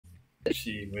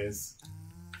Gee whiz.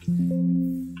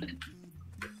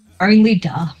 Only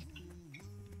duh.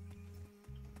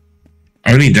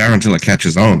 Only down until it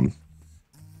catches on.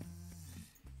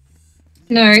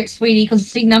 No, sweetie, because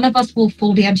see, none of us will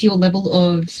fall down to your level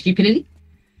of stupidity.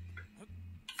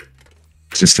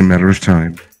 It's just a matter of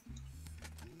time.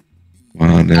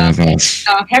 One of us.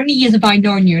 How many years have I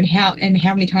known you, and how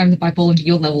many times have I fallen to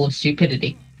your level of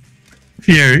stupidity?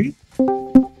 Fury.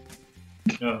 Oh,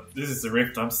 this is the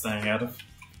rift I'm staying out of.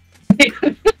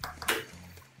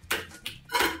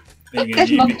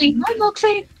 There's Moxie. Hi,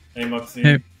 Moxie. Hey, Moxie.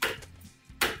 Hey.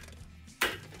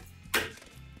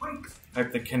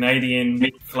 Hope the Canadian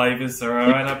flavours are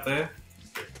alright up there.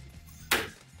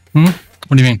 What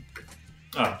do you mean?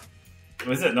 Oh.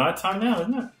 Was it night time now,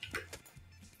 isn't it?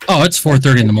 Oh, it's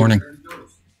 4:30 in the morning.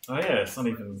 Oh yeah, it's not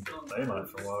even daylight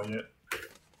for a while yet.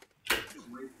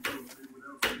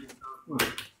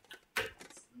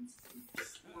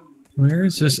 Where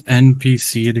is this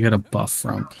NPC to get a buff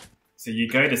from? So you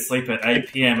go to sleep at 8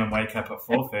 PM and wake up at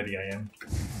 4:30 AM.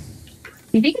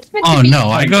 You think it's meant Oh to be no,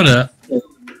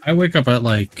 I wake up at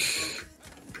like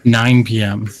 9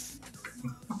 PM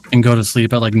and go to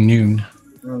sleep at like noon.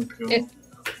 Oh, cool.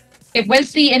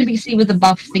 Where's the NPC with the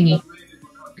buff thingy?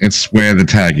 It's where the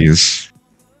tag is.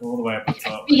 All the way up the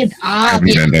top. We have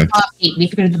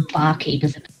to go to the barkeep,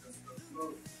 isn't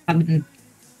it?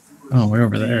 Oh, way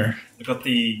over there. I got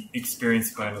the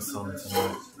experience bonus on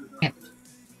tonight. Yep.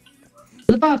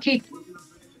 The barkeep.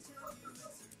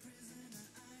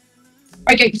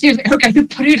 Okay, seriously, okay, who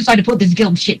decided to put this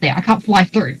guild shit there? I can't fly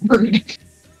through. Rude.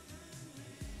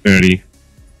 30.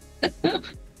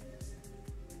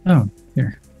 Oh,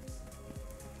 here.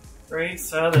 Great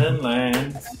Southern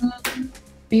Lands.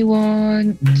 We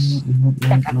want...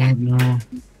 No.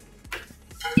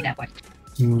 that way.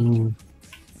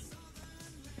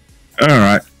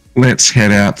 Alright, let's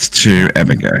head out to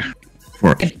Abigail.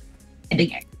 For it.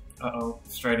 Uh-oh,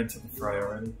 straight into the fray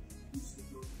already.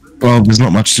 Well, there's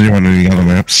not much to do on any other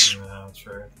maps. No,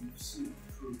 true.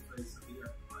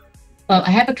 Well,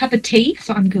 I have a cup of tea,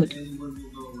 so I'm good.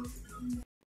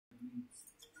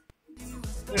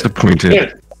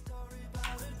 Disappointed.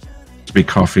 To be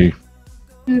coffee.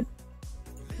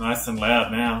 Nice and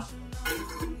loud now.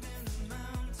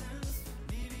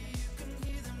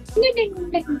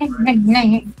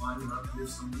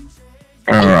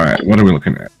 Alright, what are we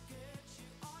looking at?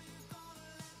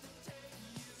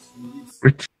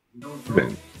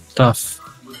 Stuff.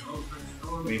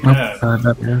 We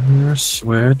have.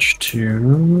 Switch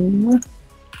to...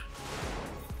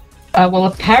 Well,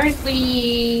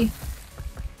 apparently...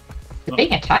 They're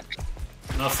being attacked.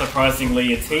 Not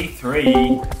surprisingly, a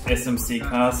T3 SMC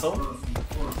castle.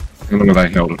 How long have they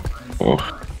held it for?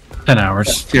 10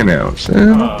 hours. 10 hours.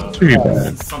 Oh, Too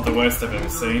bad. it's not the worst I've ever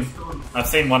seen. I've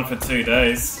seen one for 2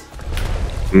 days.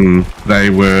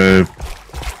 They were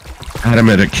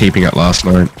adamant at keeping it last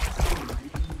night.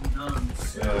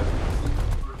 Yeah.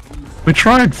 We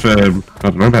tried for, I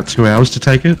don't know, about 2 hours to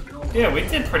take it. Yeah, we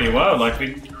did pretty well. Like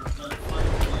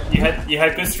you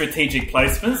had good strategic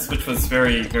placements, which was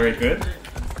very, very good.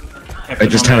 They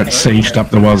just had it sieged up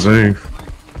the wazoo.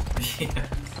 Yeah.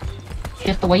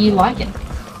 Just the way you like it.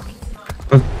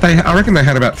 But I reckon they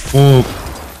had about 4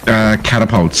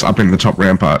 catapults up in the top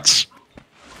ramparts.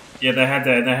 Yeah, they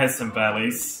had some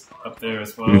valleys up there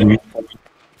as well.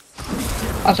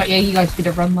 Oh, sorry, yeah, you guys did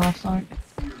a run last night.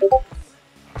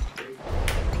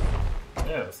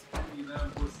 Yeah.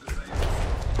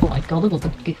 Oh my god, look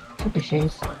at the flipper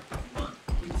shoes.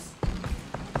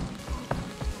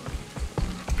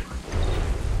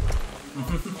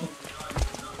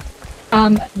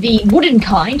 The wooden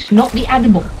kind, not the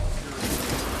animal.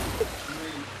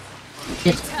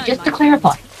 Just to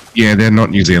clarify. Yeah, they're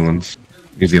not New Zealanders.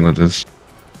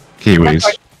 Kiwis.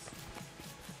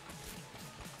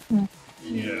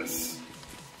 Yes.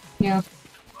 Yeah.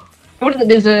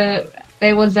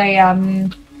 There was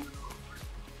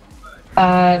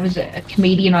a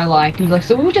comedian I liked. He was like,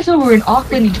 so we were just over in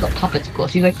Auckland. He's got puppets, of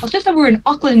course. He's like, I was just over in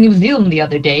Auckland, New Zealand the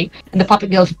other day, and the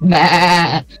puppet goes,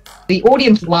 "Meh." The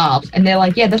audience laughs, and they're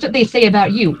like, yeah, that's what they say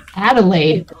about you,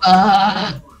 Adelaide.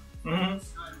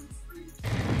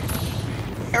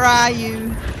 Where are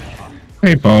you?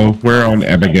 Hey, Bo, we're on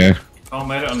Abigail. Oh,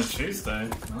 made it on a Tuesday.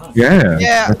 Nice. Yeah.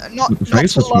 Yeah, not the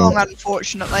face for was long, small.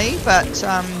 unfortunately. But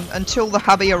until the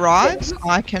hubby arrives,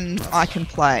 I can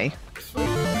play.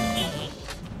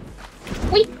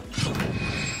 Wait.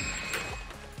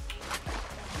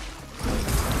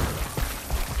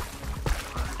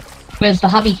 Where's the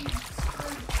hubby?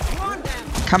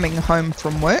 Coming home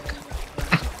from work.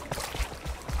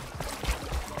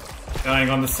 Going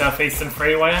on the southeastern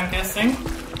freeway, I'm guessing.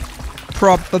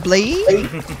 Probably.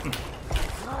 The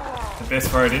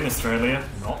best road in Australia?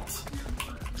 Not.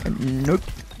 Nope.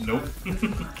 Nope.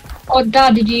 Oh,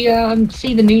 Dad, did you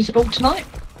see the news at all tonight?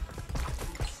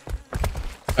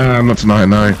 Not tonight,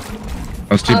 no. I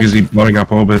was too busy blowing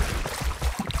up orbit.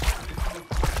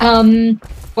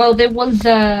 Well, there was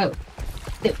a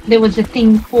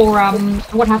thing for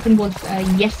what happened was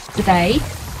yesterday,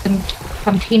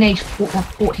 some teenage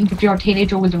 14, 15-year-old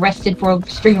teenager was arrested for a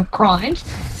string of crimes.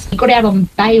 He got out on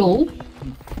bail,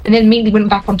 and then immediately went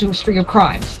back onto a string of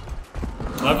crimes.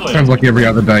 Lovely. Sounds like every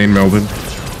other day in Melbourne.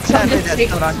 Sadly,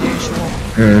 that's not unusual.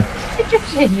 Yeah.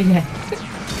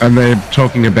 And they're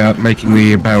talking about making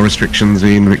the bail restrictions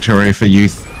in Victoria for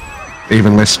youth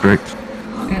even less strict.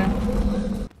 Yeah.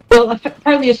 Well,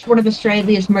 apparently, it's one of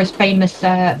Australia's most famous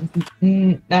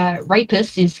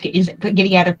rapists is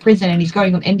getting out of prison, and he's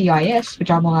going on NDIS,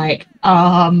 which I'm like,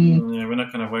 Yeah, we're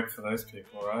not going to work for those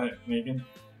people, right, Megan?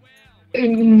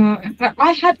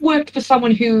 I had worked for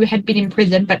someone who had been in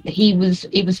prison, but it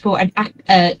was for an act.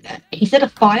 He set a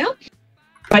fire,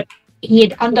 but he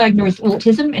had undiagnosed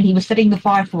autism, and he was setting the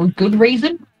fire for a good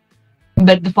reason,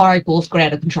 but the fire, of course, got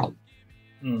out of control.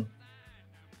 Hmm.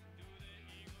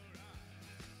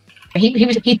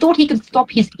 He thought he could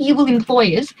stop his evil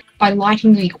employers by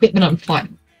lighting the equipment on fire.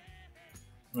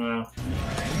 Wow.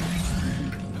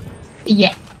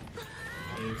 Yeah.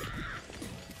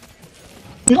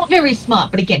 Not very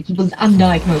smart, but again, he was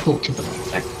undiagnosed autism.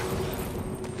 So.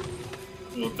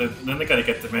 Well, then they got to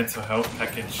get the mental health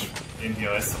package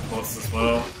NDIS supports as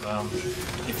well.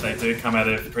 If they do come out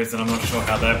of prison, I'm not sure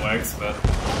how that works, but...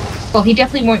 Well, he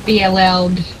definitely won't be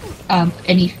allowed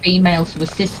any females to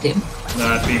assist him.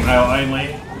 No, female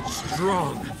only.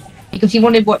 Strong. Because he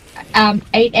wanted,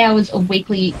 8 hours of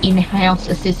weekly in-house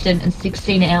assistant and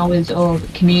 16 hours of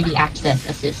community access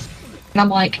assist. And I'm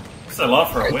like... That's a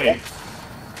lot for a week.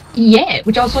 Yeah,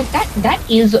 which I was like, that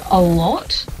is a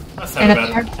lot. That's And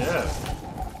about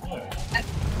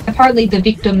apparently the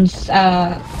victim's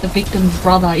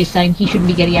brother is saying he shouldn't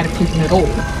be getting out of prison at all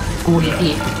for what he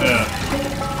did. Yeah.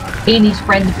 He and his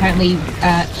friend apparently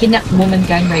kidnapped a woman,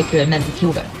 gang raped her, and then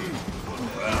killed her.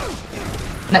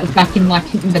 And that was back in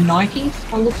like the 90s,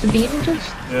 by the looks of the images.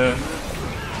 Yeah.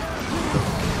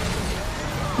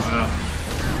 Wow.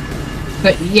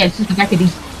 But yeah, it's just the fact that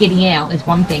he's getting out is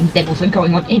one thing, then also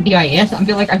going on NDIS.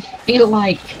 I feel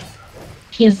like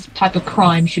his type of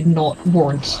crime should not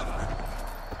warrant,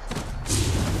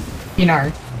 you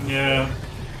know. Yeah.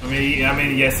 I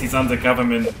mean, yes, he's under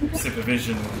government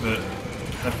supervision, but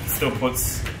that still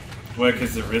puts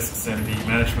workers at risk and the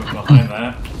management behind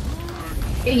that.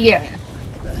 Yeah.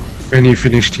 When you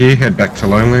finished here, head back to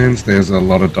Lowlands. There's a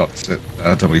lot of dots at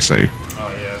WC.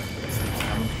 Oh,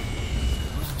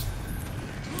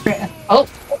 yeah. Oh,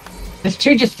 there's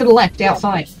two just to the left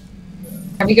outside.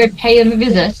 Can we go pay them a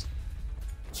visit?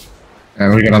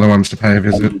 And we got other ones to pay a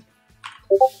visit.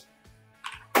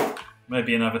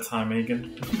 Maybe another time,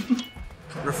 Megan.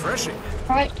 Refreshing.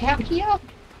 Right out here.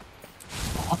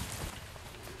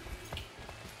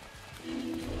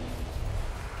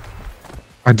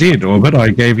 I did, Orbit. I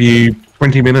gave you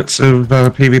 20 minutes of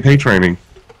PvP training.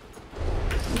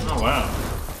 Oh, wow.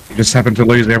 You just happened to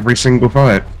lose every single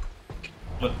fight.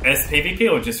 What,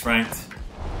 SPVP or just ranked?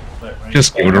 Like ranked?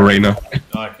 Just Guild Arena.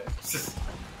 Oh, okay.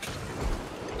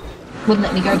 Wouldn't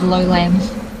let me go to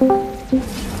Lowlands.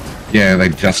 Yeah, they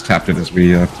just tapped it as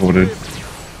we ported.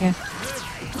 Yeah.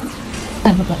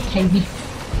 I look like KB.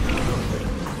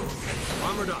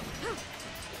 Armored up.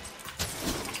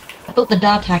 I thought the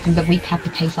Dart happened, but we have to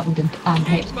pay something to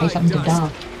pay something to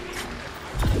Dart.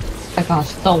 Like I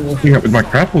stole. Putting up with my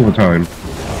crap all the time.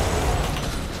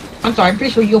 I'm sorry, I'm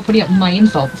pretty sure you're putting up my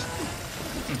insults.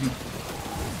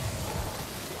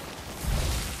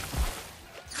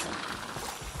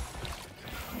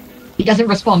 He doesn't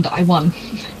respond, I won.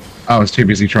 I was too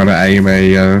busy trying to aim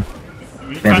a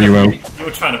gravity well. You were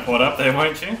trying to port up there,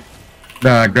 weren't you?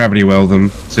 Nah, gravity well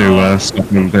them to stop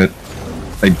them, but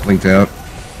they blinked out.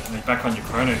 You're back on your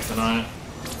chrono tonight.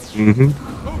 Mm-hmm.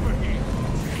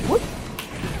 What?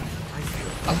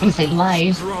 I was gonna say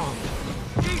live. Strong.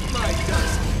 Eat my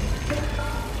dust.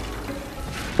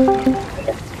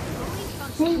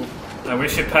 We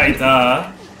should pay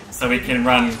Dar so we can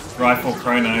run rifle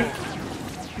chrono.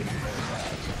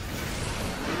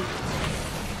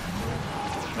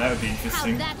 That would be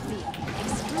interesting. How'd that be?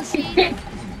 Excruciating.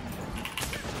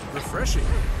 Refreshing.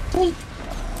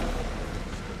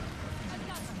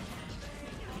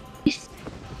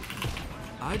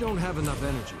 I don't have enough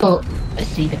energy. Oh, let's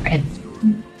see the red.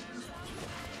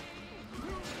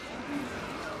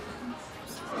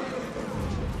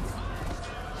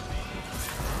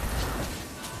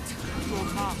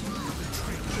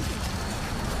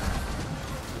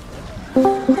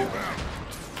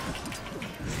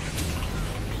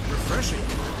 Refreshing.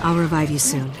 I'll revive you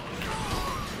soon.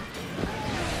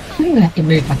 I'm gonna have to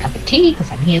move my cup of tea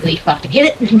because I'm nearly fucking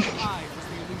hit it.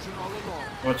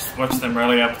 Watch them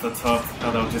rally up at the top,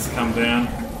 how they'll just come down.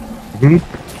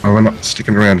 Oh, we're not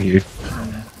sticking around here.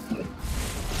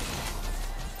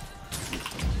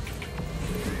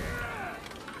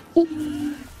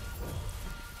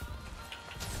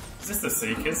 Is this the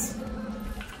Seekers?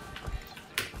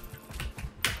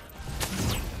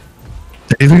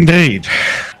 It is indeed.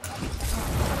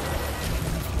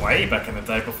 Way back in the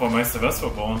day before most of us were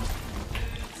born.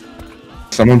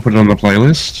 Someone put it on the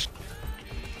playlist.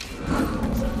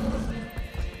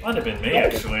 Might have been me,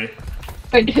 actually.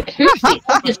 Wait, who's the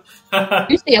eldest?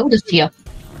 Who's the eldest here?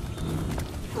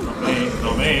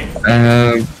 Not me.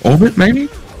 Orbit, maybe?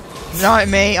 No,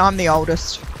 me. I'm the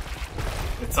oldest.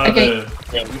 It's either...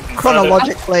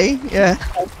 Chronologically, yeah.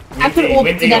 I could all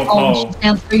be Windy that or old. Pole. She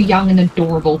sounds so young and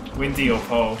adorable. Windy or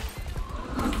Pole.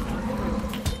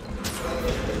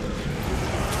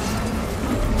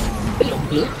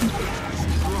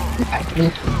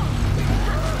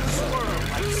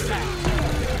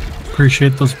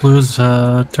 Appreciate those blues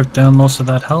took down most of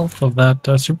that health of that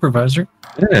supervisor.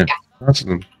 Yeah, that's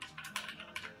them.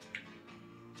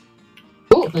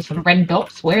 Oh, there's some red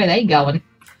dots. Where are they going?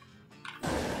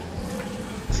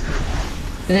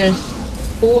 There's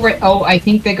 4 red. Oh, I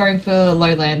think they're going for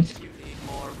lowlands.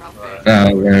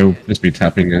 They'll just be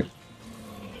tapping it.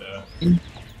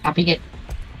 Tapping it.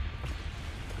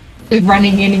 They're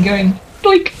running in and going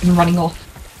doink and running off.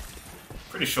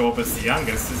 Pretty sure Orbit's the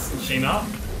youngest, is she not?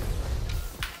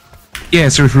 Yeah,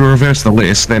 so if we reverse the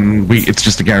list, then it's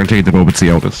just a guarantee that Orbit's the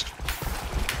eldest.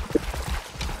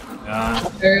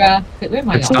 Where am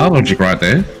I? It's our logic right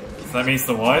there. So that means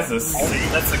the wisest. See,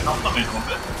 that's a compliment,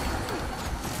 Orbit.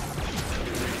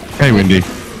 Hey, Windy.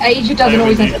 Age doesn't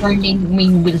always necessarily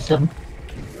mean wisdom.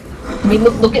 I mean,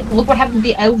 look what happened to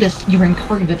the eldest during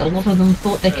COVID. A lot of them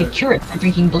thought they could cure it by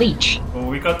drinking bleach. Well,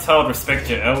 we got told respect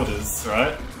your elders,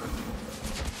 right?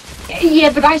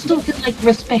 Yeah, but I still feel like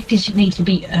respect needs to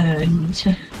be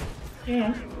earned.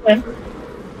 Yeah.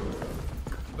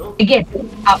 Again,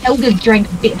 our elders drank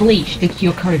bleach to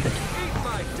cure COVID.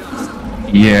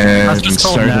 Yeah, That's and just so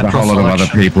called did a natural whole lot of other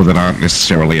selection. people that aren't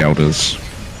necessarily elders.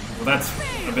 Well, that's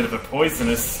a bit of a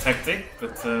poisonous tactic,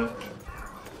 but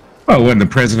Well, when the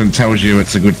president tells you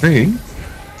it's a good thing.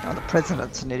 Oh, the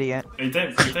president's an idiot. you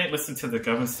don't listen to the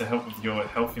governments to help with your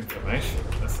health information.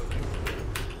 That's the thing.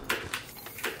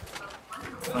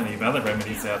 Plenty of other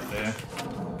remedies out there.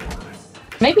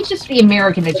 Maybe it's just the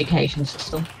American education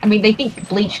system. I mean, they think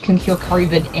bleach can cure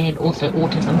COVID and also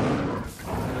autism.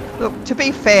 Look, to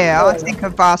be fair, I think a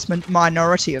vast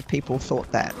minority of people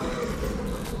thought that.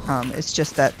 It's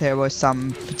just that there were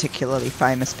some particularly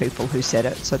famous people who said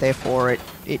it, so therefore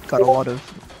it got a lot of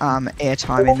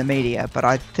airtime in the media, but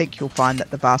I think you'll find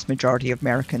that the vast majority of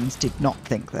Americans did not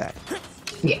think that.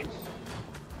 Yeah.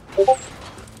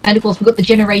 And of course, we've got the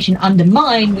generation under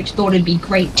mine, which thought it'd be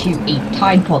great to eat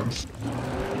Tide Pods.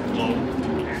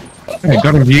 Hey,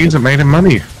 got him views, it made him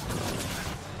money.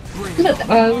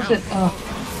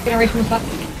 Generation was that?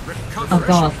 Oh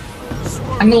god.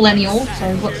 I'm millennial,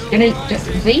 so what's Z?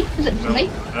 Is it Z?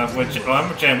 We're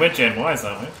Gen Ys,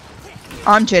 aren't we?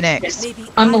 I'm Gen X.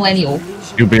 I'm millennial.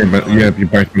 You're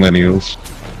both millennials.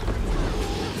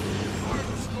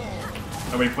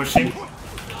 Are we pushing?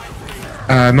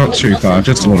 Not too far,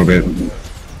 just a little bit.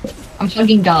 I'm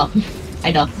fucking dumb.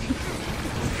 I know.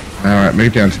 Alright,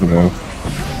 move down to the wall.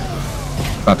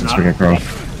 Start to swing across.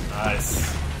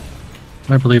 Nice.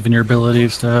 I believe in your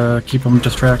abilities to keep them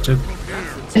distracted.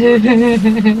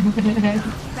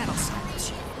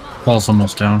 Ball's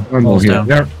almost down. One more Ball's here. down.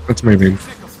 Yep, let's move in.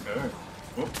 Let's go.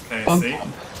 Oop, KFC.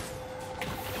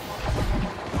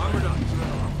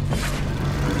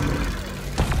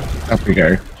 Up we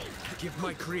go. Give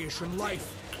my creation life.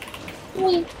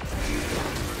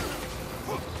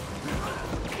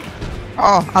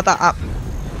 Oh, other up.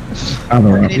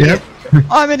 Other I'm up, an yep. idiot.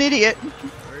 I'm an idiot.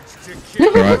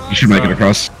 Alright, you should make it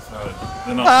across. So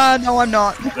they're No, I'm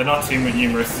not. they're not too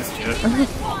numerous just yet.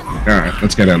 Alright,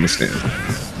 let's go down the stairs.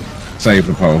 Save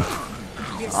the pole.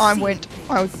 I was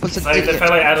an Save the idiot.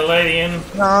 fellow Adelaidean.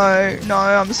 No,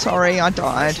 I'm sorry, I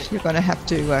died. You're gonna have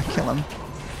to kill him.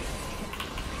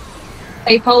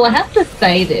 Hey Paul, I have to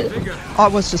say this, I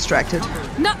was distracted.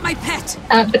 Not my pet!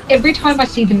 but every time I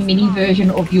see the mini version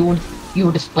of your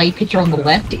display picture on the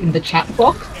left in the chat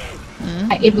box,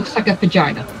 it looks like a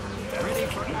vagina.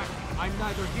 I'm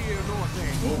neither here nor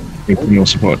there. With more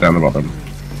support down the bottom.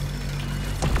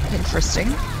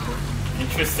 Interesting.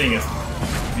 interesting as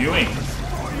viewing.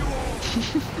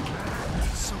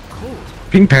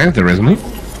 Pink Panther, isn't it?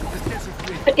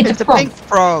 It's a pink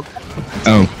frog.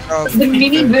 Oh. Frog. The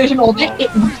mini version of it,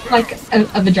 it looks like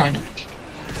a vagina.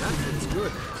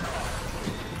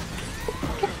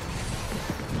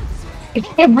 It's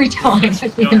every time I see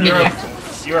the video.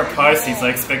 You're a Pisces, I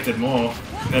expected more.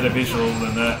 Better visual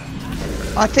than that.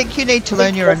 I think you need to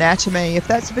learn your anatomy. If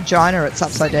that's a vagina, it's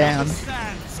upside down.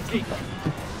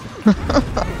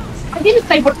 I didn't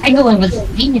say what angle I was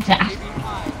seeing it at.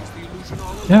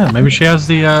 Yeah, maybe she has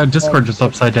the Discord just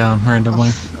upside down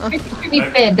randomly. To be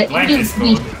fair, the images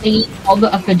we see of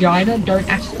a vagina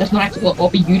does not actually look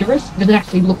of a uterus. It doesn't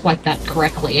actually look like that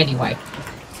correctly anyway.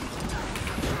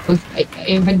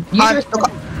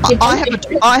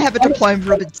 I have a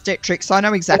diploma of obstetrics, so I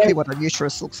know exactly what a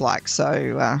uterus looks like.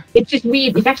 So it's just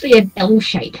weird. It's actually an L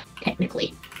shape,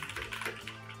 technically.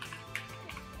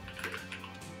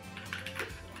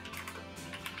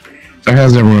 So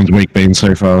how's everyone's week been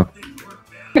so far?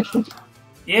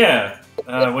 Yeah,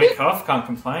 week off, can't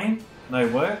complain. No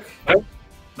work,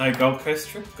 no Gold Coast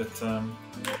trip, but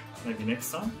maybe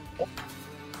next time.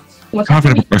 I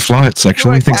can't book my flights,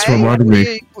 actually. okay? Thanks for reminding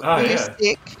me. Were you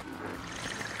sick?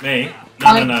 Me?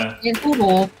 No.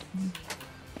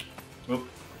 Oop.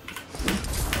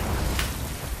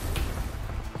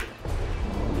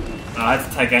 I had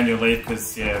to take annual leave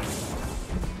because,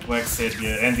 work said,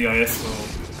 NDIS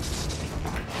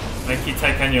will make you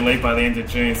take annual leave by the end of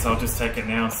June, so I'll just take it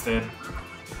now instead.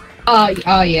 Oh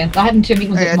yeah, I had to meet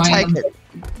with Yeah, my take it.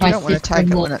 You don't want to take it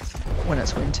sister-in-law. when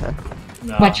it's winter.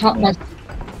 No.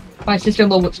 My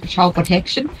sister-in-law works for child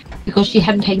protection because she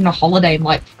hadn't taken a holiday in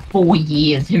like 4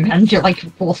 years. Her manager like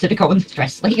forced her to go on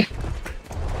stress leave.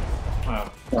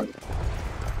 Wow.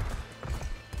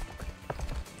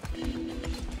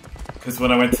 Because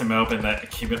when I went to Melbourne,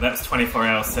 that's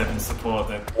 24/7 support.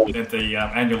 The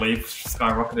annual leave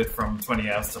skyrocketed from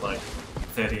 20 hours to like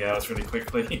 30 hours really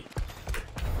quickly.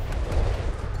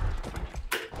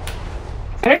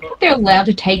 I don't think they're allowed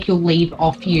to take your leave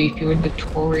off you if you're in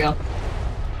Victoria.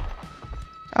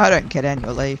 I don't get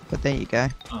annual leave, but there you go.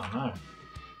 Oh no.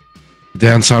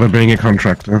 Downside of being a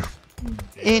contractor.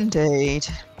 Indeed.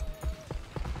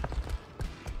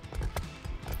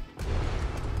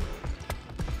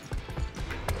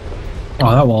 Oh,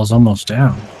 that wall's almost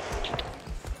down.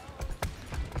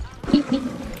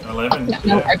 11.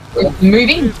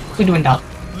 Moving? We're doing that.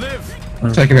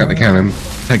 Taking out the cannon.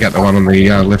 Take out the one on the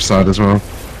left side as well.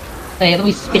 So yeah, let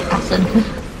me spit acid. Let's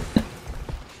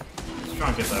try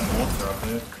and get that mortar up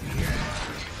there.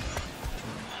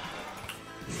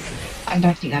 I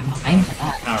don't think I'm behind for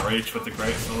that. Can't reach with the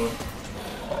greatsword.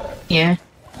 Yeah.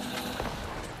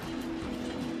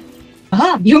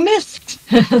 Ah, you missed!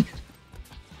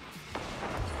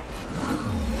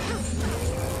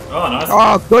 Oh, nice.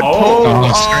 Oh, good pull.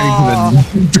 Oh, straight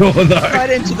into the door though. Right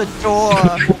into the door.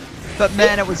 But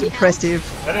man, it was impressive.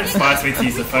 That inspires me to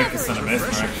use the focus on a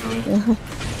Mesmer, actually.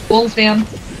 Walls down.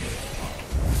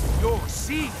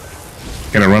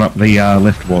 Gonna run up the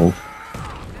left wall.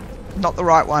 Not the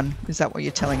right one. Is that what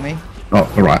you're telling me?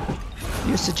 Not the right.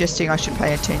 You're suggesting I should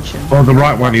pay attention. Well, the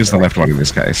right one is the left one in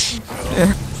this case.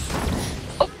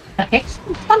 Okay,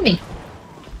 stun me.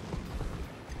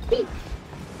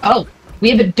 Oh,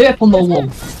 we have a derp on the wall.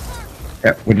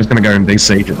 Yep, we're just gonna go and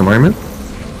de-siege at the moment.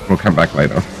 We'll come back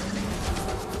later.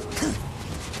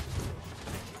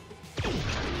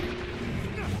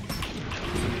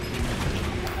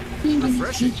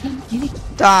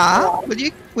 Da,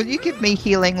 will you give me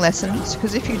healing lessons?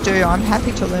 Because if you do, I'm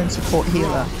happy to learn support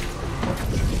healer.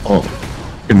 Oh,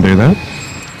 can do that.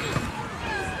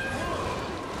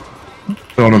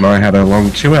 Dawn and I had a long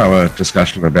 2-hour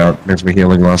discussion about Mesmer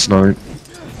healing last night.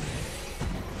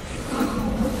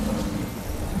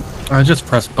 I just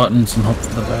press buttons and hope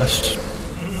for the best.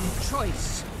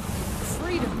 Choice.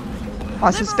 Freedom.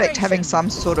 I suspect having some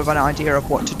sort of an idea of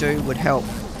what to do would help.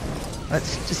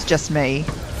 It's just me.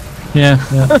 Yeah.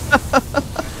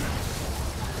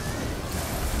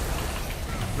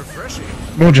 Refreshing.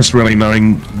 More just really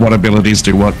knowing what abilities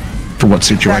do what for what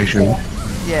situation.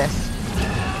 Yes.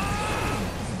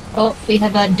 Oh, we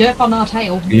have a derp on our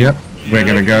tail. Yep, we're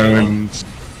gonna go and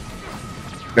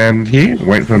stand here,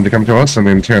 wait for them to come to us, and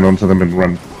then turn onto them and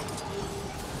run.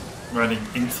 Running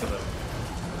into them.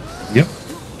 Yep.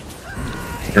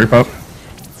 Group up.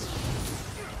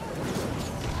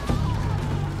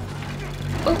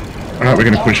 Alright, we're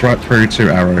gonna push right through to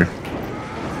Arrow.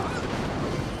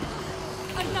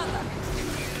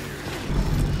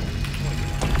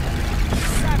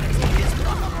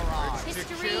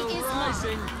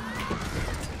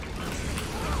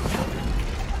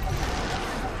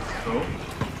 Cool.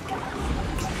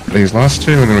 These last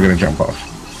two, and then we're going to jump off.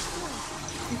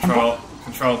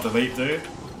 Control delete, dude.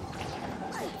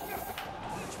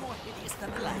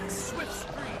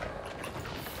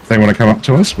 If they want to come up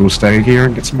to us, we'll stay here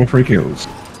and get some more free kills.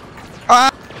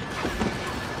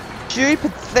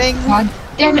 Stupid thing. God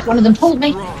damn it, one of them pulled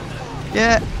me.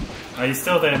 Yeah. Are you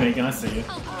still there, Megan? I see you.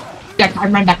 Jack, I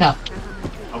ran back up.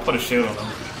 I'll put a shield on them.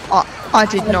 I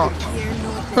did not.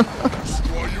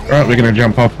 Alright, we're going to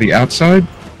jump off the outside.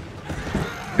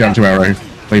 Down to arrow.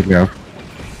 Leave now.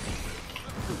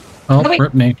 Oh, wait.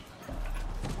 rip me.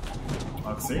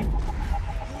 Let's see.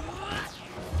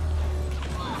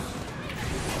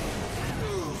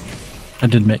 I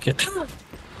did make it.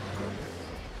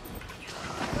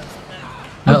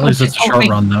 At least it's a short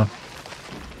run, though.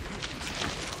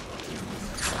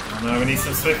 Oh no, we need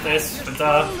some swiftness,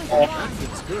 but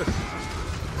It's good.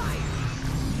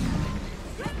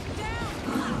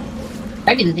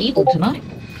 Maybe there's evil tonight.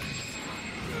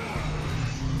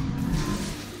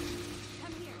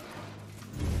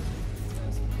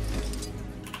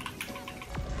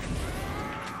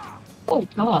 Oh,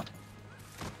 God.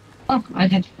 Oh, I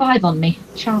had 5 on me.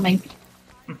 Charming.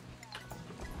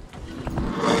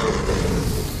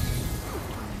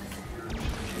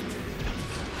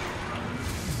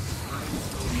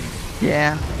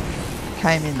 Yeah.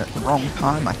 Came in at the wrong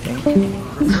time, I think.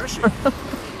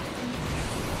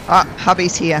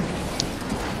 Hubby's here.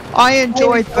 I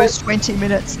enjoyed those 20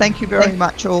 minutes. Thank you very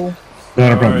much, all.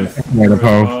 Not a problem. Later,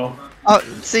 Paul. Well, Oh,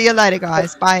 see you later,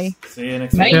 guys. Bye. see you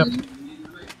next Right? week. Yep.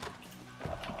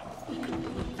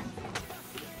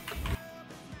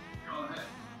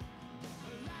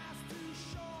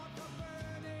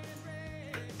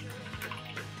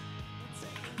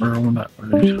 Where am I?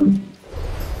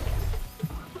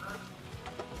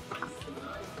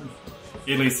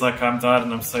 Ely's like, I'm dead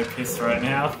and I'm so pissed right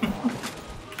now.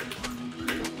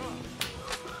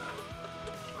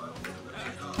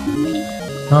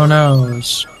 Oh no.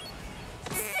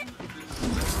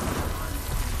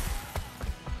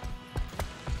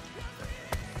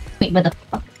 Wait, where the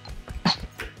fuck?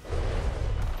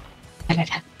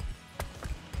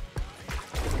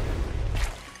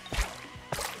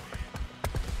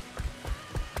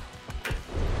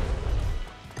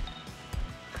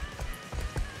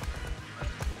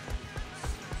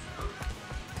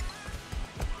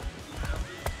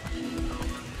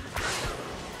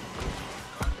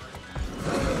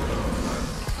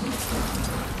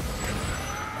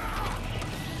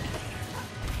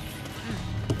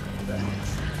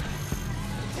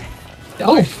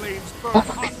 Oh! Flames burn.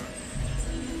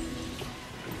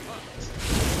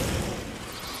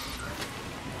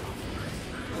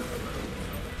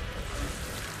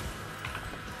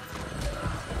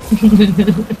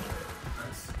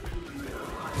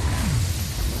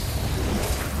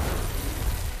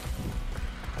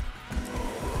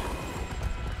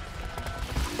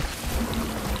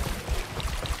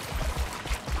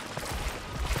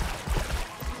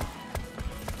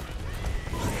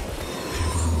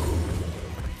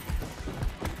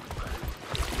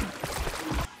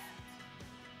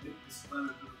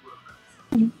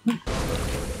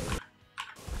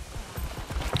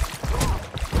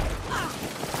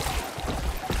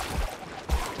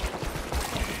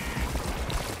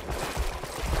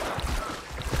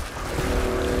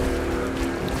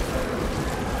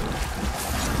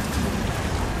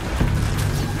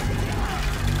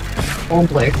 All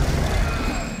blue.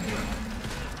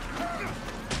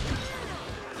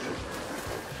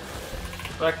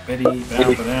 Black Betty,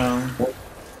 bow for down.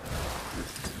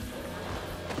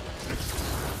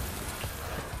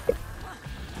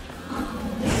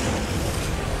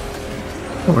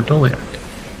 Oh, we're totally.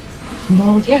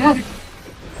 Oh, yeah.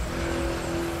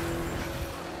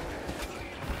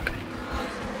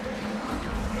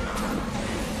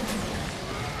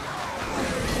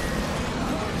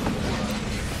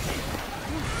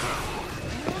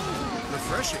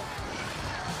 Refreshing.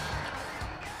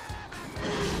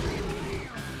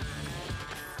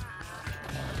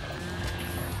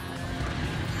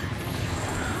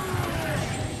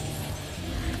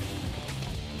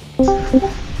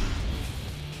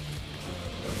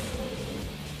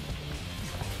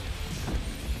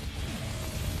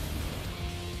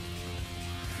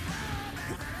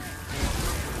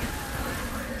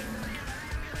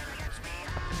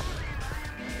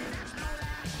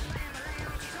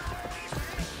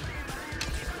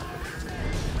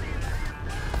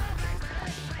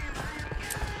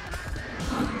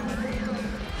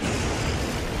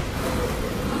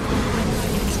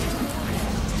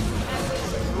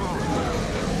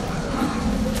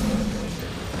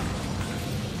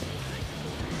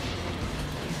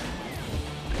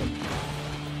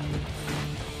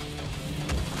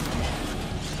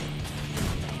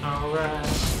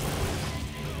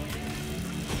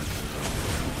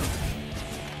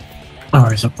 Oh,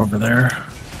 he's up over there.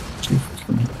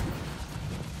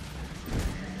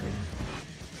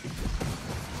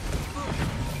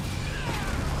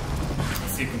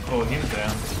 See if we can pull him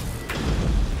down.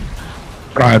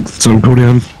 Right, some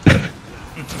cooldown.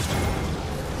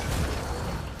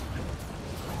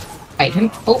 Fight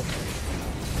him. Oh,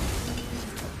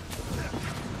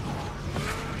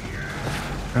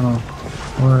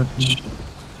 What?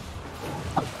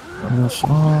 This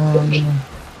one.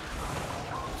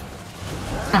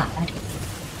 ah.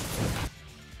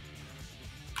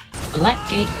 Black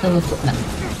gate full of footmen.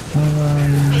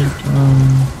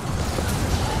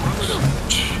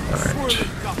 Alright.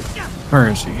 Where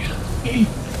is he?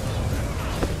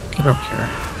 Get up here.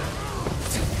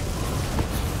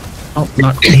 Oh,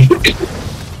 not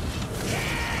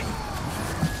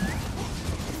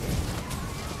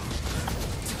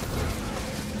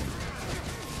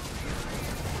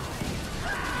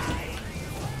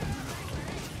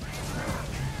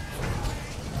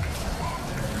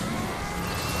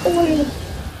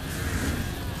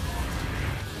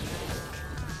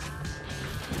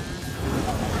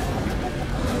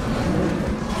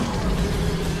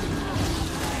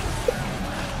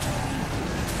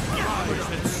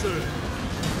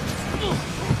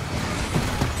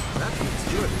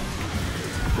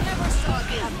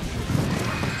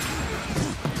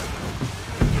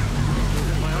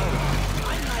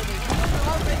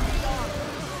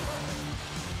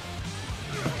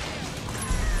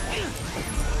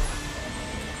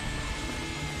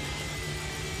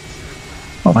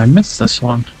Oh, I missed this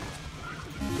one.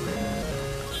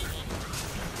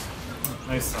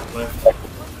 Nice side left.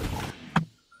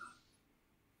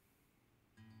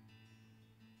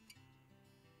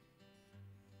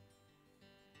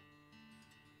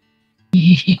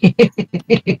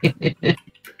 That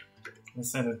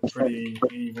sounded pretty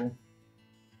evil.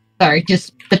 Sorry,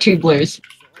 just the two blues.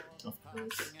 Of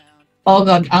course. Oh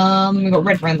god, we got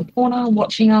red around the corner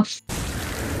watching us.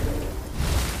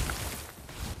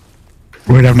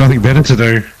 We'd have nothing better to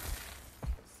do.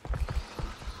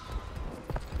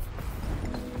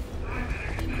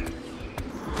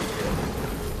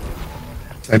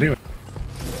 I do it.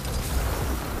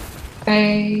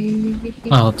 Okay.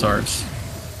 Oh, it's ours.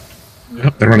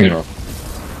 Yep, they're running off.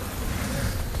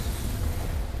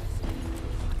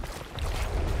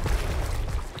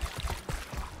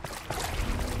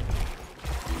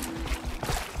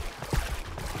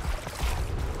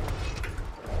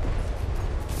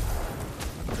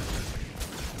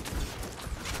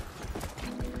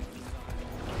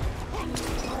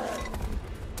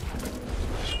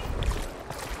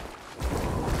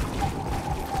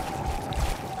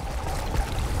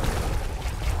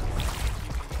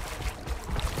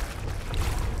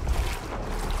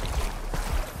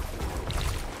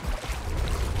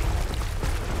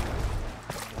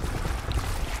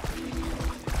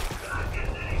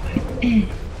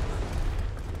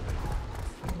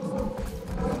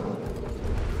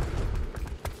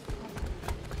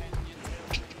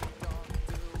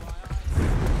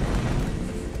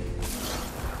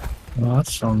 Well,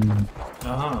 that's some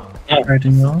Ah,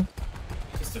 writing off.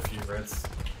 just a few reds.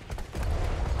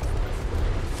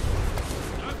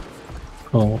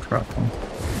 Cool, we'll drop them.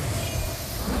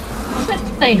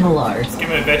 Let's say hello. Just give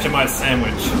me a Vegemite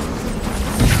sandwich.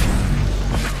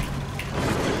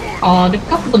 Oh, a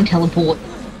couple of them teleport.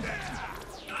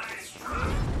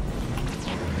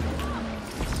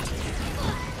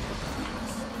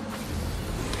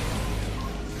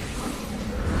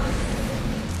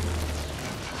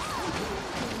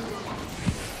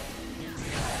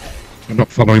 I'm not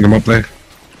following them up there.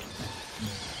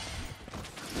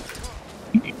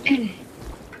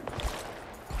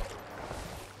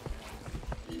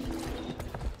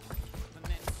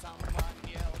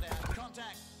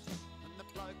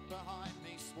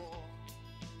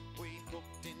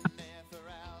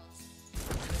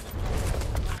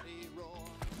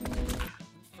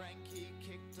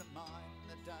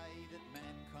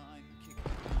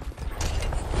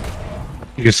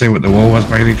 You can see what the wall was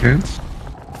by any chance?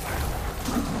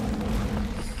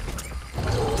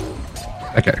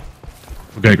 Okay.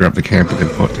 We'll go grab the camp and then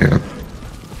port down.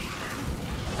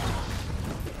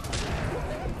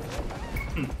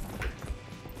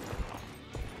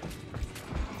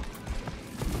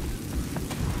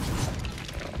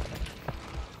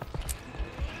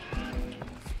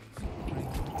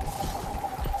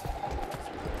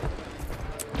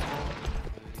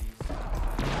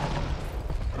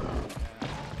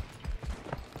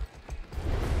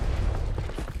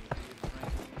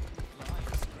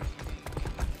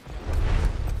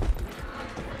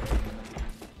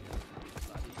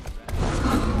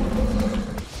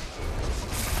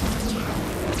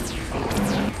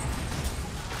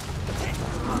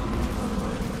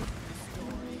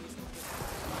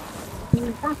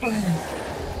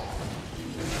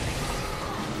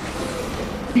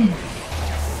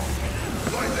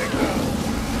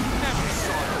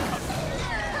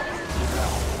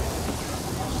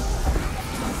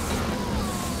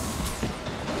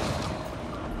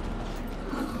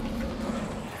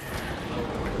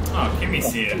 Oh,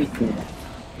 Kimmy's here. You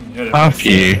heard of Half this?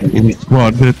 year in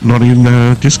squad, but not in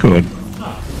Discord.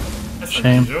 Oh, that's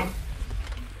Shame. unusual.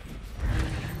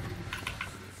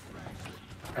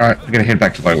 Alright, we're gonna head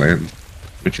back to Lowland,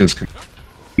 which is.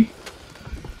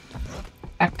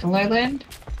 Back to Lowland.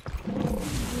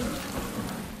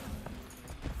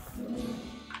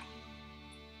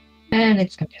 And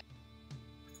it's come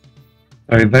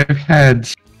down. So they've had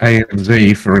A and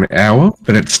Z for an hour,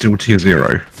 but it's still tier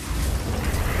 0.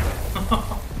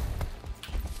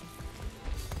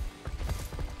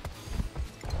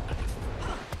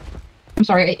 I'm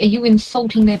sorry, are you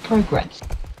insulting their progress?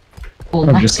 Or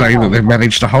I'm lack just saying that thereof? they've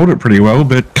managed to hold it pretty well,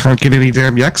 but can't get any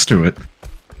damn yaks to it.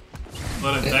 A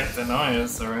lot of deck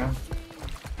deniers around.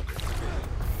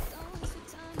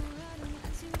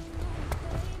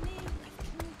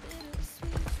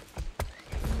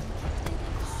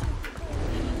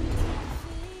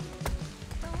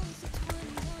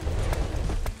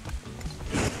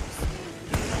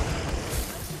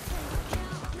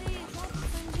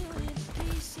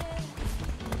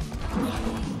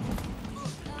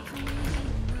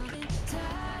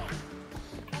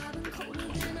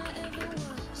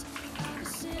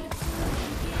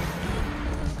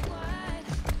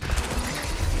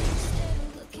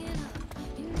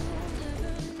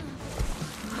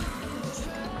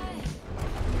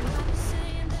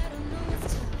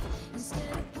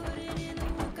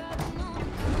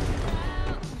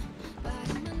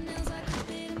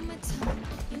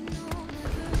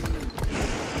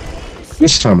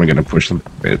 This time we're gonna push them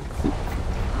a bit.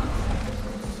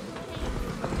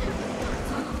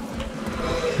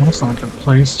 That's not a good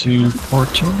place to port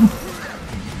to.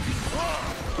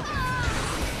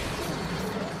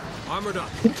 Armored up.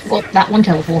 Well, that one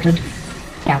teleported.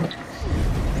 Coward.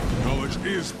 Knowledge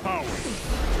is power.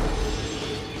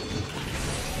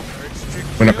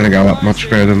 We're not gonna go up much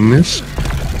further than this.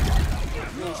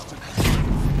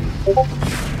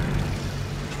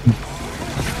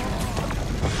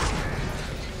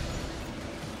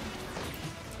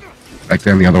 Back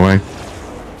down the other way.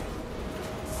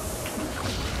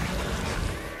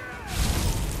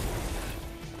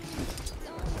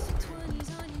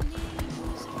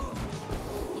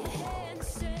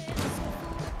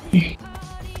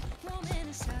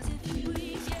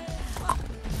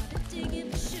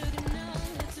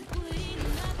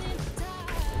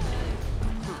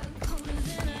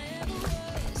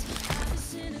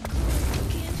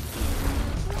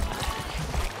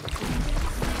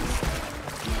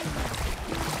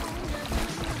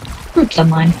 Groups of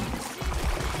mine.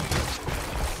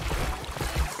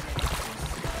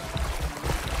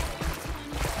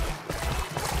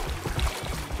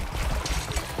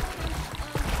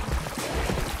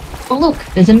 Oh look,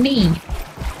 there's a me.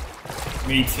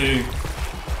 Me too.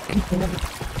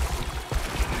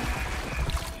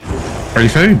 Free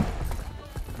food.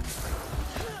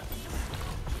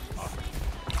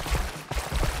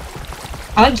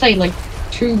 I'd say like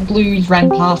 2 blues ran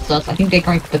past us. I think they're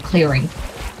going for the clearing.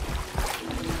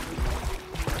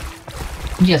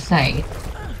 Just saying.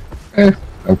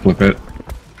 I'll flip it.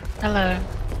 Hello.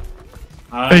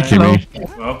 Hi. Hey,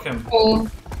 Kimmy. Welcome. Oh,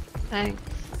 Thanks.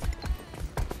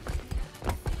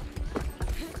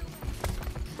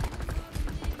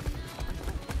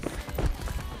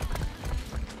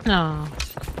 Oh,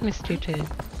 missed you too.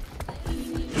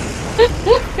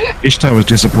 Ishtar was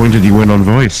disappointed you weren't on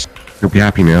voice. He'll be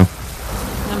happy now.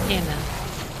 I'm here now.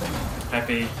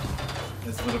 Happy.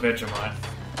 There's a little Vegemite.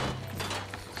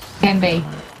 can be.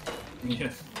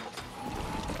 Yes.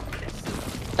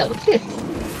 So what's this?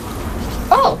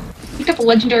 Oh, picked up a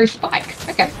legendary spike.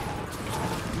 Okay.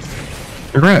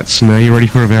 Congrats, now you're ready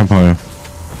for a vampire.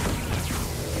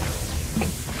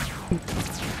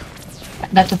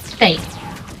 That's a steak.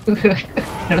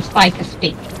 Not a spike, a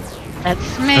steak.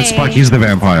 That's me. That Spike is the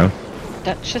vampire.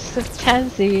 Duchess of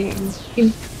Tassie.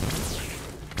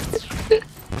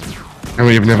 And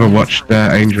we've never watched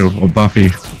Angel or Buffy.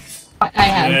 I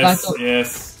have. I Yes, thought,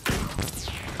 yes.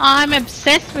 I'm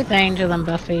obsessed with Angel and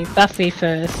Buffy. Buffy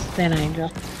first, then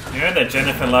Angel. You know that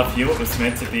Jennifer Love Hewitt was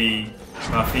meant to be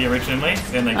Buffy originally?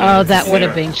 Then they gave Oh, it to that would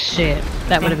have Sarah. been shit.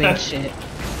 That would have been shit.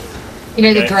 you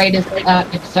know, the Okay. greatest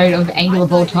episode of Angel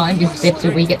of all time is the episode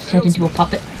where he gets turned into a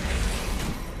puppet.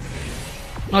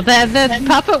 Well, the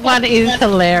puppet one is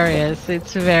hilarious.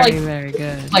 It's very, Like- very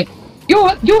good. Like,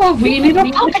 you're really a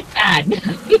puppet man.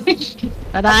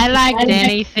 But I liked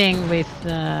anything with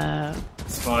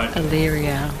Spike.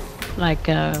 Illyria. Like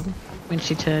when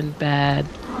she turned bad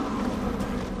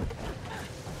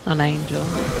on Angel.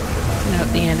 You know,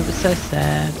 at the end it was so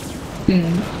sad.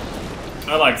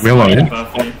 I like Willow. Spike and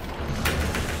Buffy.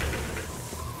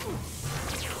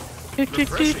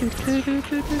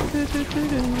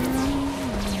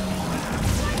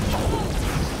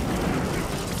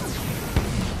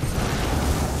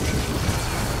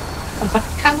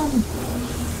 Come on.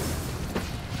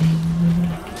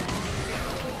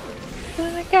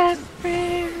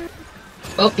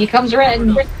 Oh, here comes Red.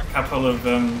 A couple of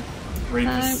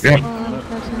Reapers. Yeah.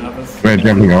 And others. We're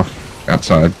jumping off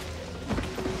outside.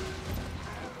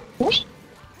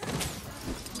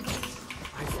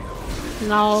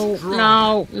 No,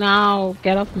 no, no,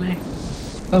 get off me.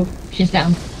 Oh, she's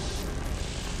down.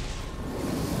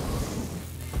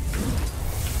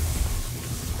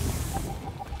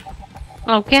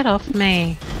 Oh, get off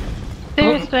me.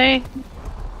 Seriously?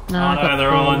 No, Oh I no, got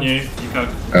they're all pulled. on you. You got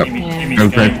Oh. Gimme, Yeah. Gimmy's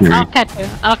Okay.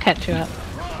 ganked. I'll catch you up.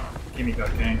 Gimme got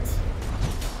ganked.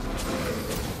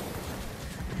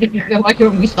 Like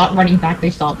when we start running back, they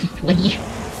start to flee.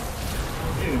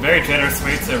 He's very generous of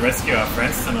me to rescue our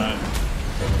friends tonight.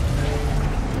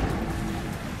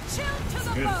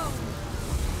 Good.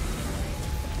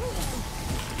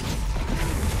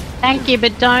 Thank you,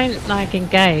 but don't like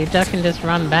engage. I can just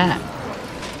run back.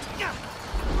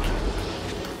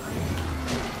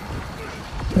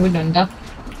 We're done.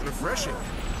 Refreshing.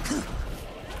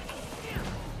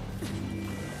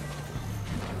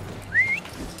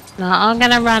 No, I'm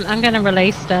gonna run. I'm gonna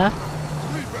release stuff.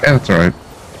 Yeah, that's alright.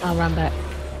 I'll run back.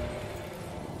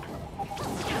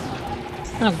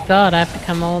 Oh god, I have to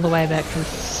come all the way back from.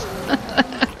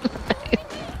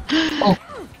 Oh,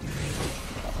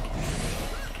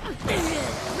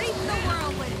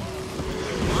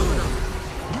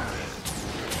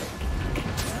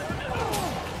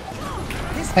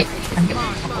 wait, I'm good.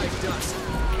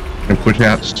 And push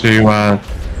out to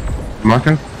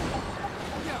Maka.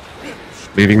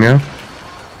 Leaving now.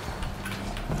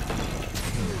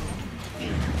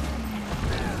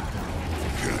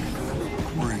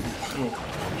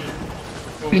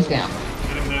 Who's down?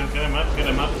 Get him down, get him up, get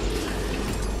him up.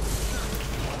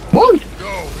 Woo!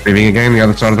 Leaving again, the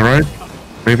other side of the road.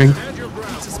 Moving.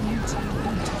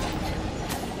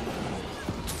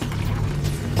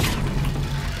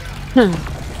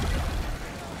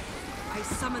 I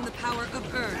summon the power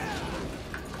of Earth.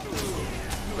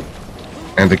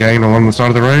 And again along the side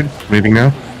of the road. Moving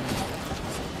now.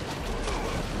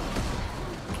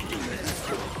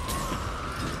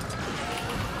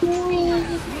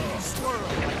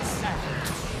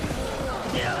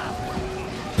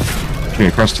 Coming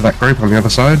across to that group on the other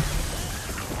side.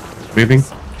 Moving.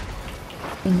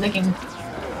 Zigging.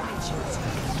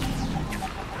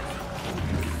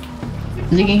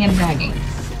 Zigging and dragging.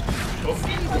 Oh,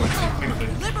 quickly.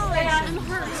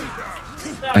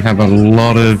 I have a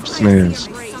lot of snares.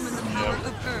 Summon the power of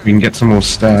Earth. We can get some more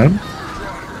stab.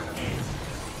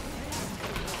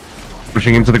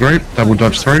 Pushing into the group. Double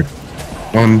dodge through.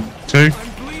 1, 2.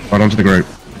 Right onto the group.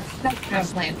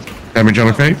 Damage on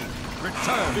a feet.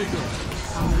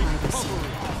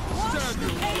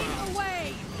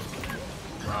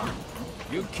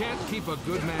 You can't keep a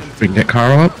good man. We can get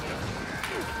Carl up.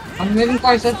 I'm moving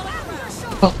closer.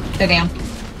 Oh, they're down.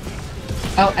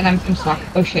 Oh, and I'm stuck.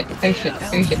 Oh shit, oh shit,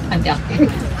 oh shit, I'm down.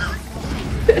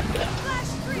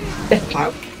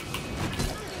 Wow.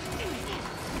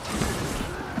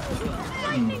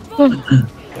 How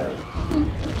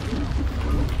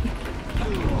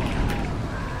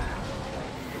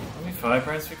many fire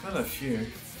brands? We've got a few.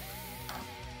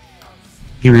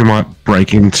 Here we might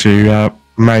break into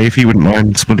May if you wouldn't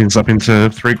mind splitting us up into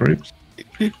 3 groups.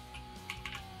 So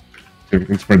we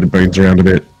can spread the boons around a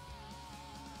bit.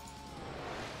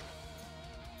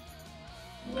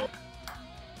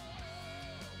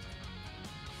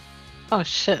 Oh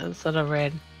shit, that's what I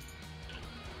read.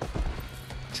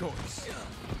 Choice.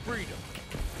 Freedom.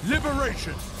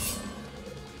 Liberation.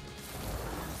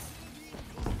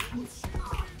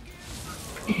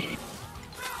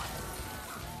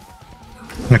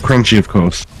 Crunchy, of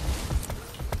course.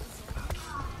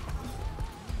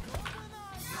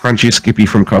 Crunchy Skippy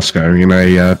from Costco in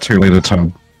a 2-litre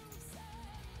tub.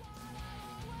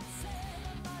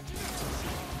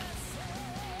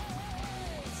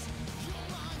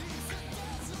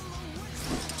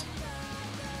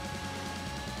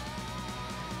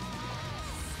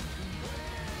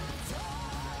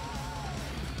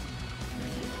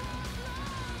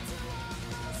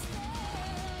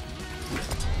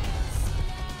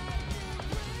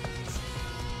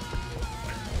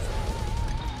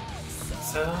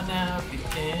 So now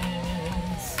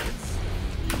begins.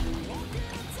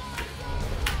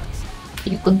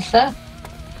 You good, sir?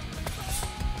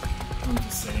 I'm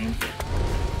just saying.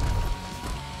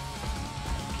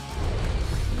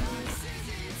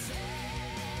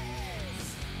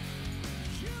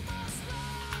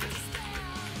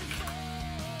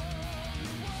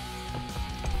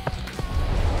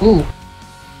 Ooh.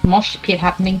 Mosh pit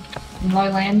happening in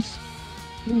Lowlands.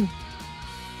 Ooh.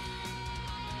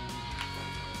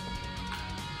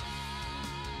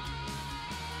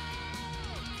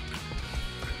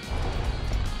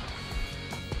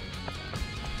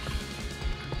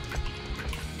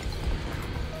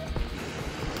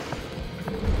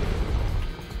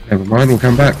 Never mind, we'll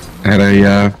come back. I had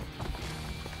a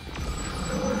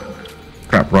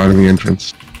crap right in the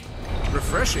entrance.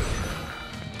 Refreshing.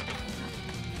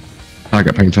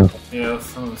 Target painter. Yeah,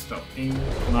 some of the stuff being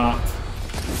marked.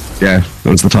 Yeah,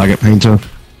 that was the target painter.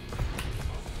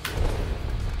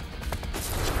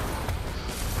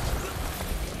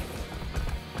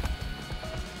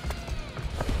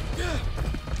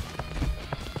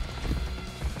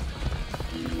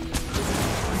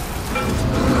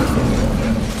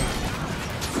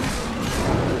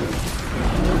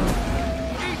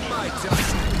 Eat my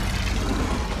dust.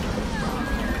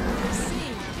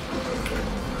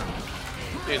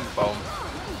 In bomb.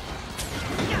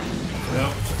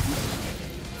 Yep.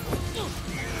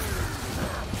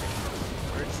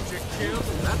 Urge to kill.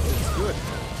 That feels good.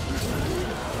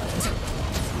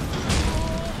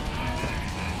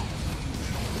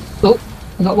 Oh,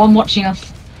 we got one watching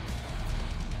us.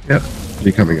 Yep,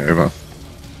 be coming over.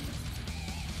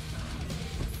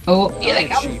 Oh, here they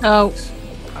come. Oh,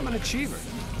 I'm an achiever.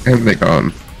 And they're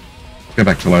gone. Go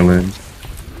back to Lowlands.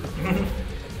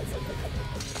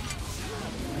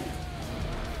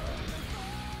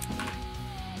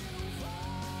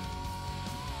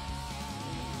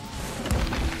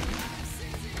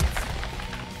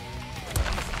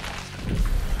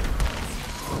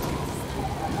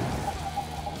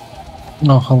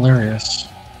 Oh, hilarious.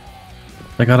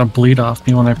 They got a bleed off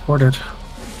me when I ported.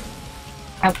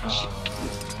 Ouch.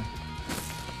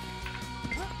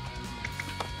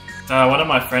 One of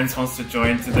my friends wants to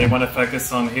join. Do they want to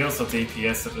focus on heals or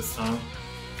DPS at this time?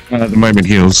 At the moment,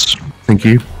 heals. Thank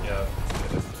you. Yeah,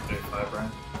 to do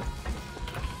Firebrand.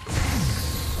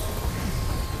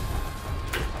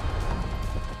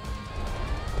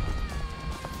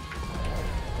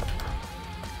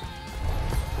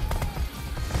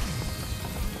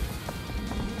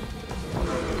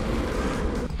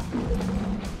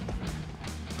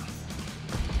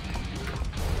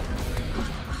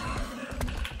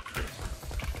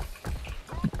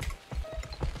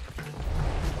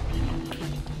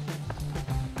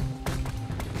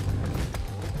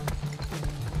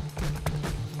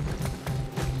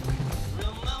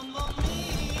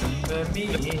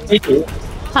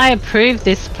 I approve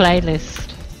this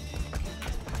playlist.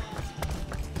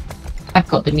 I've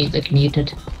got the music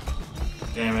muted.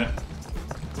 Damn it.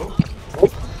 Oh.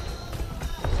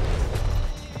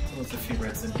 There's a few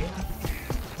reds in here.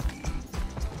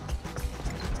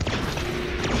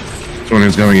 Someone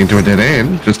who's going into a dead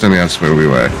end, just on the outside where we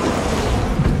were.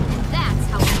 That's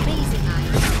how amazing I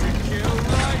am. Kill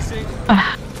rising.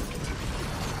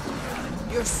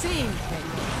 You're seeing things.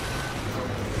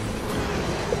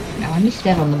 No, I missed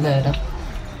out on the murder.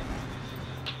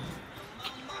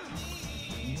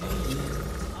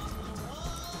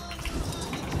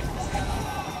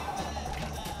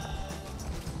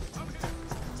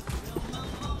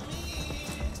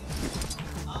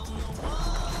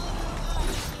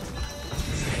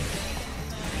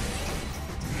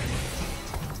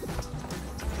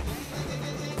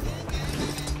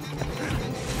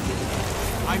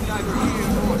 I'm neither here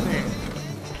nor there.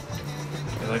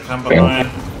 Here they come behind.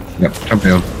 Yep, jump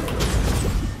down.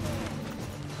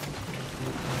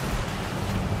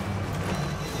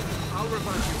 I'll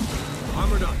revive you.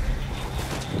 Armored up.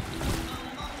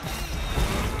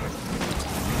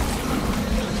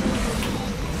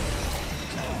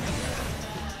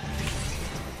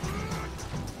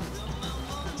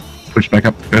 Push back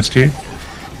up first here.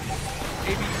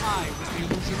 Maybe I was the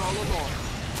illusion all along.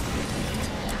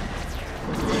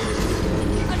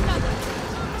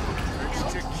 Urge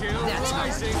to kill.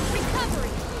 Rising.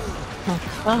 Oh,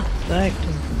 fuck's sake.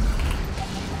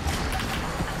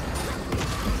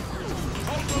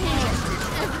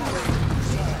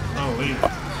 Holy.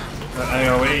 The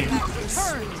AoE.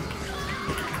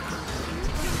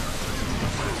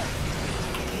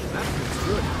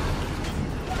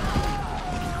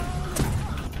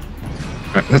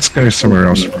 Right, let's go somewhere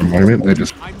else for a moment. They're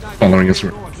just following us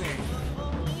around.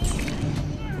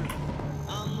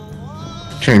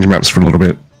 change maps for a little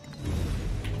bit.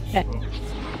 Okay.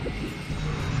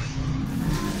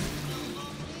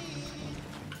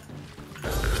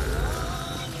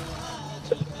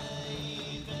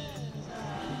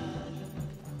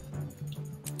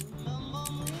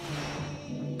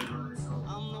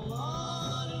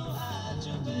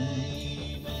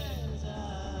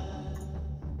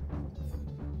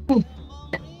 Thank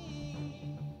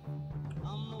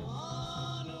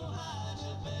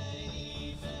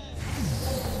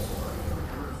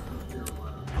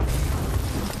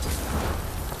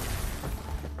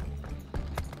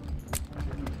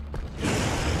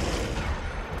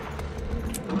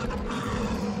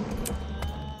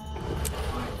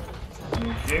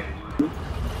you.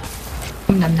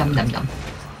 Nom nom nom nom.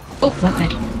 Oh, not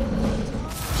bad.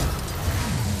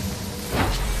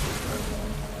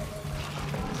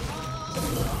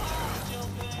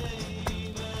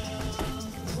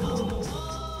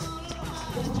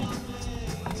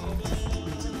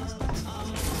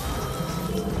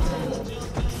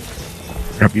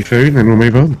 Grab your food and we'll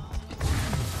move on.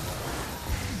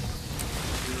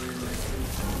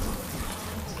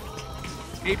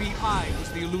 ABI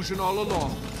was the illusion all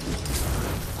along.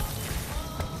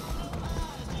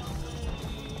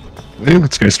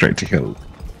 Let's go straight to hill.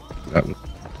 That was...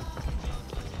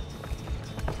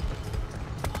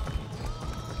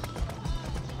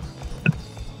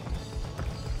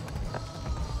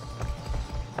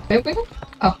 Where we go?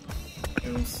 Oh.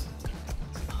 Hills.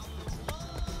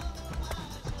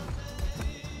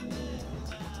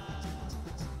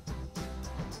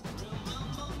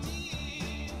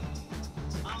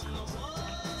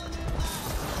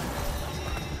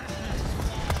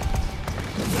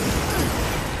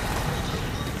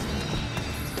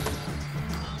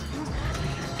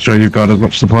 Sure you've got as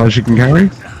much supply as you can carry?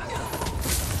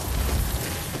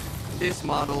 This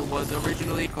model was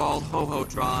originally called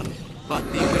Ho-Ho-Tron, but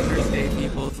the Winter's Day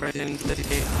people threatened that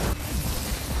it...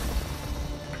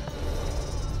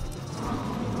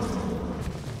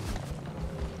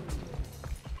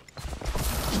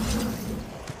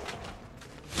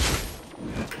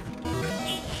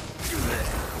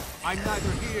 I'm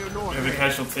neither here nor We have a there.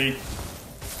 casualty.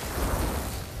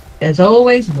 There's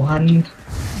always one.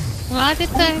 Why did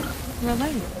they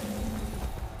relate?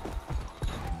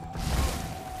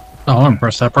 Oh, I'm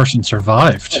impressed that person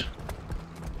survived.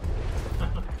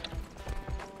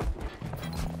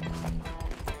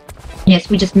 Yes,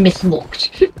 we just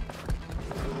mislooked.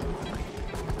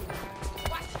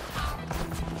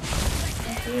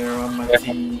 There on my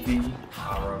TV.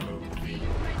 Horror movie.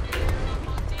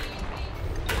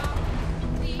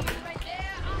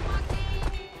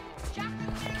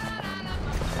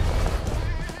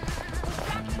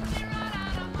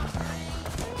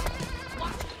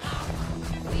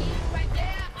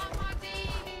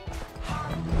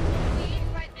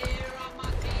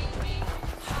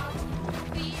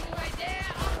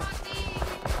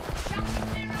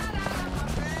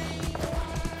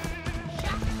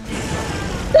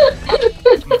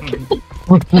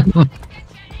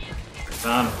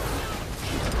 Done.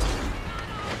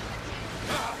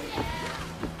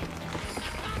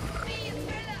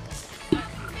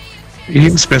 You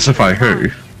didn't specify who.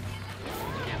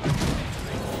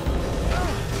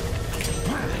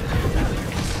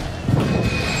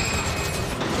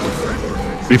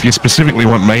 If you specifically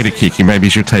want May to kick you, maybe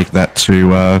you should take that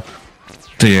to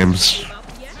DMs.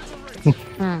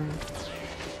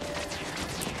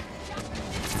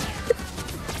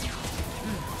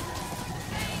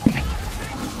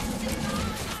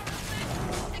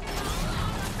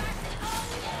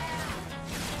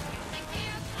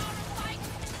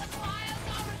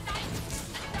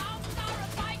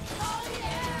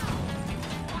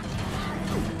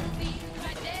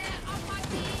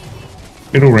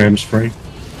 Middle ram's free. Eat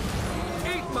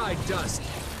my dust.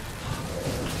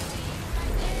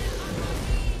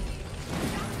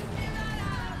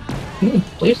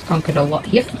 Please conquered a lot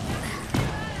here.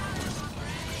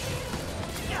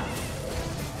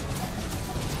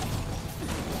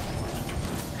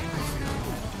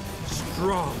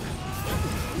 Strong.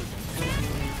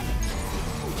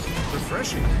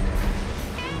 Refreshing.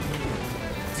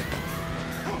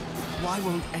 Why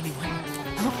won't anyone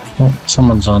help me? Oh,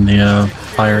 someone's on the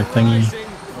fire thingy.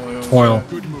 Oil.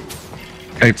 Good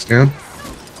move. Gates down.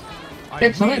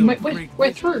 It's not.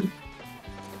 Wait through.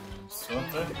 Still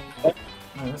up there?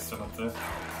 No, that's still up there.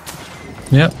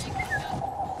 Yep.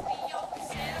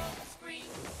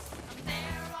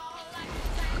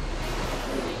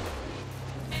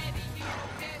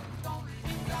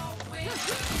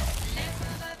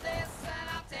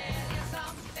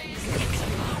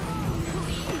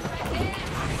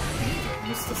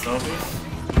 Mr. Selfies.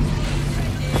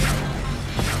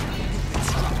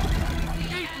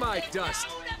 Goodbye, dust.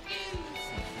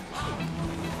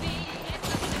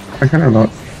 I kind of not.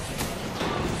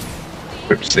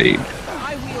 Oopsie.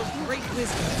 I wield great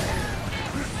wisdom.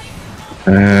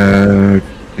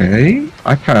 Okay.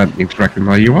 I can't interact with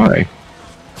my UI.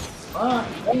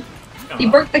 He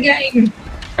broke the game.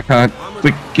 I can't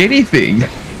click anything.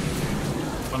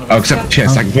 Oh, except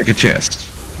chest. I can click a chest.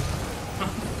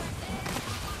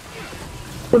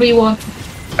 What do you want?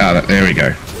 Ah, there we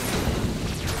go.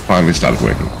 Finally started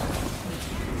working.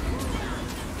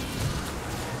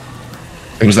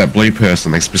 It was that blue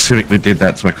person. They specifically did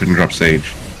that so I couldn't drop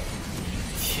siege.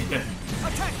 Yeah.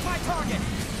 Attack my target.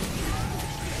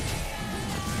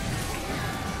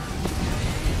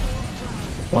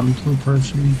 One per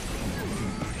person.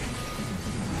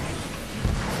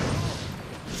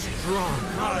 Strong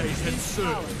rise and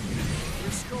serve.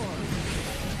 Restore.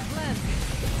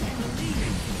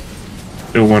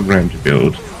 Still one round to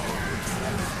build.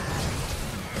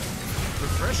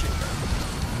 Refreshing.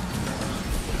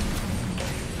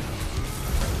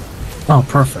 Oh,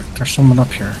 perfect. There's someone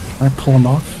up here. Can I pull him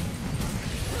off?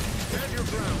 Stand your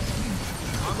ground.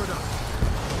 Armored up.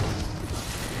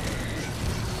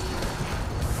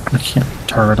 I can't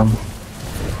turret him.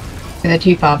 They're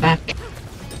too far back.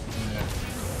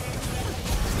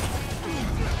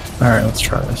 Alright, let's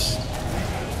try this.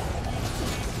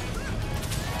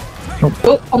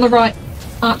 Oh, on the right.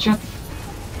 Archer.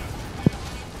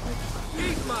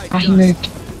 Eat my Ah, he dust. moved.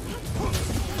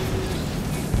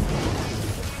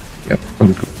 Yep,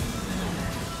 I'm good.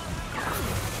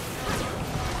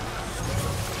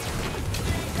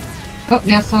 Oh,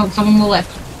 now someone on the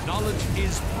left. Knowledge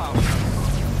is power.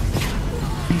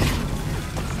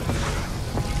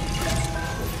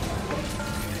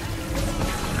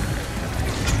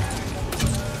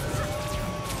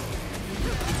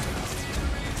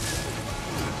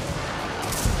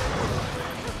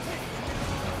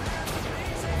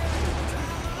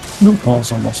 No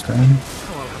ball's almost in. I'll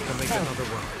have to make another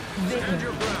one. Stand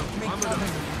your ground. Armored up.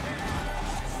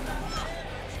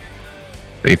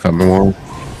 Safe on the wall.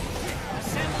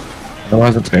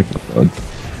 Otherwise, it's going for the blood.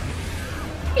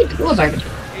 Hey, the door's open.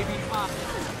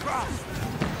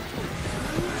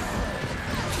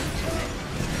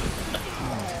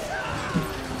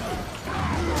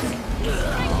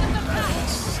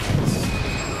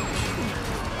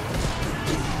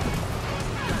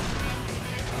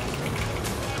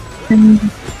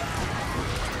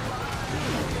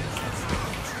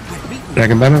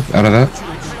 Dragon banner, out of that.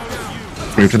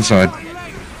 Move to the side.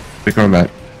 Click on that.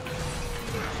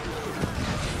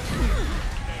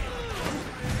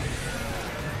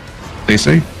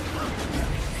 DC.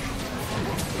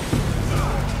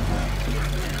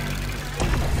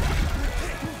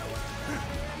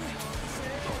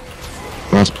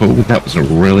 Nice pull. That was a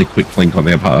really quick blink on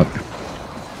their part.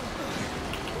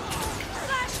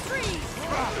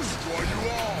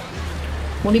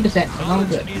 40%. Oh,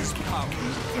 good. Is power.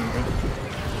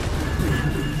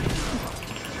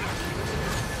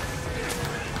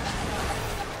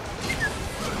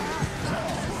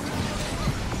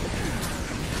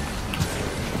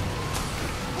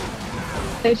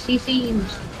 Those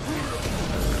CCs.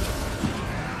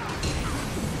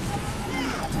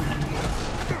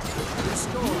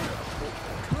 Restore.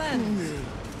 Cleanse.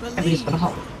 Everybody's got a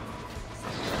hole.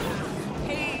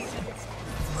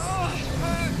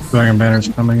 Dragon banner's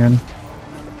coming in.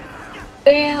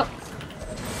 Yeah.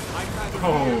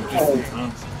 Oh, just in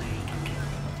time.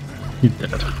 He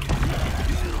did.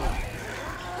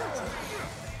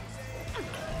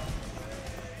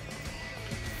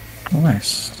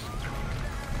 Nice.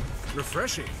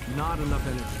 Refreshing. Not enough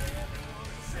energy.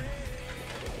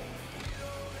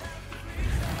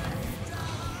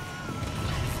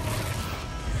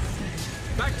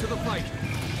 Back to the fight.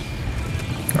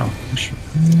 Oh, sure.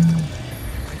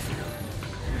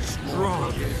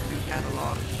 Strong.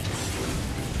 Catalog.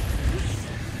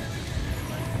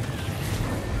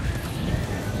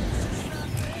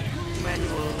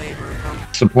 Manual labor from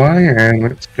Supply, and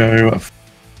let's go.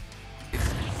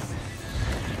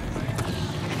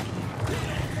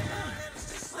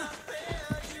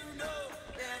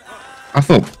 I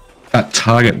thought that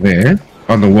target there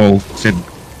on the wall said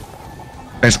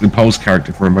basically Pole's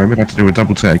character for a moment. I had to do a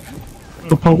double take.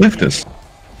 The Pole left us.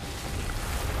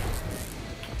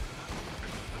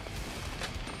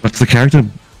 What's the character?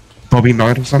 Bobby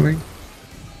Knight or something?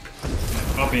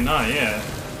 Bobby Knight, yeah.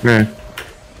 Yeah.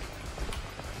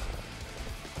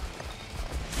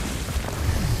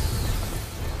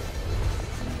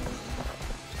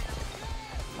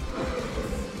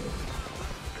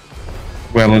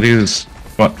 Well, it is,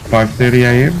 what, 5:30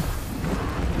 AM?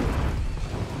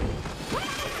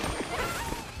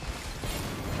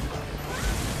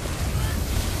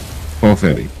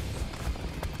 12:30.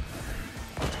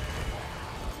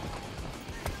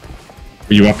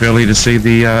 Were you up early to see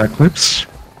the eclipse?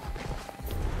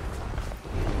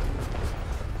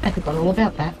 I forgot all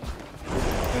about that.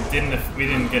 We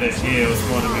didn't get it here, it was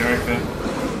more in America.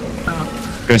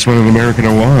 First one in America in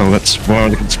a while. That's why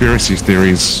the conspiracy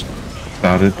theories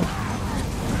started.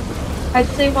 I'd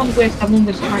say one where someone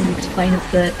was trying to explain it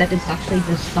that it's actually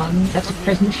the sun that's a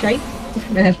crescent shape,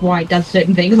 and that's why it does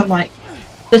certain things. I'm like,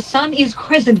 the sun is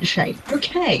crescent shaped.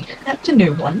 Okay, that's a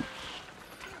new one.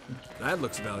 That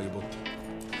looks valuable.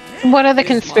 What are the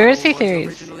conspiracy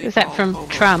theories? Is that from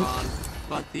Trump?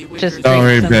 Just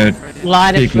drink some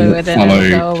lighter fluid and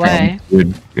it'll go away.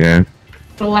 Yeah.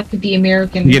 But like with the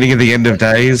American... Beginning of the end of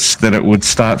days, that it would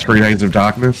start 3 days of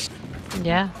darkness.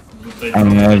 Yeah.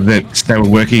 That they were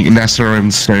working, NASA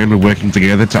and CERN were working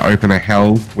together to open a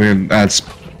hell when,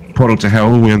 portal to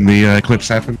hell when the eclipse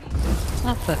happened.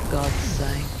 Oh, for God's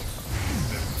sake.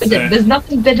 But there's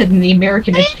nothing better than the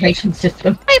American education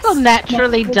system. People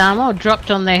naturally dumb or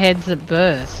dropped on their heads at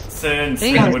birth.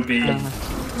 CERN would be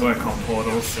work on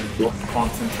portals and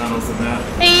quantum tunnels and that.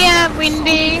 Yeah,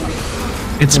 Windy.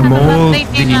 It's more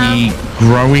the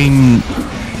growing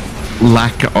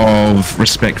lack of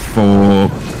respect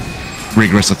for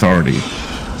rigorous authority.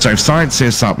 So if science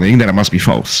says something, then it must be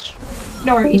false.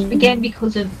 No, it began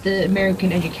because of the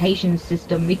American education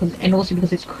system, and also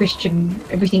because it's Christian.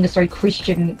 Everything is so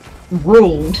Christian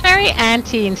ruled. Very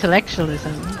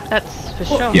anti-intellectualism, that's for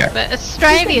sure. Yeah. But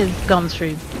Australia's gone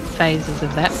through phases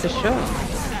of that for sure.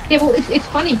 Yeah, well, it's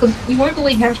funny because you won't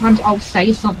believe how many times I'll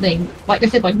say something, like I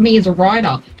said, like me as a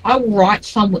writer, I will write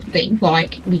something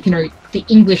like, the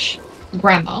English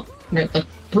grammar, the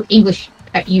English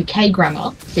UK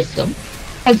grammar system,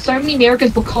 and so many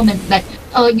Americans will comment that,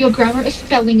 your grammar and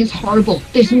spelling is horrible,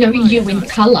 there's no U in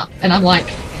colour, and I'm like...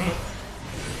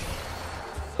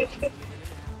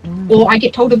 Or I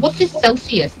get told, what's this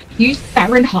Celsius? Use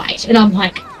Fahrenheit, and I'm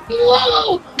like,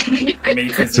 whoa!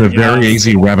 It's a very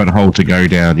easy rabbit hole to go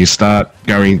down. You start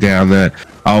going down the,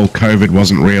 COVID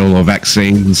wasn't real, or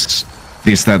vaccines,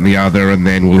 this, that, and the other, and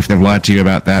then, well, if they've lied to you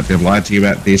about that, they've lied to you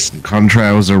about this, and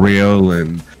contrails are real,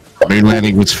 and moon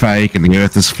landing was fake, and the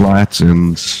Earth is flat,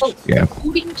 and yeah.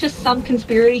 According to some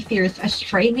conspiracy theorists,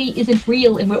 Australia isn't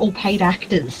real, and we're all paid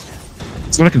actors.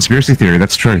 It's not a conspiracy theory,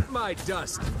 that's true.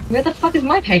 Where the fuck is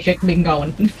my paycheck been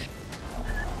going?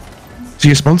 To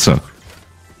your sponsor.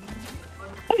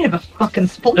 I don't have a fucking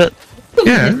sponsor.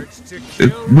 Yeah.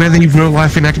 We're the real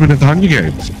life enactment of the Hunger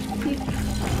Games.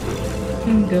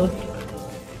 Oh god.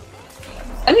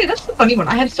 I think that's the funny one.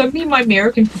 I have so many of my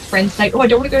American friends say, I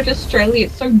don't want to go to Australia,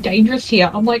 it's so dangerous here.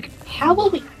 I'm like, how will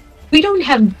we... We don't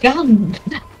have guns.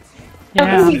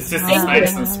 Yeah. It's just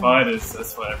snakes and spiders,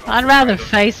 that's why I'd rather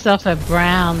face off a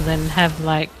brown than have,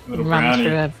 like, Little run brownie.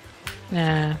 through a...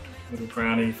 Yeah. Little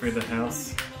brownie through the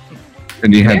house.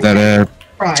 And you had that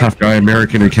tough guy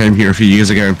American who came here a few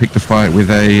years ago and picked a fight with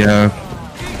a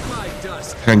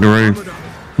kangaroo.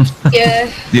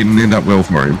 Yeah. Didn't end up well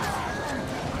for him.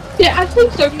 Yeah, I've seen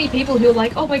so many people who are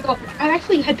like, oh my god, I've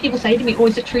actually had people say to me,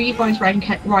 is it true you guys ride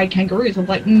kangaroos? I'm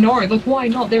like, no, like, why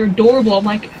not? They're adorable. I'm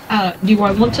like, do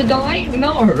I want to die?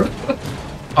 No.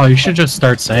 Oh, you should just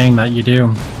start saying that you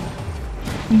do.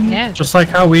 Yeah. Just like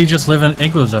how we just live in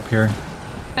igloos up here.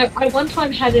 I one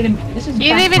time had an... This is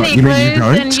You live in What, you mean you igloos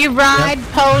don't? and you ride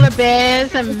polar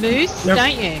bears and moose,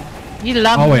 don't you? You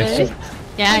love Always. moose.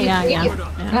 Yeah.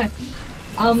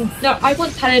 No, I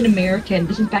once had an American,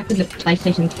 this is back when the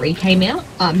PlayStation 3 came out,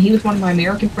 he was one of my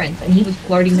American friends, and he was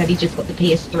gloating that he just got the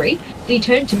PS3, and he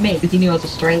turned to me, because he knew I was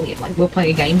Australian, like, we were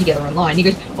playing a game together online, he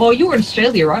goes, oh, you're in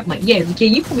Australia, right? I'm like, yeah,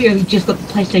 you probably only just got the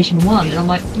PlayStation 1, and I'm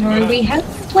like, no, we have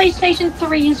PlayStation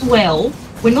 3 as well,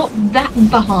 we're not that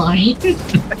behind.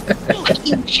 Like,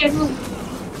 in general,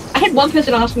 I had one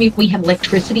person ask me if we had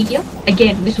electricity here,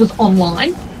 again, this was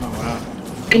online,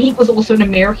 and he was also an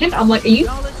American, I'm like, are you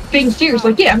being serious?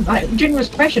 Like, yeah, generous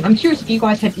question. I'm curious if you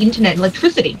guys have internet and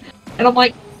electricity. And I'm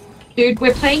like, dude,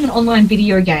 we're playing an online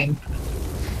video game.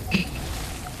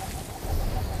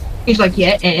 He's like,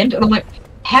 yeah, and I'm like,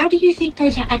 how do you think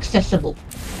those are accessible?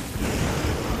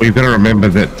 Well, you've got to remember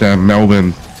that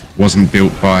Melbourne wasn't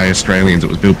built by Australians, it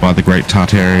was built by the Great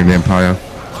Tartarian Empire.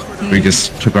 We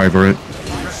just took over it.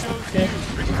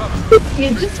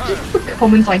 Yeah, just the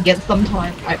comments I get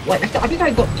sometimes. I think I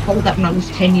got told that when I was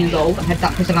 10 years old. I had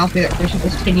that person ask me that question when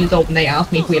I was 10 years old, and they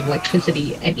asked me if we have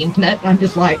electricity and internet, and I'm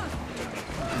just like...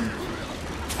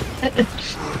 And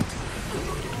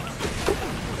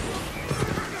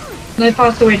I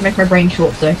passed away to make my brain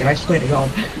short circuit, I swear to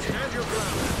God.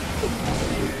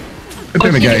 But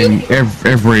then again,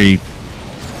 every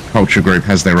culture group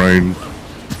has their own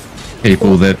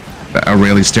people that are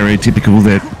really stereotypical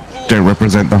that don't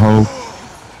represent the whole.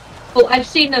 Well, I've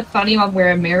seen a funny one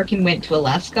where American went to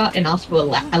Alaska and asked for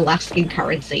Alaskan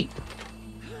currency.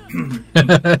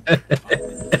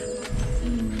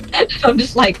 I'm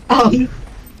just like,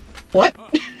 what?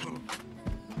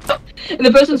 And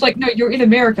the person's like, no, you're in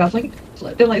America. I was like,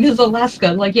 they're like, this is Alaska.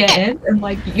 I'm like, yeah, and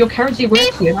like, your currency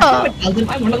works here. I'm like, no, it doesn't.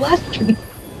 I want Alaskan.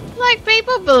 Like,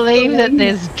 people believe that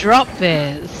there's drop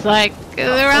bears. Like,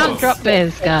 there aren't drop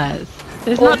bears, guys.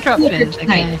 There's not drop bears,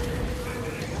 okay?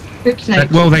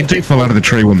 Well, they do fall out of the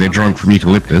tree when they're drunk from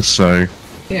eucalyptus, so...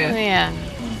 Yeah.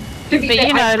 But,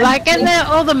 you know, like, and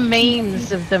all the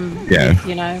memes of them,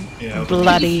 you know,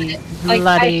 bloody...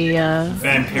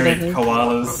 vampiric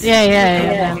koalas.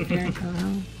 Yeah, vampiric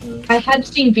koalas. I had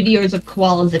seen videos of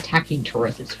koalas attacking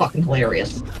tourists. It's fucking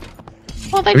hilarious.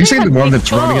 Well, have you seen the one that's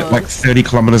running at like 30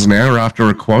 kilometers an hour after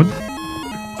a quad?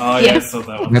 Oh yeah, I saw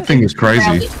that one. That thing is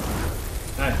crazy.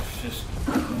 I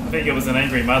think it was an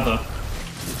angry mother.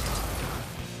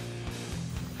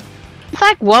 It's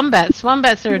like wombats.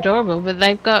 Wombats are adorable, but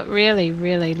they've got really,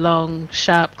 really long,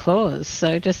 sharp claws.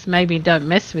 So just maybe don't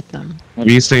mess with them. Have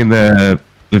you seen the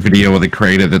video of the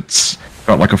creator that's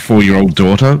got like a 4-year-old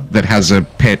daughter that has a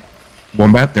pet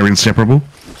wombat? They're inseparable.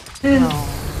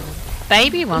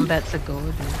 Baby wombats are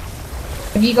gorgeous.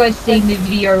 Have you guys seen the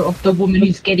video of the woman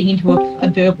who's getting into a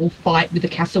verbal fight with a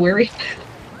cassowary?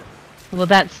 Well,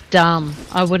 that's dumb.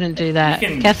 I wouldn't do that.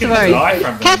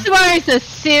 Cassowaries are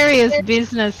serious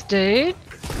business, dude.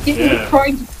 Yeah.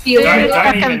 Trying to steal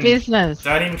business.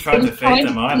 Don't even try to feed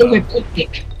them either.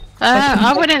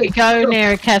 I wouldn't go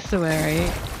near a cassowary.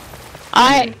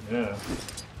 Yeah.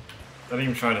 Don't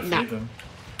even try to feed them.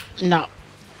 No.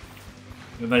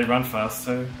 They run fast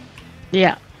too.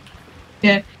 Yeah.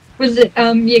 Yeah. Was it,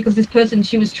 because this person,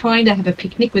 she was trying to have a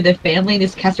picnic with her family, and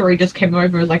this cassowary just came over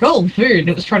and was like, oh, food, and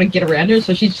it was trying to get around her,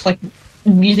 so she's just, like,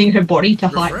 using her body to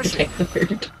protect the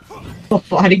food while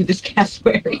fighting this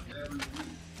cassowary.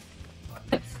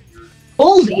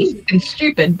 Ballsy and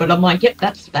stupid, but I'm like, yep,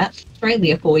 that's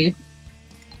Australia for you.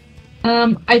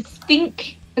 I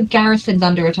think the garrison's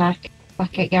under attack.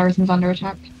 Blackgate Garrison's under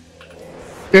attack.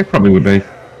 Yeah, probably would be.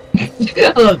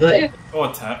 I love that.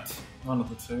 Or tapped. One of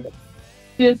the two.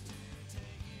 Yeah.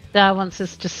 That wants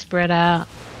us to spread out.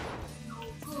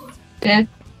 Yeah.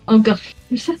 Oh gosh.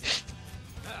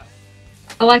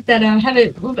 I like that. Have a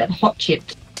little bit of hot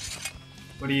chips.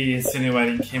 What are you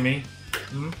insinuating, Kimmy?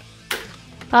 Hmm?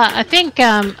 I think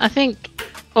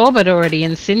Orbit already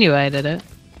insinuated it.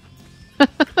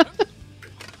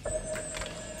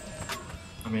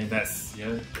 I mean, that's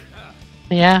Yeah.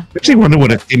 I actually wonder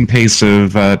what a thin piece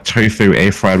of tofu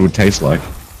air fried would taste like.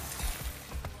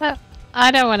 Well,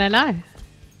 I don't want to know.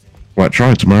 Might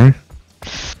try it tomorrow.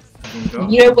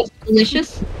 You know what's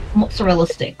delicious? Mozzarella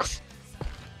sticks.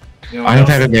 I have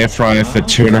had an air fryer for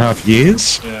 2.5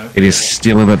 years. Yeah. It is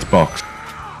still in its box.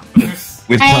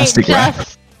 With plastic wrap.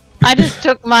 I just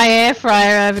took my air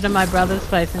fryer over to my brother's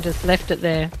place and just left it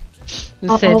there.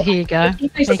 And said, here you go. You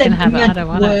can have it. I don't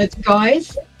want it.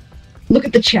 Guys, look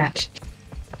at the chat.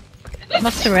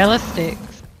 Mozzarella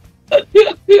sticks.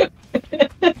 The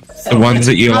ones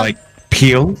that you like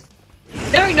peel?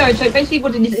 No, so basically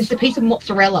what it is, it's a piece of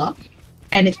mozzarella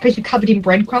and it's basically covered in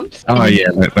breadcrumbs. Oh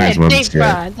yeah, those ones. Deep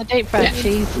fried, the deep fried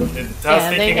cheese. I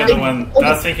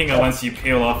was thinking of ones you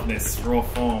peel off in its raw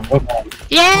form.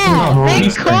 Yeah,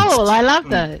 they're cool. I love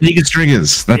those. Vegan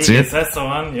stringers, that's it. That's the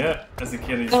one, yeah. As a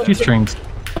kid, cheese strings.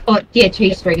 Oh yeah,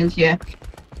 cheese stringers, yeah. What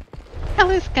the hell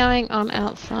is going on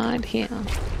outside here?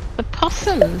 The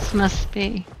possums must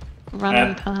be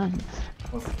running past.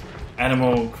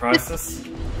 Animal Crisis?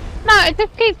 No, it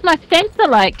just keeps my sensor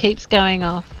light keeps going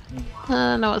off. I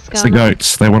don't know what's It's going the on.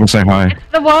 goats, they want to say hi. It's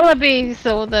the wallabies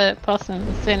or the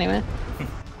possums, anyway.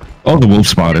 Or the wolf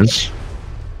spiders.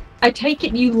 I take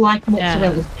it you like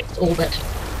mozzarella sticks, Orbit.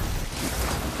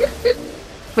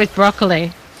 With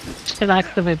broccoli. She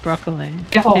likes them with broccoli. Oh,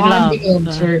 She I'm loves big on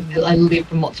them. too. I live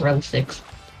for mozzarella sticks.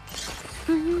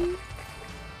 I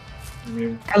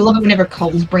love it whenever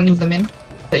Coles brings them in.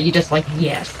 So you're just like,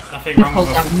 yes. Nothing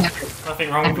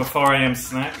wrong with a 4 AM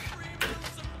snack.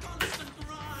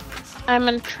 I'm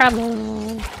in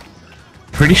trouble.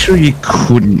 Pretty sure you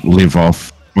couldn't live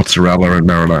off mozzarella and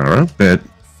marinara, but...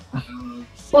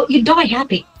 Well, you'd die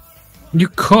happy. You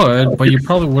could, but you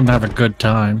probably wouldn't have a good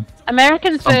time.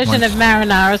 American's version of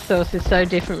marinara sauce is so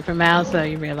different from ours, though,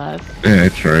 you realise. Yeah,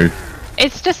 true.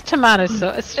 It's just tomato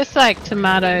sauce. It's just like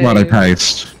tomato... Tomato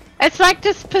paste. It's like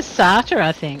just passata,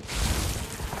 I think.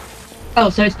 Oh,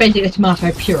 so it's basically a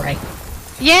tomato puree.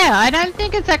 Yeah, I don't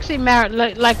think it's actually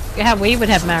like how we would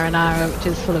have marinara, which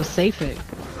is full of seafood.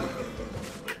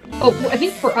 Oh, I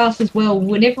think for us as well,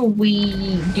 whenever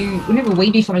we do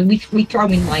something, we throw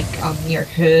in like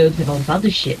herbs and all this other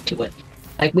shit to it.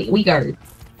 Like we go,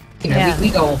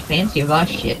 we go all fancy with our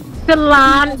shit.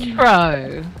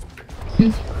 Cilantro.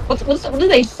 What do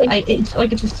they say? It's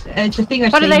like it's a thing.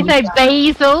 What do they say?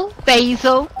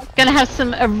 Basil. Gonna have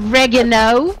some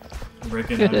oregano.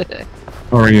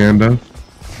 Coriander.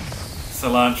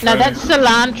 Cilantro. No, that's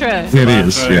cilantro. It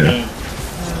is, yeah.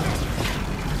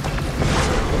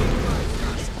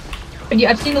 But yeah,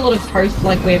 I've seen a lot of posts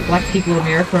like where black people in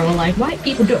America are like, white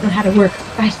people don't know how to work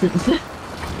spices.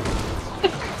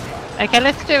 Okay,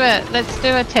 let's do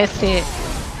a test here.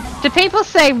 Do people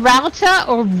say router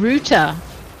or router?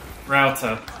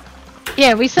 Router.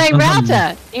 Yeah, we say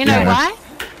router. You know why?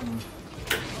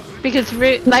 Because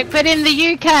but in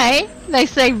the UK they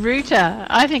say router.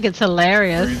 I think it's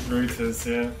hilarious. Routers,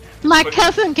 yeah. My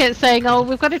cousin kept saying, "Oh,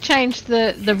 we've got to change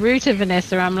the router,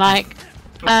 Vanessa." I'm like,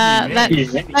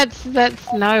 that's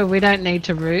no, we don't need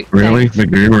to root. Really? The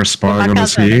goo are spying on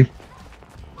us here?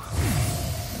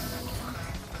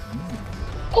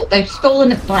 Oh, they've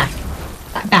stolen it back.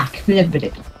 Delivered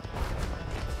it.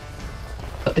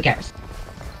 Got the garrison.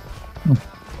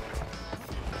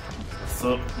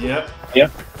 So, yep.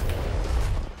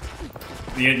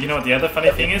 You know what the other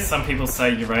funny thing is? Some people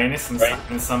say Uranus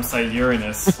and some say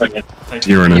Uranus.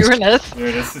 Uranus.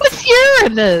 What's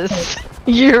Uranus?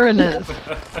 Uranus.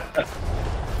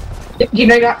 You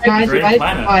know, guys.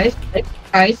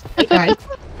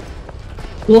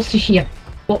 Worcestershire.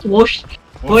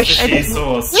 Worcestershire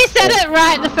sauce. You said it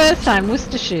right the first time.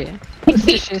 Worcestershire.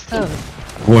 Worcestershire sauce.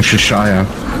 Worcestershire.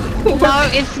 No,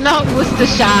 it's not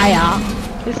Worcestershire.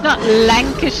 It's not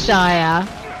Lancashire.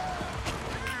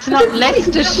 It's not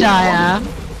Leicestershire.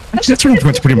 Actually, that's what I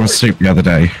went to put in my soup the other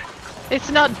day. It's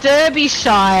not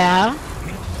Derbyshire.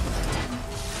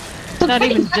 It's not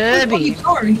even Derby.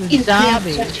 It's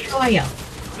Derby.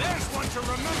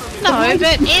 No,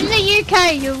 but in the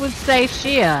UK you would say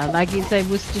shire. Like you'd say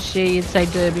Worcestershire, you'd say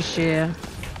Derbyshire.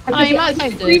 Oh, you might say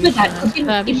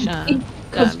Derbyshire.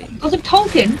 Because of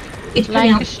Tolkien, it's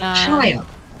pronounced Shire.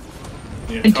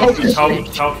 Yeah, And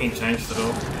Tolkien changed it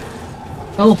all.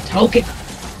 Oh, Tolkien.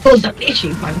 Was a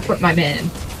issue, my man.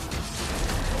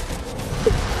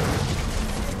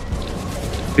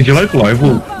 Did your local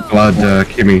oval flood,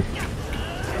 Kimmy?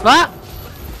 What?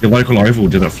 Your local oval,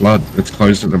 did it flood? It's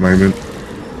closed at the moment.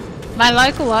 My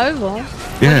local oval?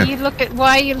 Yeah.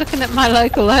 Why are you looking at my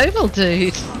local oval,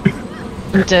 dude?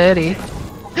 I'm dirty.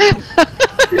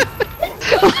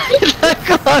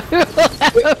 Local oval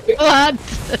have flood.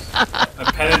 A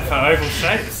pattern for oval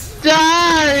shapes.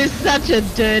 That is such a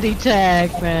dirty tag,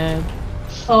 man.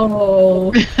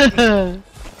 Oh.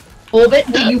 Orbit,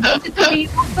 do you want it to be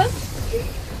Orbit?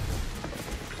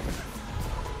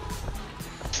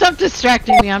 Stop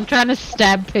distracting me, I'm trying to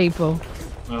stab people.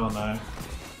 Oh no.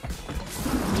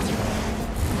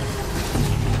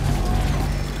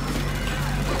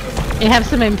 You have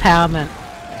some empowerment.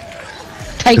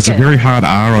 Take There's it. a very hard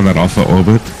R on that offer,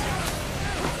 Orbit.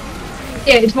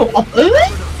 Yeah, it's more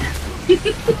Orbit.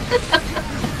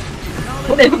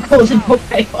 Whatever causes more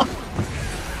chaos.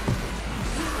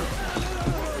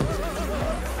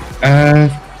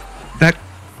 That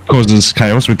causes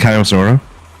chaos with Chaos Aura.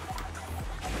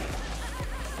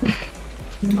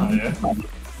 Oh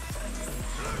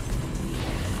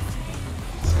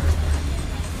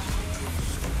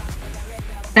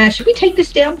yeah. Should we take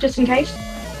this down just in case?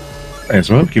 As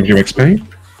well, give you XP.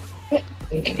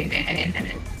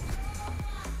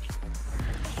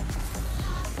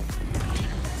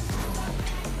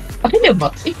 I think they're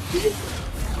boxy.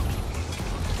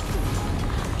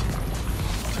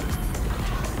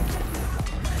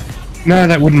 No,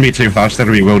 that wouldn't be too harsh.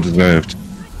 That'd be well deserved.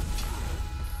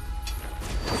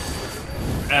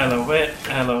 Alouette.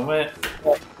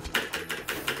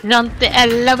 Non te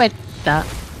alouetta.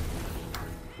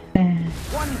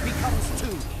 One becomes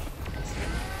two.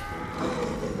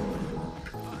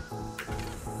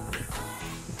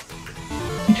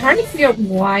 I'm trying to figure out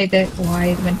why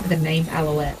it went for the name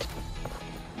Alouette.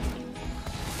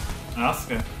 Ask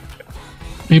her.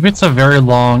 Maybe it's a very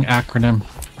long acronym.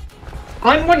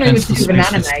 I'm wondering if Hence it's the an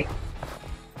species. anime.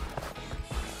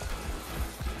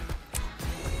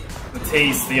 The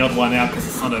T's the odd one out because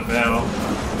it's not a vowel.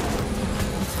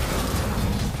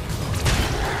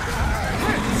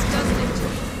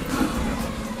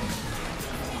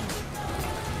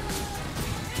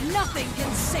 Nothing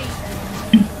can save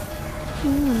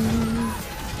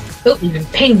Oh, even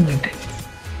ping.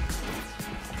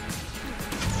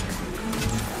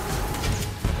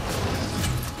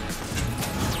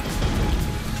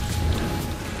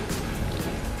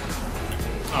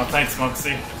 Oh, thanks,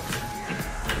 Moxie.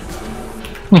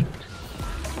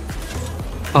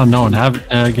 Oh, no one have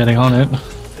getting on it.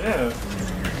 Yeah.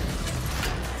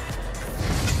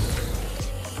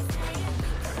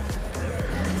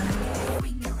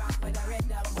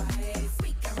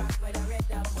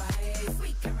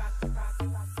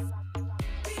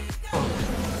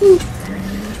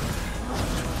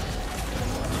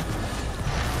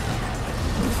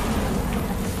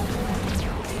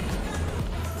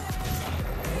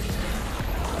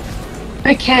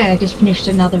 Okay, I just finished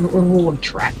another reward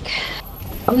track.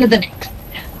 On to the next.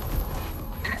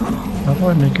 How do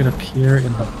I make it appear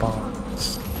in the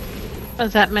box? What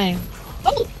does that mean?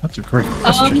 Oh, That's a great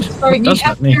question. so What you does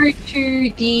have that mean? to go to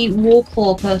the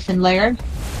Warclaw person, Leo.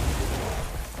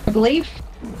 I believe.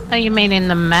 Oh, you mean in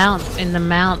the mount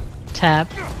tab?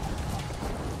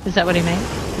 Is that what he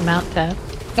means? The mount tab?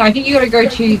 No, I think you gotta go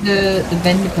to the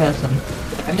vendor person.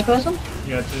 The vendor person?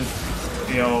 Yeah,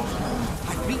 the old.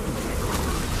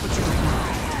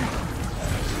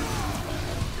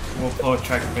 We'll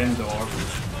track vendor.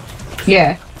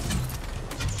 Yeah.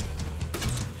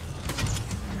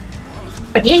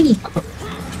 But yeah,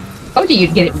 oh, do you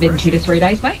get it within 2 to 3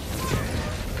 days, mate?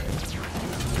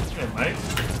 Yeah, mate.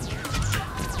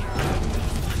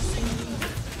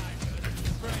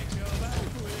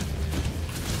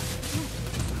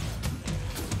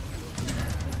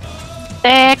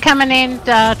 They're coming in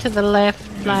to the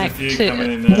left, like There's a 2, few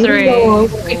coming in there. 3. Oh,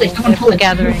 quickly, someone pull They're it.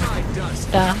 gathering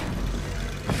stuff.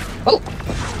 Oh,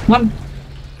 one.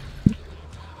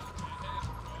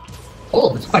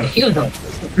 Oh, there's quite a few of them.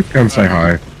 Come say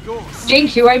hi.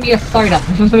 Jinx, you owe me a soda.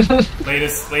 Lead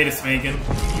us, Megan.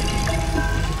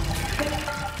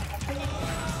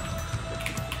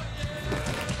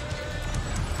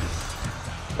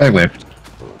 They left.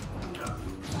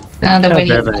 And then Oh, we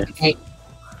need there they- okay.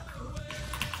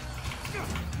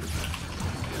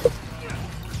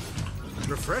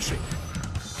 Refreshing.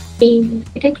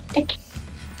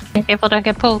 Careful, don't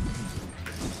get pulled.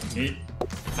 Yeah.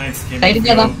 Thanks, Kim. Stay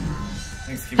together.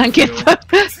 Thanks, Kim. Don't get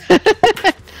pulled.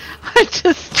 I'm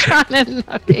just trying to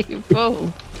not get you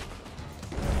pulled.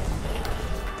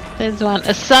 There's one.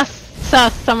 A sus.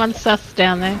 Someone's sus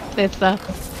down there. There's sus.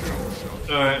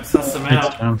 Alright, suss them It's,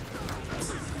 out.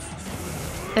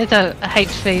 There's a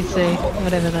HVC,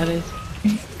 whatever that is.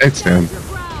 It's down.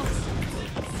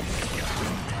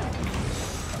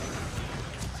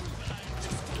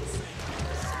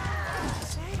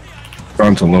 Go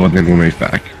on to Lord, then we'll move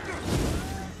back.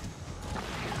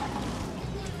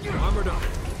 Armored up.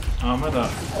 Armored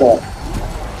up.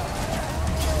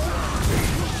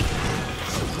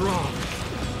 Strong.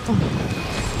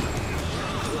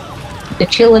 They're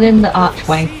chilling in the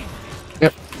archway.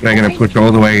 Yep. They're going to push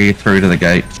all the way through to the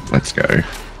gate. Let's go.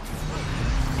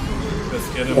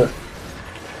 Let's get him.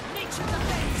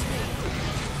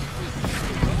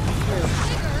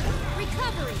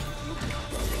 Recovery.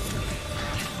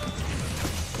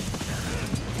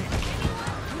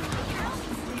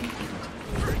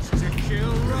 To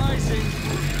kill rising.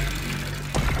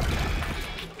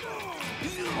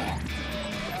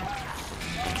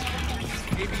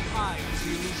 Maybe I was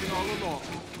the illusion all along.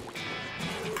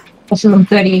 What's on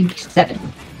 37?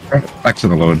 Back to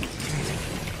the Lord.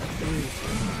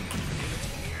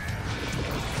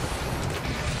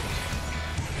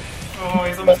 Oh,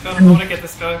 he's almost done. I want to get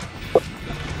this guy.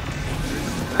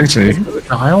 I see.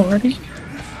 Die already?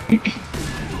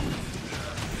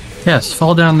 Yes,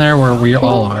 fall down there where we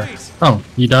all are. Oh,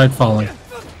 you died falling.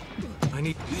 I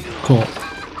need. Cool.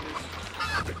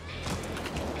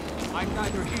 I'm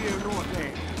neither here nor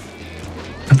there.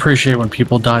 Appreciate when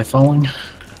people die falling.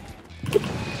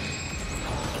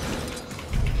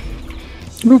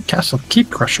 Ooh, Castle Keep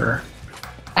Crusher.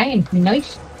 Hey,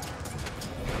 nice.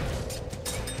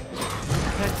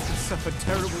 That's to suffer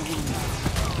terrible wounds.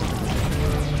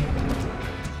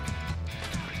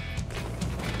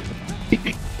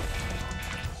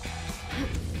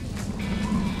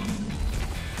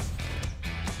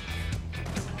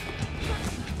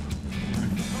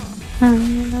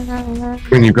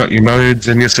 When you've got your modes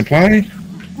and your supply,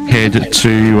 head to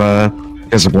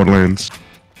Desert Borderlands.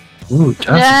 Ooh,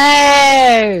 tough.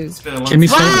 No! It's been a long Give me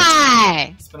time.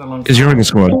 Why? It's been a long Because you're in the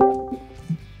squad.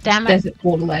 Damn it. Desert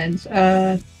Borderlands.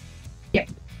 Yep.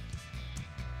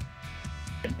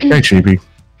 Hey, Sheepy.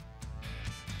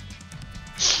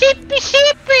 Sheepy,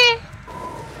 sheepy!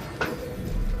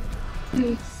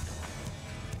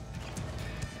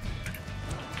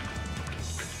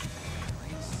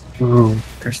 Ooh,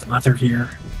 there's leather here.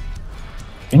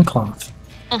 And cloth.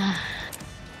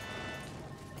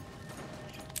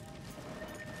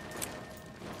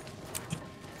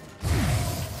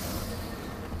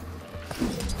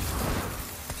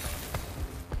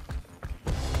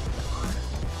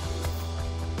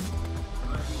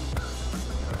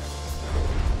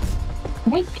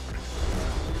 Wait.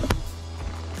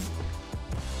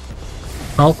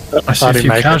 Well, I see a few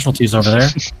casualties over there.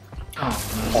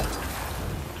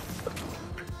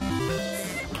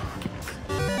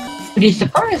 It is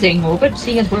surprising, Orbit,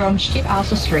 seeing as we're on shit ass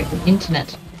straight with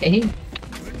internet. Hey.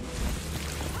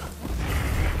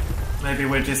 Maybe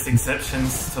we're just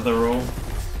exceptions to the rule.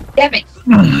 Damn it.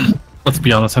 Let's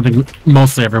be honest, I think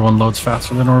mostly everyone loads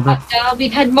faster than Orbit.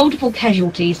 We've had multiple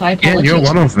casualties, I Yeah, apologize. you're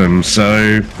one of them,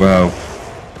 so, well,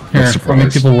 Here, not how many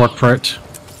surprised. people work for it?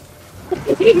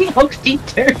 Moxie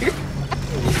too.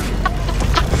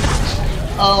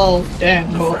 Oh,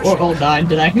 damn, we're all dying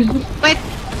today. Wait,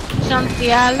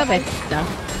 Shanti, I love it.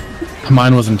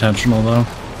 Mine was intentional, though.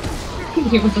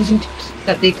 It wasn't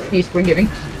that the excuse we're giving.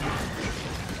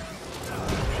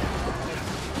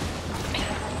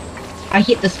 I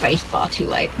hit the space bar too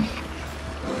late.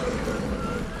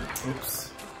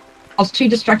 Oops. I was too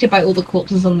distracted by all the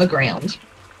corpses on the ground.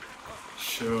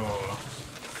 Sure.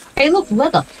 Hey, look,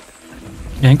 leather.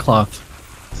 And cloth.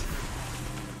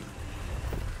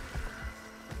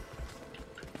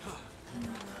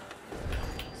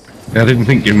 I didn't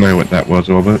think you'd know what that was,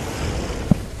 Orbit.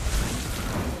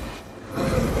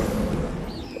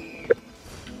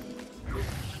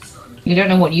 You don't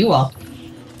know what you are.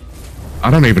 I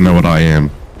don't even know what I am.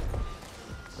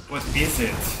 What is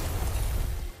it?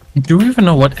 Do we even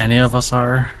know what any of us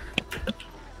are?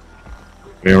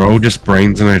 We're all just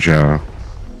brains in a jar.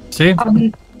 See?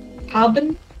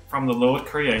 Carbon? From the Lord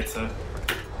Creator.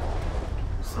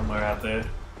 Somewhere out there.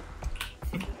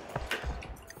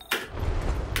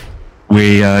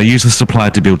 We use the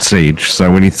supply to build siege,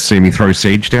 so when you see me throw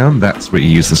siege down, that's what you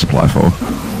use the supply for.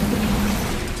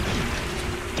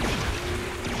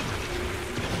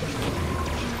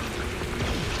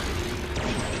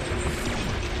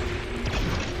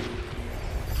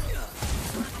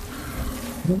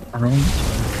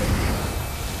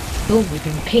 Oh, we've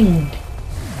been pinged.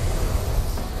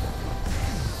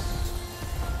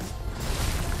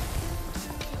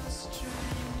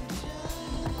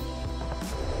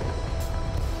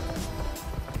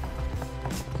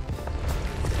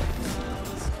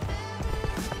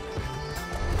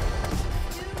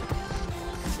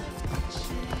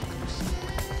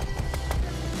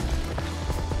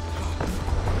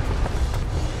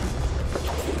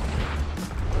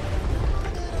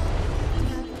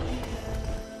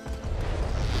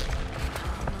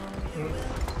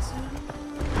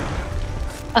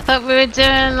 I thought we were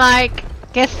doing, like,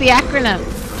 guess the acronym.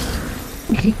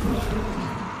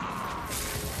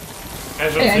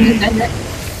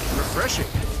 Refreshing.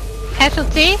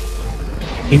 Casualty?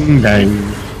 Ding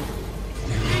dang.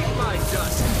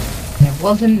 It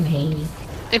wasn't me.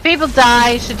 If people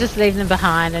die, you should just leave them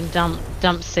behind and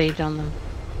dump siege on them.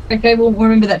 Okay, we'll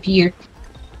remember that for you.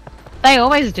 They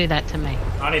always do that to me.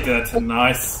 I only do that to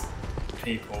nice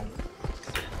people.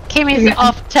 Kimmy's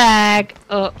off tag.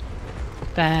 Oh,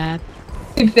 bad.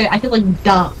 To be fair, I feel like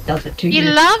Dark does it to you. You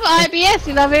love IBS.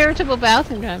 You love irritable bowel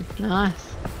syndrome. Nice.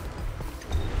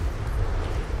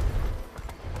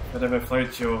 Whatever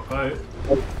floats your boat.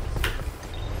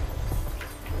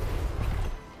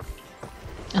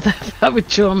 That with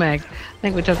Chormag. I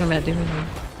think we're talking about different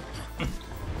things.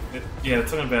 Yeah, we're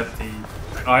talking about the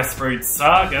Ice Brood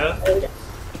Saga.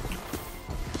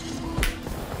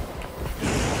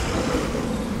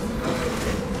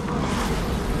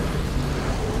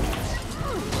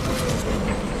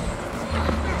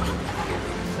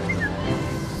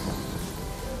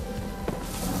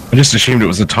 I just assumed it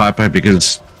was a typo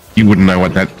because you wouldn't know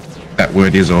what that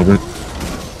word is, Orbit.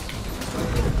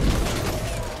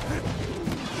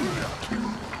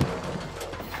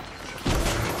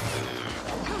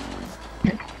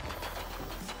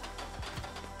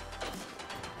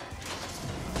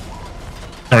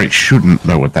 Sorry, shouldn't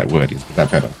know what that word is, but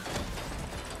that better.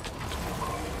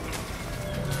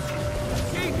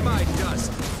 Eat my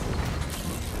dust.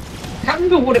 I can't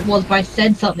remember what it was, but I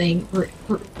said something.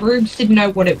 Rubes didn't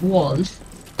know what it was.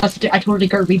 I told her to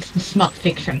go read some smut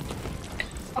fiction.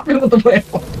 I can't remember the word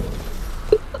was.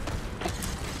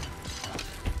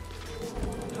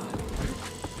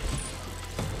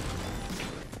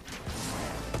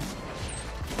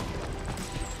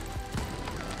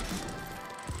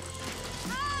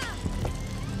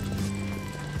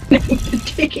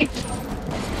 Take it.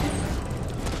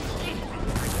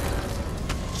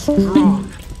 Strong.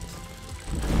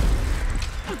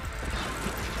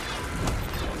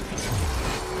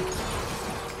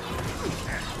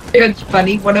 It's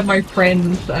funny, one of my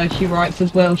friends, she writes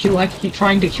as well, she wants to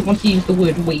use the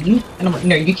word ween, and I'm like,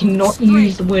 no, you cannot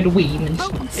use the word ween in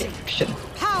smut fiction.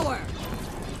 Power.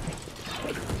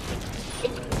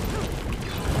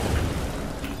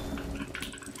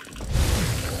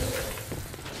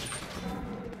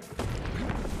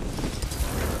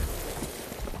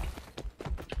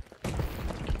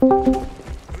 Hello?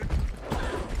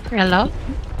 Hello?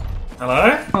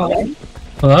 Oh,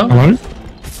 Hello? Hello?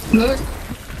 look.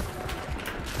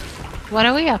 What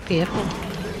are we up here for?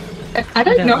 I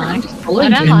don't know. like I'm it. just I following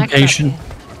don't you. like it. up Impatient. here.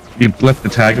 You left the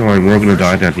tag alone. We're all going to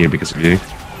die down here because of you.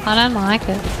 I don't like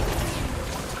it.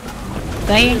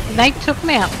 They took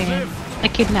me up here. They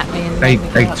kidnapped me and They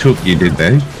made me go up. took you, did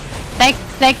they? They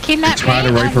They kidnapped tied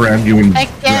me. a rope around you and They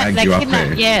dragged you up kidnapped.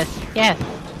 there. Yes.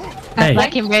 Hey.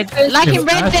 Like in Red If Dead that's your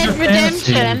fantasy,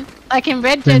 Redemption. Like in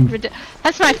Red then- Dead Redemption.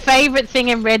 That's my favourite thing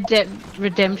in Red Dead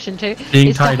Redemption 2. Being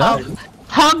is to tied up?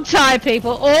 hog tie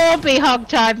people, or be hog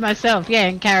tied myself, yeah,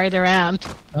 and carried around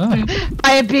Oh.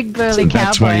 by a big burly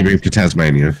That's why you cowboy. moved to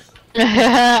Tasmania.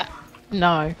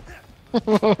 No.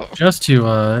 Just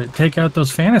to take out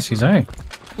those fantasies, eh?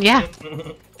 Yeah.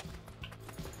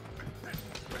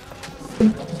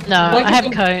 No, I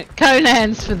have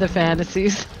Conan's for the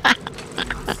fantasies.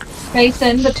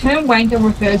 Jason, the term wanker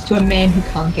refers to a man who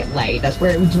can't get laid. That's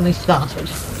where it originally started.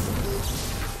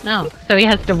 No, so he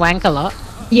has to wank a lot.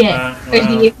 Yeah,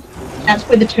 that's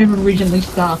where the term originally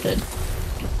started.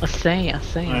 I see.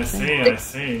 I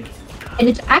see. And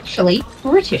it's actually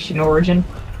British in origin.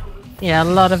 Yeah, a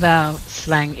lot of our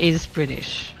slang is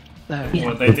British, though.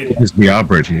 Well, they did. Because we are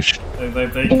British.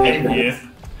 They came here.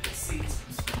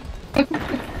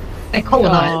 They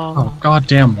colonized. Oh,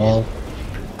 goddamn wall.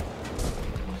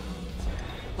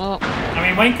 Well,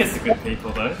 I mean, wankers are good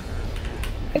people, though.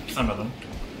 Some of them.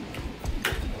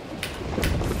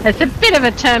 it's a bit of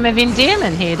a term of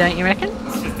endearment here, don't you reckon?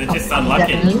 They're just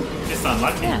unlucky. Definitely. Just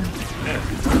unlucky. Yeah. Yeah.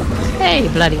 Hey, you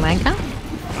bloody wanker.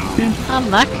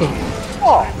 Unlucky.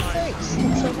 Oh, thanks.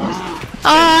 That's so nice.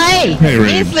 Oh, hey! Hey,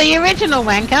 Reed. Here's the original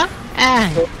wanker.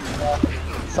 Ah.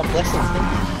 Some lessons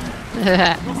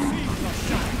then.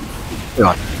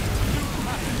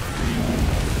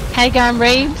 How you going,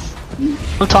 Reeves?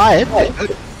 I'm tired.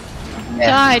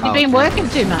 Tired? You've been working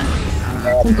too much.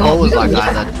 Call was like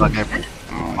either do I go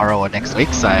tomorrow or next week,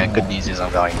 so good news is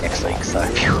I'm going next week, so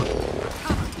phew.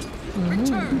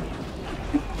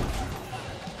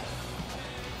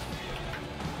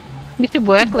 You should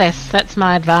work less, that's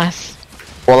my advice.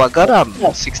 Well I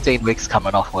got 16 weeks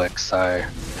coming off work, so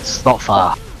it's not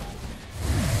far.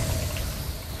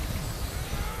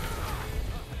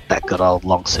 That good old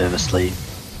long service leave.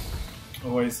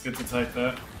 Always good to take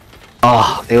that.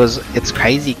 Oh, it's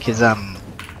crazy because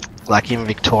like in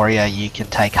Victoria you can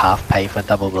take half pay for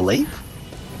double the leave.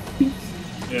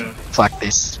 Yeah. It's like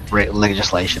this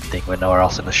legislation thing where nowhere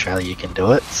else in Australia you can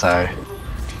do it, so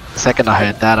the second I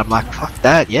heard that I'm like, fuck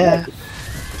that, yeah.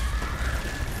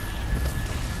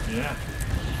 Yeah.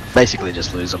 Basically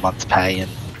just lose a month's pay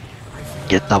and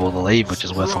get double the leave, which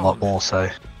is worth a lot more, so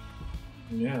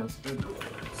Yeah, that's good.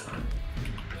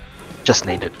 just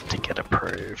need it to get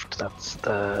approved. That's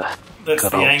the That's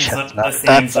good the old anxiety, chestnut. that's the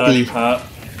That's anxiety the- part.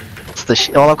 It's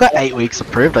the well, I've got 8 weeks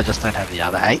approved, I just don't have the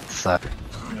other 8, so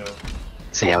Yeah.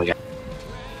 see how we go.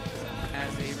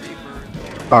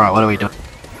 Alright, what are we doing?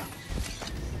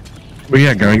 We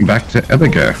are going back to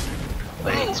Ebiga.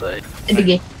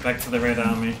 Wait. Back to the Red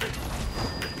Army.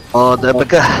 Oh, the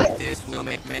This will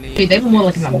make many. Dude, they were more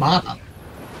like an armada.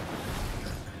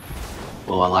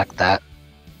 Oh, I like that.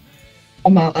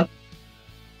 Armada.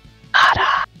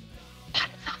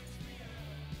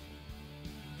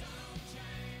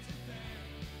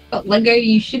 But Lego,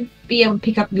 you should be able to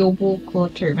pick up your war claw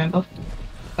too, remember?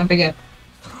 Don't forget.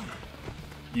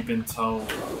 You've been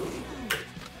told.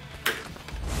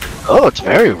 Oh, it's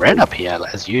very red up here,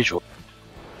 as usual.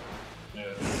 Yeah.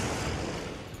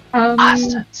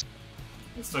 Bastards.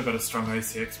 We've still got a strong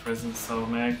ACX presence, so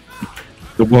mag.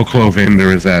 The Warclaw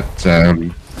vendor is at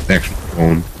the actual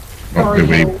spawn, not where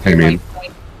we came in.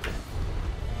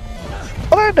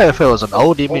 I don't know if it was an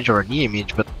old image or a new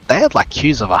image, but they had like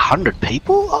queues of 100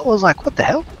 people. I was like, what the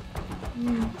hell?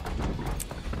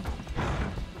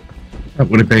 That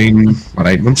would have been, what,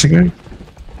 8 months ago?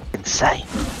 Insane.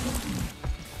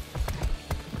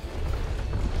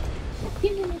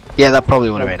 Yeah, that probably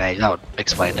would have been 8. That would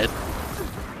explain it.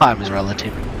 Time is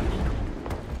relative.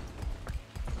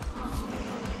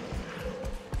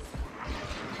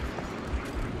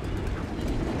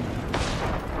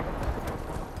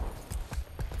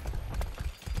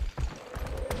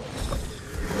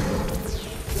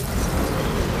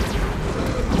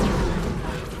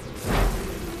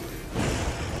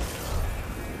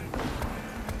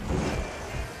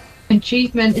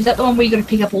 Achievement, is that the one where you gotta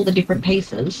pick up all the different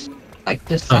pieces? Like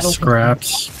the saddle.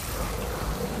 Scraps.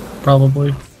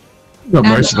 Probably. Got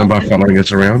most of them by following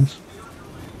us around.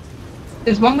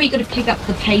 There's one where you gotta pick up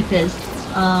the papers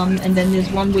and then there's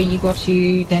one where you got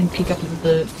to then pick up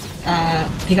the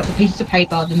pieces of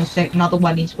paper. Then another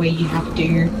one is where you have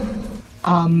to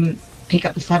pick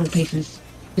up the saddle pieces,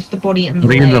 just the body and the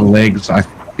Body and the legs, I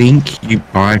think you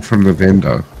buy from the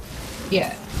vendor.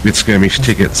 Yeah. With skirmish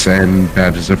tickets and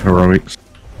badges of heroics.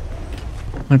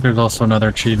 I think there's also another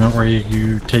achievement where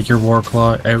you take your war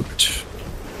claw out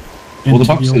All the into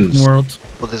boxes. open world.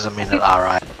 Well, there's a minute,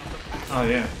 alright. Oh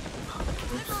yeah.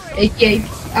 Yeah,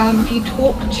 if you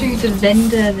talk to the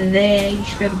vendor there, you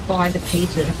should be able to buy the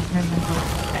pieces. I can't remember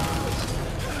what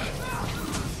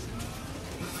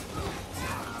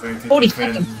Going to 40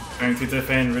 defend, seconds. going to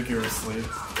defend rigorously.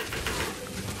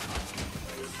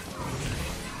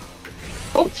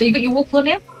 Oh, so you got your walk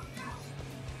now?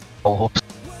 Oh, oops.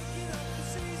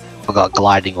 Forgot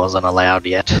gliding wasn't allowed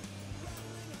yet.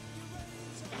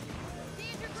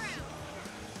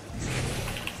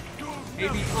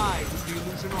 Maybe I was the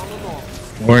illusion all along.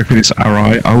 Or if it is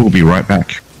RI, I will be right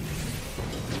back.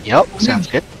 Yep, sounds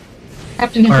good.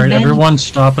 Captain has Alright, a man. everyone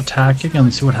stop attacking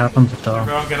and see what happens with dog.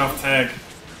 Everyone get off tag.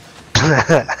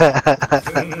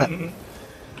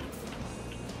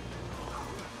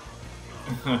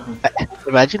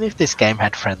 Imagine if this game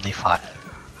had friendly fire.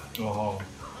 Oh.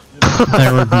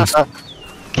 There would be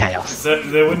Chaos.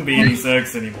 There wouldn't be any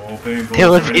Zergs anymore. Boom, There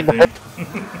balls, would be no,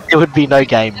 everything. there would be no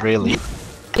game really.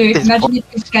 Dude, imagine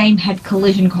if this game had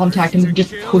collision contact and we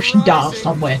just pushed Dar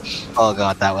somewhere. Oh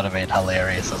god, that would have been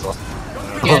hilarious as well.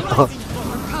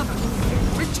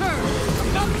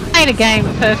 Played a game,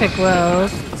 Perfect World,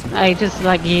 just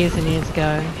like years and years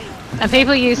ago. And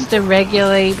people used to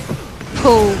regularly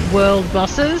pull world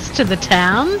bosses to the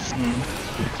towns.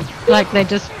 Like they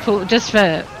just pull, just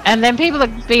for, and then people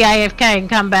would be AFK and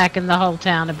come back and the whole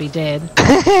town would be dead.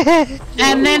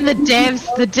 And then the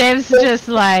devs just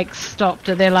like stopped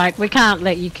it. They're like, we can't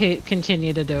let you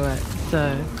continue to do it.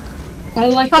 So I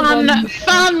like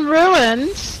fun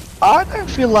ruined. I don't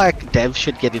feel like devs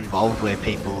should get involved where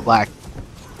people like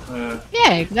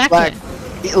Yeah, exactly. like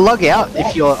log out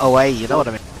if you're away, you know what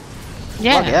I mean?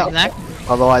 Yeah, log out. exactly.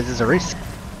 Otherwise there's a risk.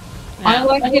 I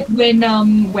like it when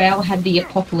WoW had the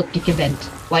apocalyptic event.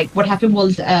 Like what happened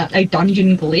was a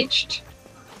dungeon glitched,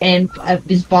 and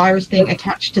this virus thing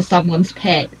attached to someone's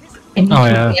pet, and he took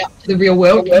it out to the real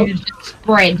world, and it just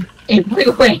spread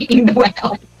everywhere in the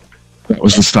WoW. That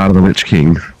was the start of the Lich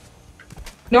King.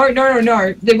 No.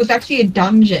 There was actually a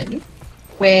dungeon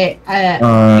where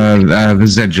The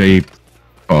ZG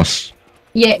boss.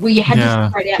 where you had to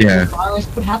spread out Yeah. the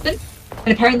virus would happen.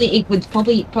 And apparently it was and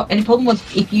the problem was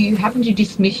if you happened to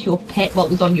dismiss your pet what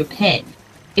was on your pet,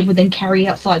 it would then carry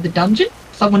outside the dungeon.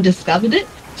 Someone discovered it,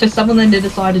 so someone then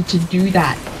decided to do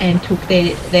that and took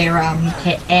their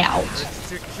pet out,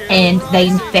 and they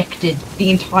infected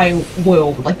the entire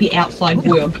world, like the outside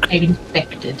world became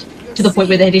infected to the point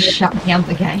where they just shut down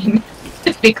the game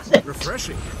to fix it.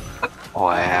 Refreshing.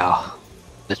 Wow.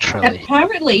 Literally.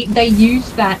 Apparently they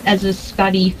used that as a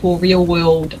study for real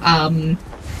world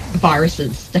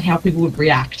viruses and how people would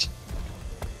react.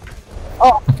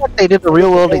 Oh, I thought they did a real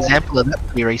world example of that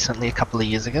pretty recently, a couple of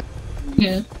years ago.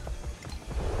 Yeah.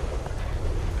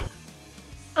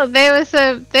 Oh, there's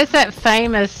that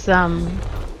famous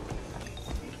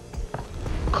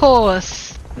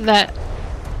course that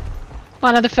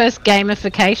one of the first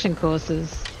gamification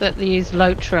courses that they used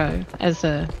Lotro as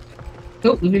a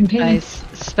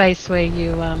space where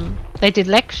you they did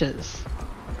lectures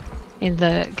in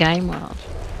the game world.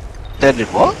 They did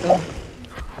what?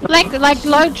 Like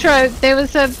Lotro, there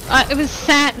was it was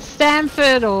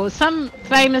Stanford or some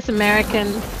famous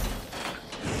American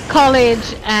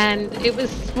college, and it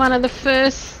was one of the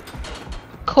first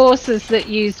courses that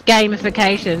used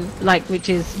gamification, like which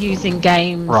is using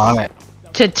games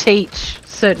to teach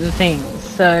certain things.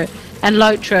 So, and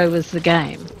Lotro was the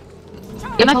game,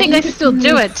 and I think they still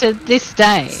do it to this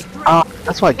day. Oh,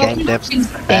 that's why game devs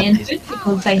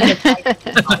because they had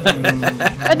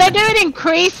But they do it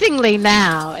increasingly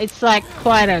now. It's like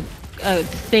quite a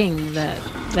thing that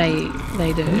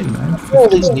they do. all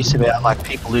these news about like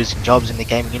people losing jobs in the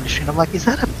gaming industry, and I'm like, is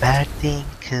that a bad thing?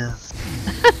 Because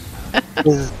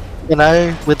you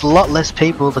know, with a lot less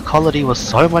people, the quality was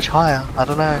so much higher. I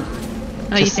don't know.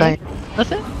 Oh, Just saying.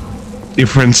 What's it?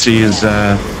 Difference is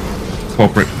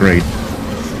corporate greed.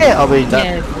 Yeah, I mean,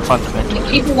 that fundamentally.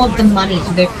 people want the money,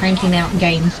 so they're cranking out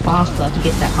games faster to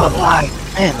get that money. Like,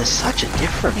 man, there's such a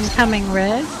difference. Incoming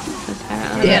red.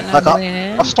 Yeah, like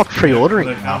I've stopped pre-ordering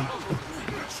now.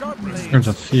 There's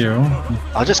a few.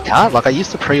 I just can't. Like I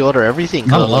used to pre-order everything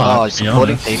Not a because lot, I was to be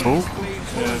supporting honest. people,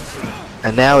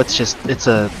 and now it's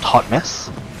a hot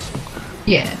mess.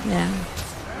 Yeah. Yeah.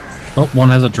 Oh, one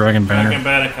has a dragon banner. Dragon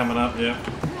banner coming up, yeah.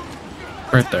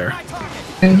 Right there.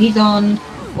 And he's on.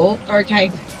 Oh, okay.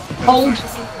 Hold.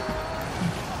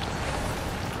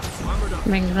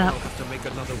 Brings up. Have to make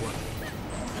another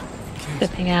one.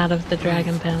 Stepping out of the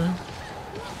dragon panel.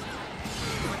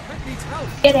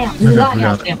 Get out. Okay, Light we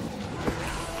out got it. now.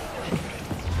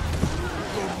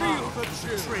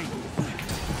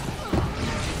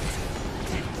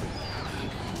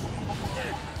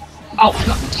 Oh, I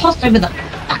got tossed over the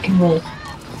fucking wall.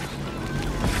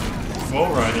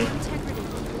 Alrighty.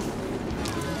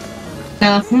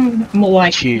 More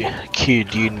like. Cue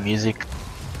Dune music.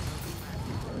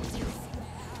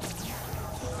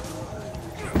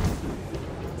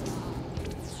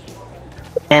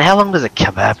 And how long does a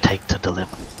kebab take to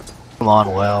deliver? Come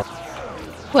on, well.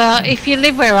 Well, if you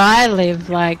live where I live,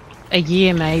 like a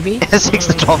year maybe. 6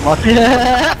 to 12 months.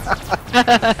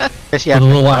 With a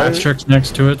little asterisk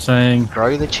next to it saying,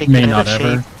 grow the chicken may and not the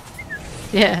ever. sheep,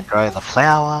 Yeah. grow the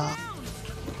flour.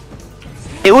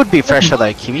 It would be fresher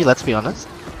though, Kiwi, let's be honest.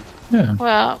 Yeah.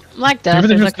 Well, like Maybe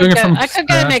they're Dustin, just doing it from I could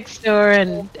go scratch. next door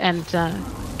and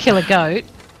kill a goat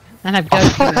and have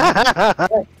goat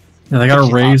food. Yeah, they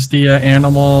gotta raise the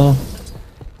animal,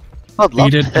 I'd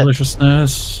love feed it to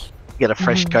deliciousness. get a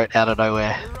fresh goat out of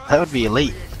nowhere. That would be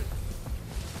elite.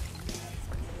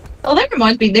 Oh, that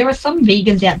reminds me, there are some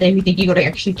vegans out there who think you gotta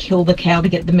actually kill the cow to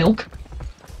get the milk.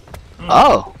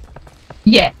 Oh,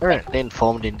 Yeah. they're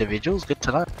informed individuals, good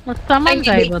to know. Well, someone's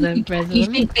They able to think raise you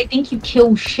them. they think you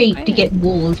kill sheep to get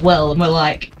wool as well, and we're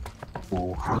like,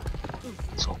 Ooh,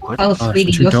 it's awkward. oh, Oh,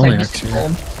 sweetie, two you're so Doliacs here.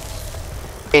 misinformed.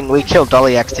 I mean, we killed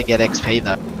Dolliacs to get XP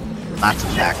though. That's a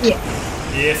fact. Yeah.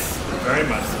 Yes, very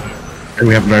much so. And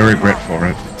we have no regret for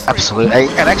it. Absolutely.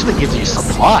 It actually gives you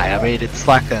supply. I mean, it's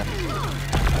like a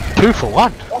 2 for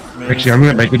 1. Actually, I'm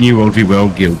going to make a new World v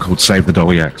World guild called Save the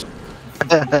Dolliacs.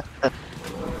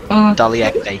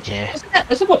 Dolliac daycare. Isn't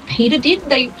that what Peter did?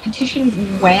 They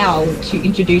petitioned WoW to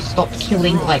introduce stop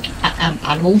killing like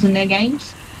animals in their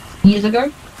games years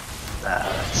ago.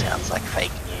 That sounds like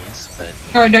fake news,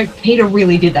 but No, Peter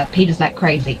really did that. Peter's that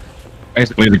crazy.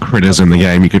 Basically, the critters in the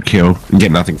game you could kill and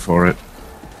get nothing for it.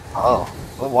 oh,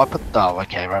 well, why put? Oh,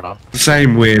 okay, right on.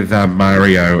 Same with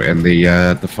Mario and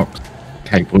the fox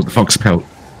cape or the fox pelt.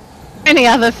 Any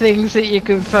other things that you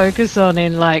can focus on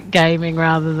in like gaming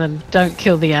rather than don't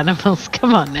kill the animals?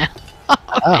 Come on now. Oh,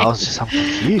 I was just I'm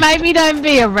confused. Maybe don't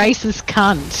be a racist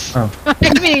cunt. Oh.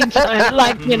 Maybe don't,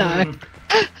 like, you know.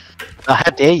 Oh,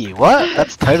 how dare you? What?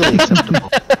 That's totally acceptable.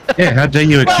 Yeah, how dare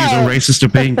you accuse a racist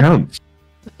of being cunts?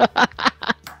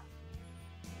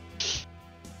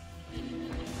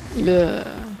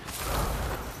 Yeah.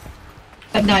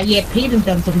 But no, yeah, Peter's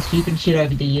done some stupid shit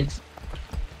over the years.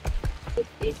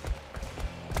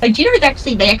 Like, do you know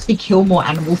they actually kill more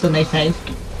animals than they save?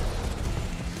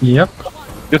 Yep.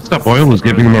 Good stuff. Oil is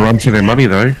giving them a run for their money,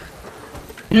 though.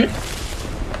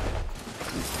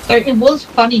 So it was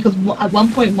funny because at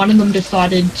one point one of them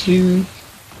decided to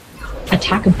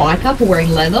attack a biker for wearing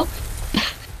leather.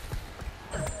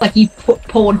 Like he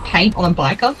poured paint on a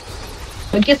biker.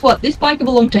 But guess what? This biker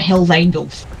belonged to Hell's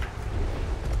Angels.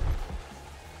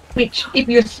 Which, if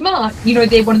you're smart, you know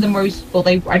they're one of the most, well,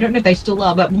 I don't know if they still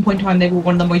are, but at one point in time they were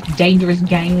one of the most dangerous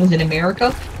gangs in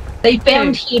America. They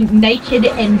found him naked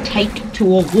and taped to a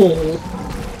wall.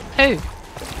 Who?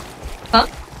 Huh?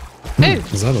 Who?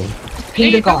 Is that all?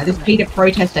 Peter guy, this Peter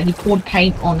protester, he poured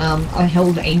paint on a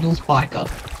Hell's Angels biker.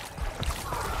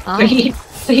 Oh.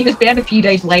 So he was found a few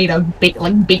days later,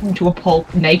 beaten to a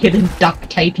pulp, naked and duct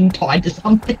taping tied to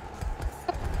something.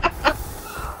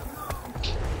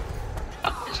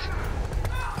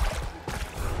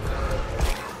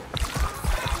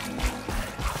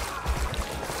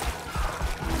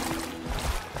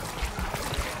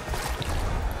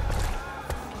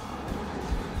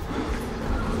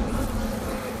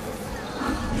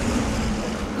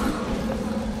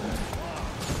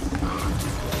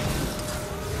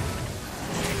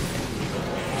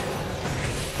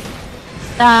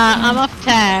 I'm off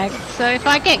tag, so if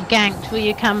I get ganked, will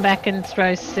you come back and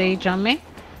throw siege on me?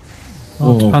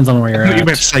 Well, it depends on where you're I thought you at.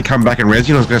 were about to say come back and res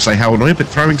you. I was going to say how annoying, but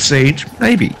throwing siege,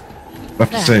 maybe. We'll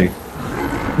have to see.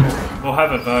 We'll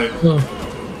have a vote.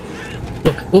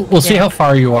 We'll see how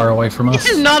far you are away from us.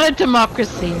 This is not a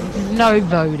democracy. There's no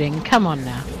voting. Come on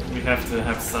now. We have to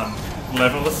have some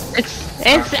levels.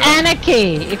 It's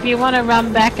anarchy. If you want to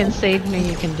run back and siege me,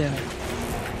 you can do it.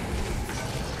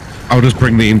 I'll just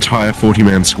bring the entire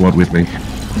 40-man squad with me.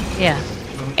 Yeah.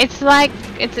 It's like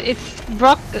it's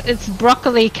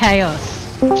broccoli chaos.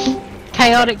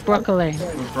 Chaotic broccoli.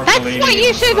 That's what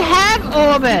you should have,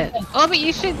 Orbit. Orbit,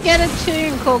 you should get a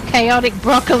tune called Chaotic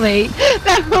Broccoli.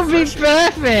 That would be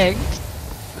perfect.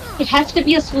 It has to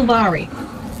be a Sylvari.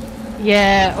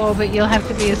 Yeah, but you'll have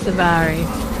to be a Savari.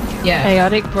 Yeah.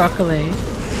 Chaotic broccoli.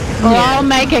 Or I'll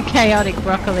make a chaotic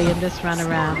broccoli and just run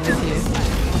around with you.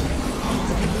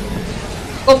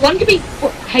 Well, one could be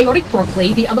chaotic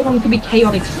broccoli, the other one could be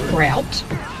chaotic sprout.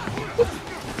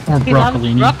 Or He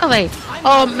loves broccoli.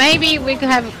 Or maybe we could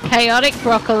have chaotic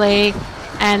broccoli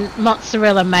and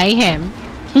mozzarella mayhem.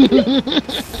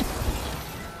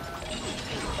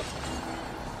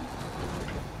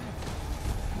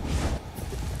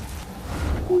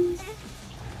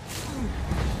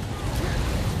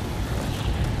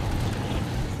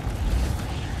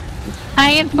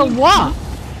 Paying for what?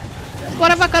 What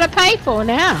have I got to pay for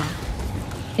now?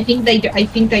 I think they don't.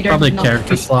 Probably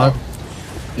character slot.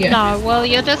 Yeah. No, well,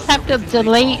 you'll just have to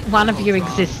delete one of your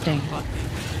existing.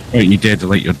 Wait, you dare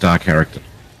delete your dark character?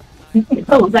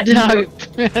 Oh, that No.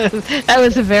 That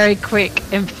was a very quick,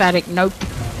 emphatic nope.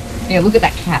 Yeah, look at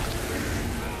that cat.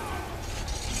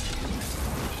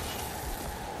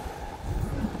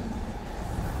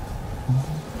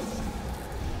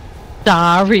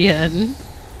 Darian.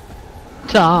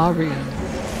 Darian.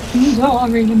 Yeah,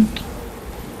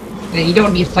 you don't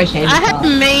want to be associated I with had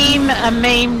that. a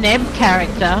meme Neb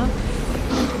character.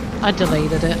 I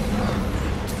deleted it.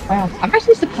 Wow, I'm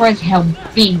actually surprised how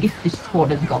big this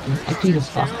squad has gotten. Like, Jesus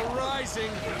fuck.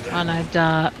 I know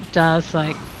Dar's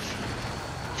like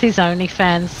it's his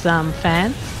OnlyFans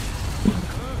fans.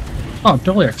 Oh,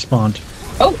 Doliac spawned.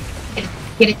 Oh,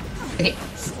 get it.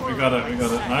 We got it.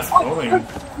 Nice bowling.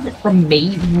 From me,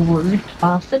 you rude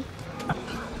bastard.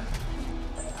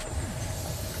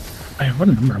 Hey, what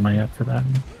number am I at for that?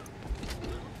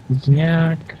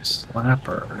 Yak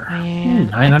Slapper. Yeah,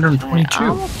 922.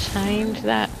 I'll change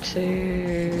that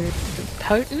to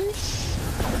Potence?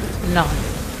 No.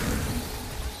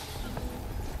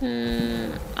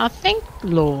 I think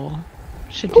Law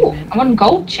should be meant. I'm on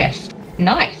gold chest.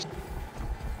 Nice.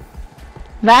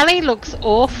 Valley looks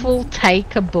awful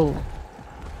takeable.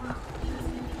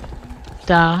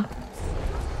 Duh.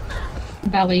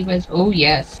 Valley was. Oh,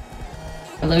 yes.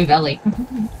 Hello, Valley.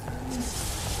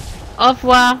 Au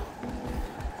revoir.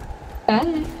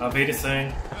 Bye. Auf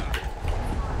Wiedersehen.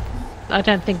 I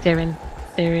don't think they're in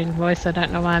voice. I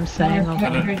don't know why I'm saying au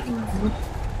revoir.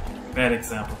 Bad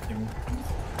example, Kim.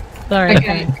 Sorry.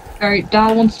 Okay. So,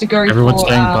 Dar wants to go Everyone's for,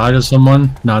 saying bye to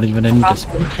someone, not even in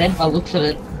Discord. Said by looks of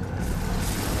it.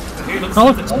 Oh,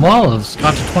 look, it's Wallace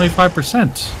got to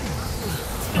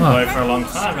 25%. Been away for a long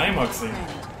time, eh, Moxie?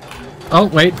 Oh,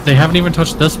 wait, they haven't even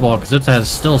touched this wall because it has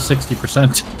still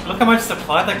 60%. Look how much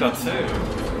supply they got too.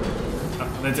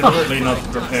 They're deliberately not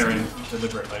repairing,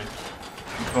 deliberately.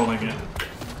 I'm calling it.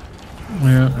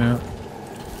 Yeah.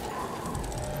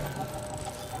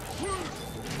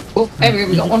 Oh, hey,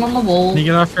 we got one on the wall. Can you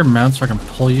get off your mount so I can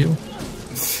pull you?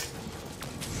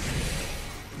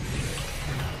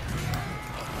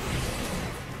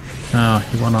 Oh,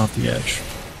 he went off the edge.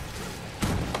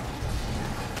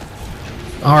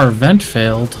 Our event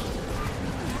failed.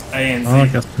 ANZ. Oh, I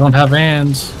guess we don't have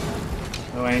hands.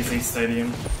 No ANZ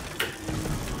Stadium.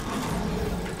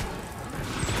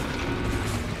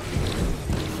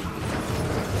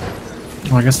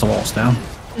 Oh, I guess the wall's down.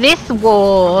 This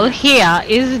wall here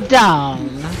is down.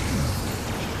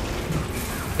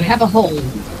 We have a hole.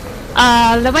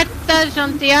 Alouetta,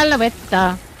 gentil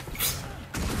Alouetta.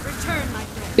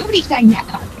 Nobody's saying that.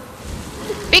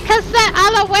 Because that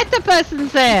Alouetta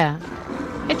person's there.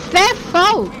 It's their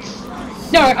fault.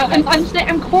 No,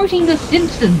 I'm quoting The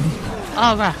Simpsons.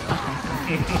 Oh, right.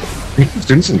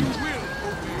 Simpsons.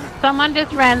 Someone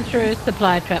just ran through a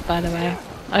supply trap, by the way.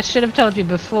 I should have told you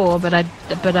before, but I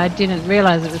didn't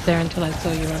realize it was there until I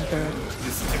saw you run through it.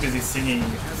 Just too busy singing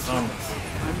songs.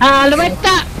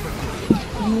 Alouetta!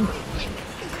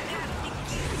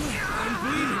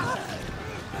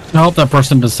 I hope that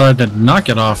person decided to not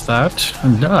get off that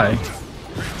and die.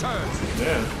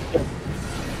 Yeah.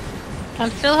 I'm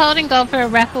still holding gold for a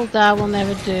raffle Dar will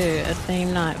never do a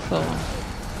theme night for.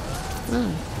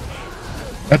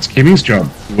 That's Kimmy's job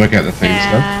to work out the things,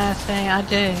 Yeah, see, I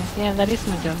do. Yeah, that is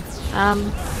my job.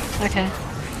 Okay.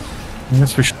 I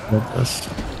guess we should do this.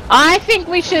 I think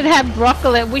we should have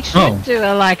broccoli. We should do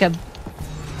a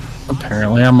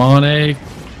Apparently I'm on a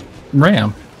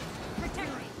ram.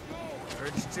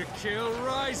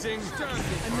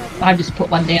 I just put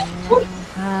one down.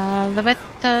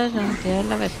 Alouetta, gentil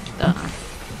Alouetta.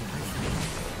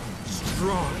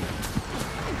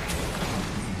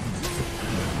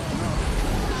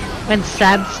 When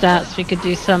Sab starts, we could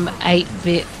do some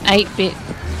 8-bit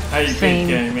theme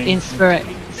gaming.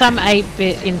 some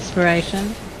 8-bit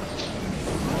inspiration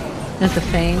as a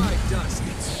theme.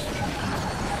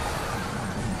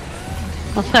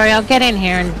 Well, sorry, I'll get in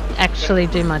here and actually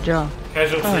do my job.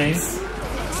 Casualties.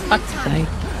 Fuck's sake.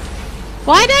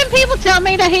 Why don't people tell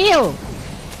me to heal?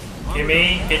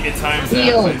 Gimme, get your times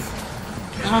Heal. out, please.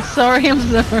 Oh, sorry, I'm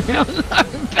sorry. I'm so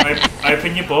bad.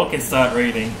 Open your book and start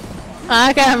reading.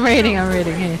 Okay, I'm reading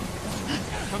here.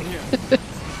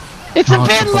 It's a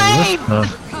bit late!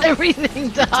 Everything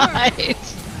died. It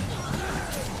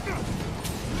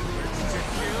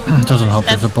doesn't help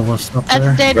there's a ballista up there.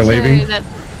 That's dead We're leaving. too.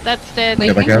 That's dead.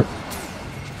 Here we go.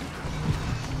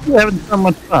 You haven't so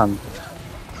much fun.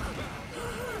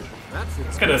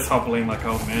 Look at us hobbling like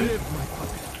old man.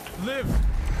 Live.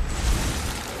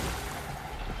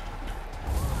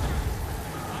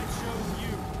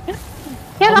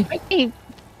 Get off me,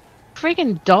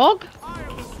 freaking dog!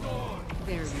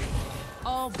 There you go.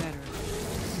 All better.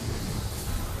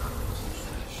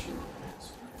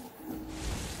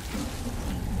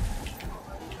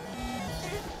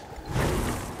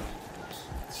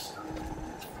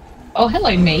 Oh,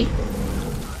 hello, me.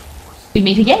 We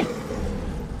meet again.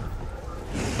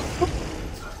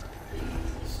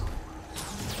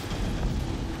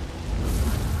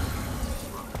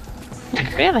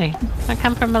 Really? I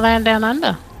come from a land down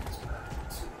under.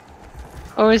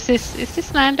 Or is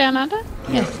this land down under?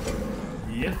 Yeah.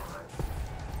 Yeah.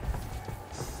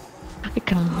 I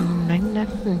come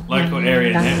Local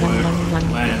area network.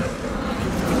 Land.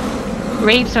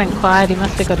 Reeves went quiet, he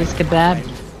must have got his kebab.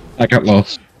 I got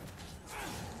lost.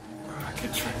 I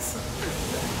could trace it.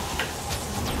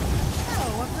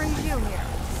 Oh, what brings you here?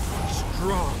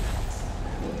 Strong.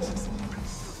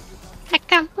 I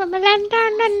come from a land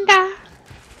down under.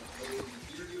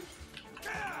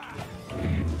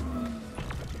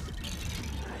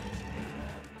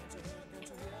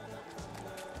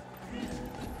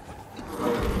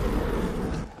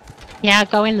 Yeah, I'll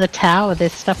go in the tower.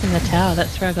 There's stuff in the tower.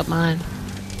 That's where I got mine.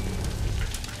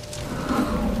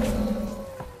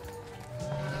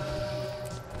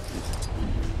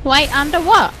 Wait, under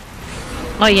what?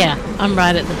 Oh yeah, I'm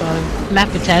right at the bottom. Map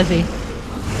of Tassie.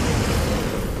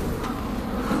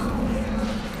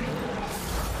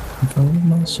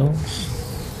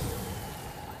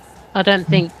 I don't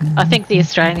think. I think the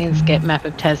Australians get Map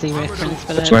of Tassie reference,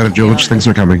 but What's later, George? Things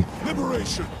are coming.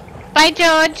 Liberation. Bye,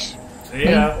 George. See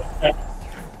ya.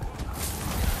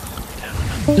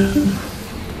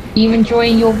 You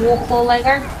enjoying your walk,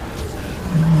 Lego?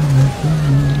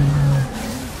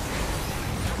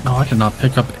 No, I cannot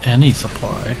pick up any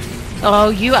supply. Oh,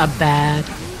 you are bad.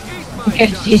 Let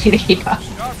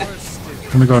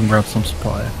me go ahead and grab some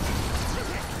supply.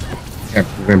 Yeah,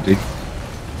 we're empty.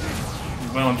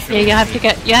 Well, I'm sure. Yeah, you have to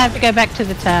go. You have to go back to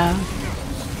the tower.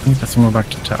 I think that's when we're back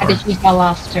to I tower. just used my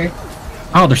last two.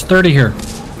 Oh, there's 30 here.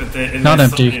 But Not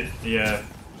there's empty. Yeah.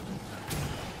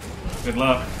 Good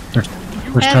luck. There's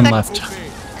There's 10 a left.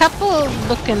 couple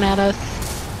looking at us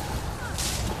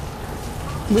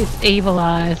with evil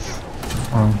eyes.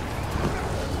 Oh.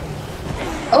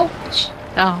 Oh,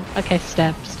 Oh, okay.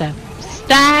 Stab, stab,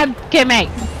 stab! Gimme!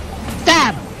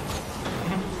 Stab!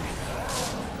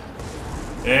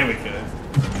 There we go.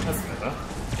 That's better.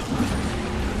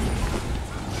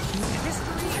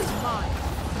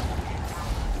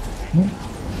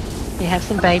 You have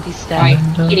some baby stab.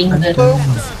 right, getting the ball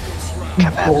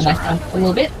myself a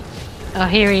little bit. Oh,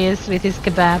 here he is with his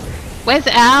kebab. Where's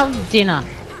our dinner?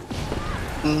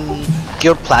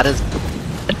 Guild platters.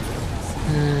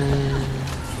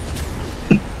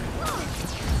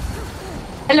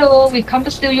 Hello, we've come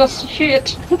to steal your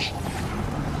shit.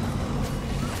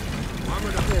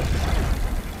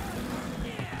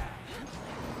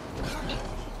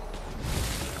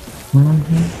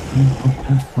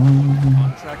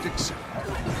 Contract accepted.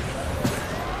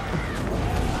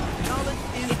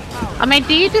 I mean,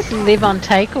 do you just live on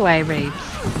takeaway, Reeves?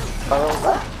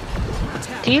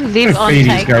 Do you live on Feed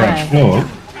garage takeaway? floor.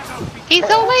 He's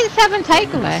always having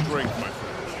takeaway.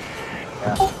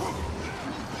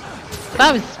 If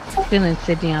I was still in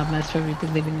Sydney, I'd most probably be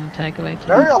living on takeaway too.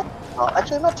 No,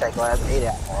 actually not takeaway. I've eat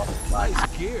out more. Like,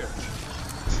 Nice gear.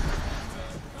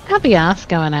 Can't be asked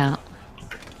going out.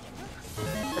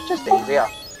 it's just easier.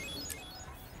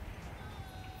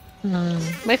 Well,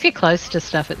 if you're close to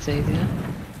stuff, it's easier.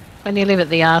 When you live at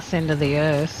the arse end of the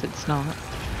earth, it's not.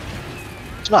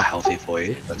 It's not healthy for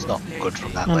you. That's not good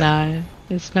from that I way. know.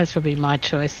 It's most probably my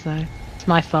choice, though. It's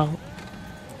my fault.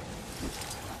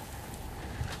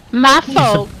 My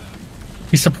fault!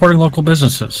 He's supporting local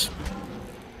businesses.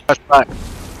 That's right.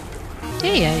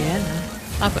 Yeah.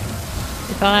 No.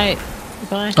 If I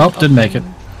Oh, didn't make it.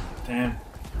 Damn.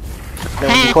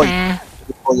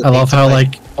 I love how,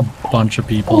 like, a bunch of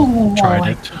people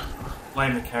tried it.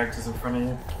 Blame the characters in front of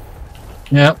you.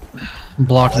 Yep.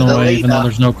 Blocking away even though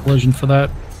there's no collision for that.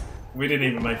 We didn't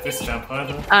even make this jump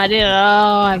either. I did. Oh,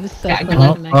 I was so close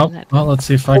Oh, to making that. well, let's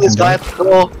see if I can This do guy it. at the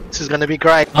door. This is going to be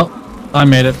great. Oh, I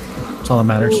made it. That's all that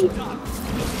matters.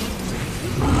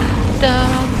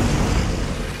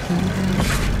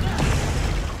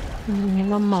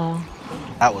 One more.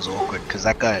 That was awkward because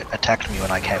that guy attacked me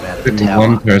when I came out of the Didn't tower.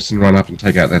 one person run up and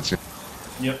take out that...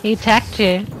 Yep. He attacked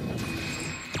you.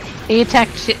 He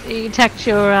attacked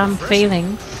your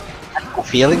feelings.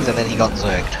 Feelings, and then he got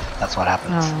zerged. That's what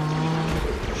happens.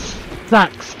 Oh.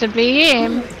 Sucks to be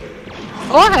him.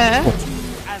 Or her.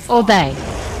 Or they.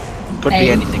 Could be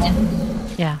anything.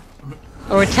 Yeah.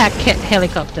 Or attack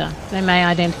helicopter. They may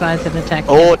identify as an attack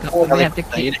Or helicopter. We have to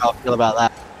you keep... know how I feel about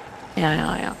that.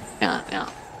 Yeah.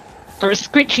 Or a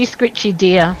scritchy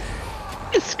deer.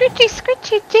 A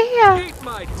scritchy deer.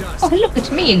 Oh, look, it's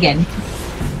me again.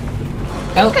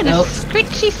 Oh, Look at no. a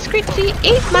scritchy,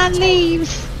 eat my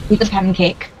leaves. Eat the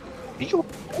pancake.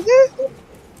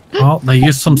 Well, they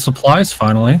used some supplies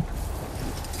finally.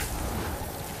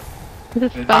 The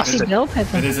spicy bell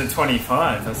pepper. It is at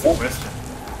 25, that's the question.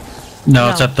 No,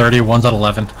 it's at 30. One's at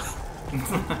 11.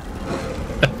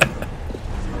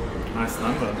 Nice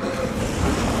number.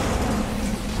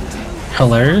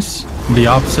 Hilarious. The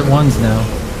opposite ones now.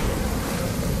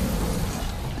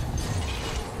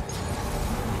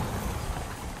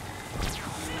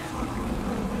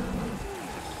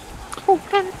 Who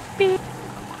can it be?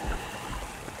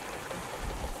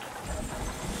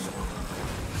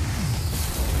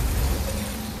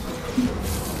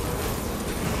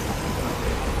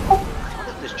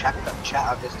 This chat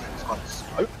I've just got a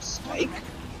smoked steak.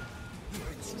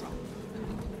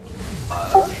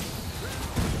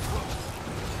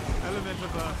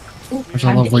 There's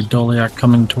a lovely Doliac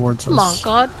coming towards us. Oh my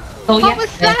god. Oh, What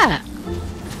was that?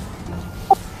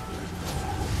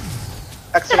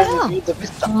 Accidentally viewed the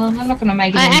vista. I'm not gonna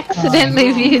make it. I in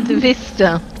accidentally viewed the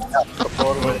vista.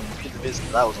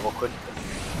 That was awkward.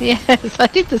 Yes, I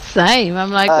did the same. I'm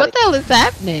like, what the hell is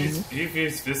happening? You've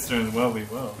used Vista and well be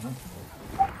well, huh?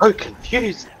 Oh,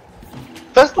 confused.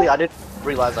 Firstly, I didn't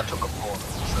realise I took a pawn,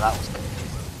 so that was good.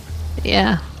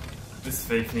 Yeah. This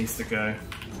thief needs to go.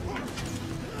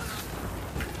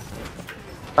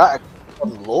 That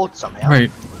Lord somehow.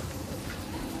 Wait.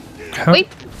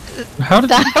 How did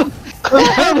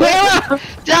we're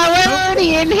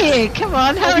already in here. Come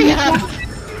on, hurry up.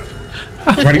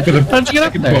 Ready for the How'd you get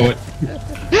up there?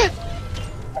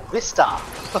 Vista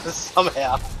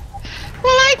somehow. Well,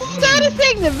 I started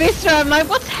seeing the Vista. I'm like,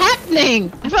 what's happening?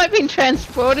 Have I been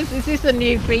transported? Is this a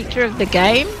new feature of the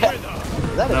game? I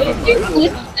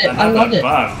love it.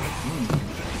 Bug.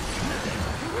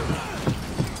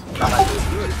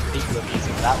 People are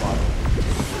using that one.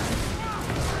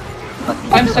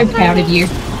 I'm so proud of you.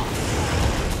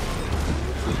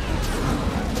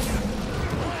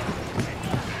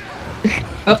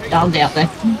 Oh, Dal's out there.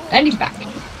 And he's back.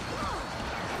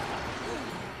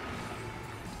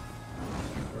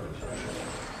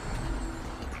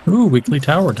 Ooh, weekly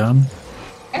tower done.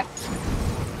 Yeah.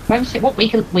 What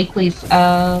weeklies? Reset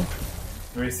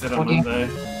on What do you- Monday.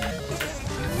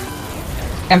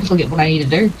 I'm just looking at what I need to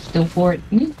do still for it.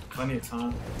 Plenty of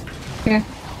time. Yeah.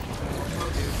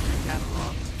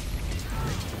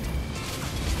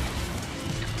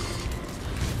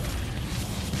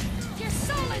 Your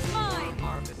soul is mine.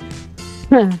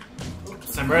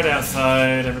 Some red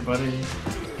outside, everybody.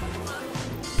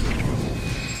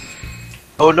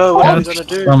 Oh no, what are we gonna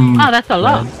do? Oh, that's a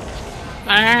lot.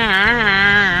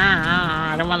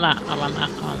 I don't want that. I want that.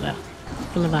 I want that.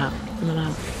 Some of that. Some of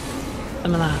that.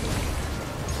 Some of that.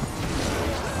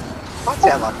 Might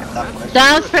sound like it that way.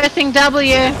 Dale's pressing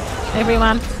W,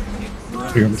 everyone.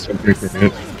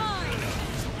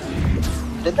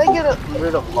 Did they get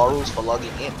rid of laurels for logging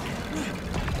in?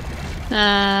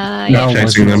 Yeah.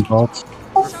 Chasing them.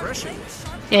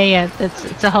 Yeah,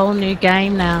 it's a whole new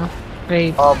game now.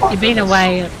 Reed. Oh my You've been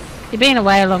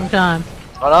away a long time.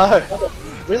 I know. It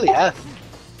really has.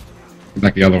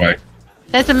 Back the other way.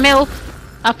 There's a MILF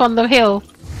up on the hill.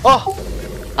 Oh!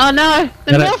 Oh no!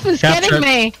 The Get it. MILF is Capture getting it.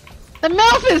 me! The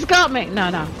MILF has got me! No,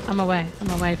 I'm away. I'm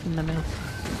away from the MILF.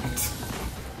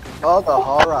 Oh, the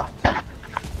horror.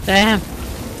 Damn.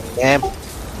 Damn.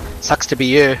 Sucks to be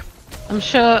you. I'm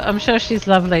sure she's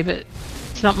lovely, but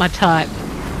it's not my type.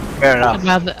 Fair enough.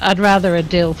 I'd rather a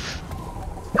DILF.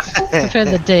 Prefer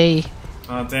the D.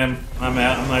 Oh damn, I'm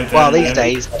out. I'm no Well, down, these man.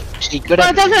 days, she could Well,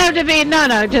 have, it doesn't have to be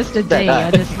just a D. No,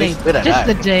 I just need we don't just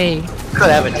know. the D. could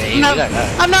have a D. We No, don't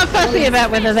know. I'm not fussy about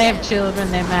whether they have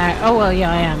children, they're married. Oh well,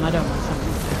 yeah, I am. I don't want something.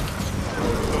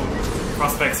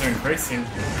 Prospects are increasing.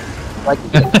 like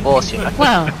of course, you know.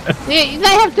 Well, they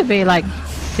have to be like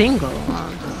single.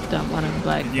 I just don't want to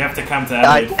like You have to come to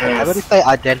Adelaide How about first. if they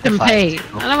identify?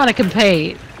 compete. I don't want to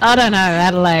compete. I don't know,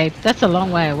 Adelaide. That's a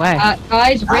long way away.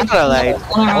 Guys, Red Adelaide,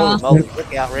 on our holy ass. moly,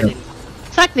 look out, ready.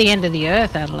 It's like the end of the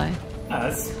earth, Adelaide. No,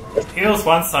 it's Heels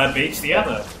one side, beach the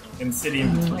other, and city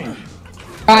in between.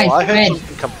 Guys, Oh, I heard Red.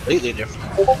 something completely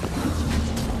different.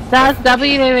 That's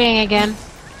W doing again.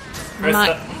 Press, Might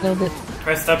du- build it.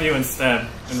 press W and stab,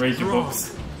 and read your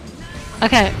books.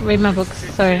 Okay, read my books.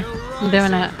 Sorry, I'm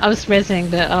doing it. I was resing,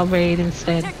 but I'll read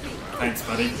instead. Thanks,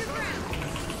 buddy.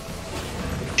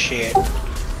 Shit.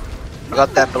 I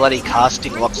got that bloody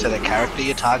casting lock to the character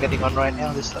you're targeting on right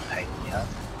now. This is a pain in the ass.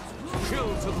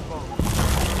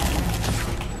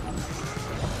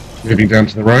 Moving down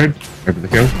to the road, over the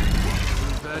hill.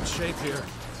 In bad shape here.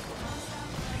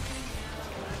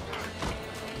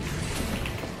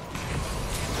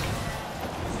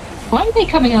 Why are they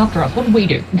coming after us? What do we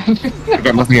do? I've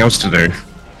got nothing else to do.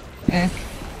 Yeah.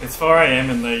 It's 4 AM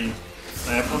and they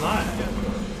stay up all night.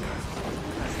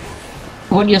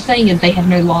 What you're saying is they have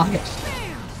no lives.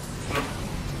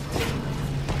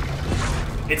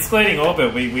 Excluding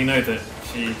Orbit, we know that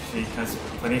she has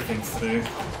plenty of things to do.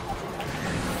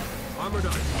 Armor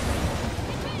done.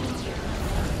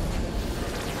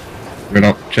 We're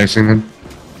not chasing them.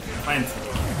 Plenty.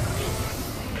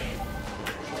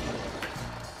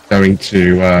 Going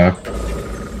to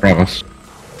Bravos.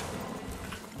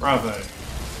 Bravo.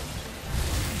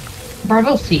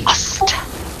 Bravo C.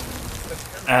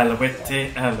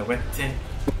 Alouette, Alouette.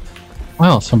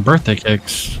 Well, some birthday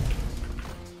cakes.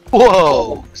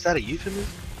 Whoa! Is that a euphemism?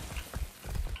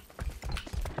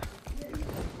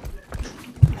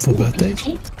 For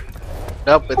birthday?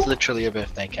 Nope, it's literally a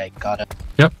birthday cake. Got it.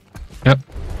 Yep. Yep.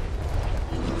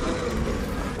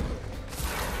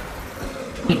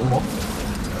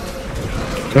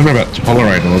 I don't know about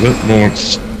tolerate all of it, more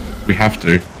it's we have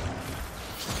to.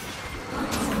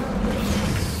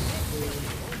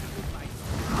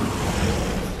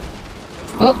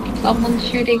 Oh, someone's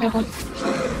shooting at us.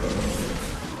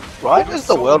 Why does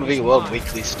the World v World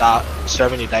Weekly start so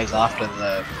many days after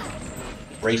the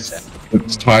reset?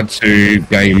 It's tied to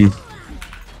game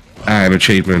and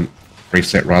achievement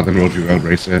reset rather than World v World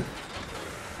reset.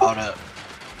 Oh no.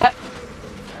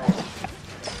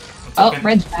 Oh,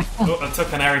 Red's back. Oh, I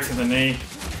took an arrow to the knee.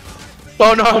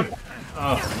 Oh no!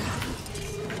 Oh,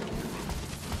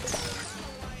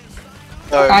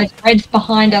 So, Guys, Red's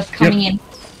behind us coming in.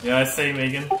 yeah, I see,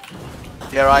 Megan.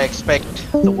 dare I expect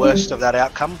the worst of that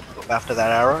outcome after that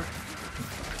arrow?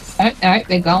 Oh,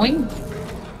 they're going.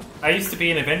 I used to be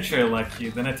an adventurer like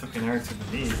you, then I took an arrow to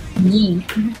the knee.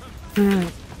 Yeah.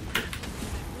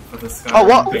 For the Skyrim Oh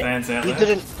what? fans out You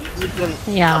there. didn't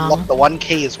Yeah. unlock the one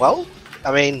key as well?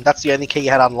 I mean, that's the only key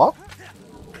you had unlocked?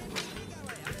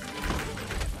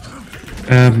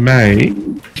 May,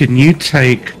 can you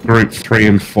take group 3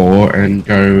 and 4 and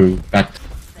go back to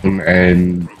them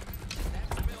and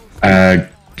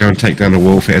go and take down the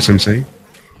wall for SMC?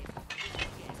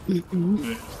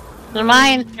 Am I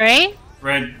in 3?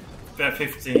 Red, about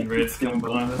 15 reds coming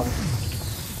behind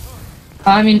us.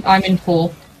 I'm in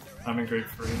 4. I'm in group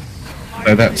 3.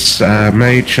 So that's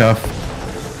May, Chuff,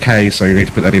 K, so you need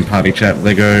to put that in party chat.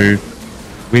 Lego,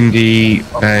 Windy,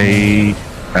 May,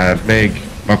 Meg,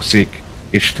 Moxic,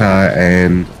 Ishtar,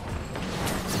 and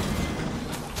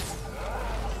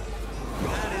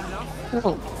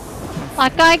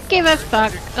Like, I give a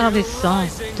fuck. Oh, this song,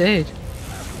 dude.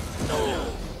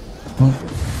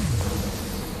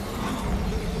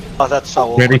 Oh, that's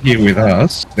so Ready awkward. here with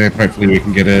us, then hopefully we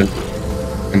can get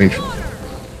an intro.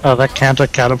 Oh, that counter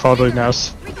catapulting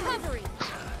us.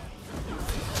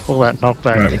 All that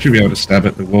knockback. Right, we should be able to stab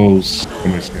at the walls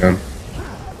almost down.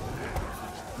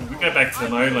 If we go back to the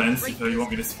lowlands, if you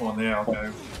want me to spawn there, I'll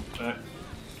go back.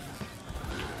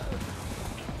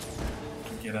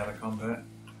 Get out of combat.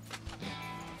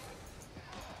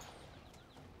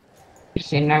 Just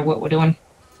so you know what we're doing.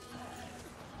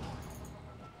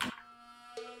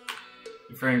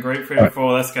 If we're in group 3 or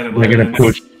 4, let's go to We're going to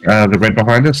lowlands. push the red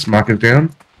behind us, markers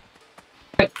down.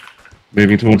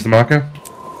 Moving towards the marker.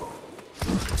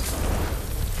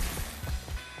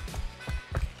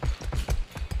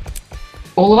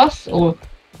 All of us, or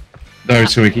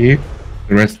Those who are here.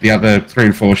 The rest, the other 3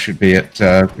 and 4 should be at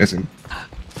SM.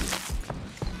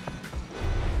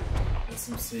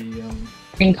 SMC,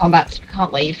 in combat,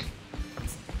 can't leave.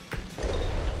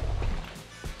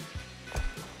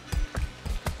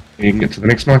 You can get to the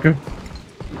next marker.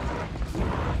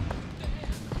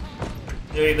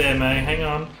 nearly there, May. Hang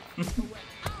on.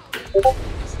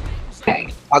 Okay.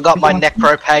 I got my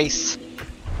necro pace.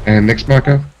 And next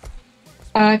marker.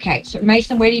 Okay, so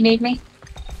Mason, where do you need me?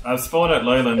 I've spawned at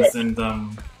Lowlands and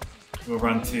we'll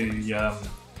run to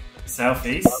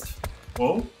southeast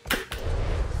wall.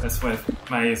 That's where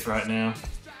May is right now.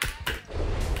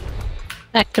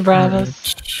 Back to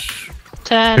Bravos.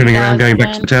 Turn, Turning around, going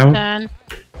back to the tower. Turn.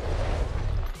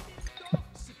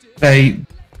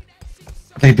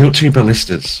 They built 2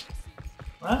 ballistas.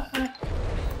 What?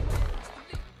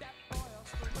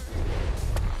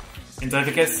 And don't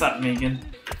forget sup, Megan.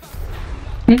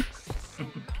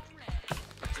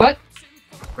 What?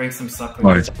 Bring some sup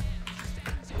with you.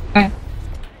 Okay.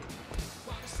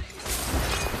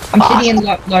 I'm sitting in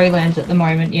lowlands at the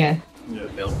moment, yeah. Yeah.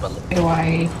 Where do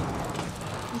I...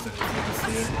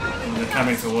 And they're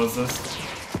coming towards us.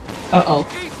 Uh-oh.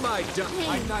 Eat my duck.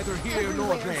 I'm neither here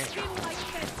nor there.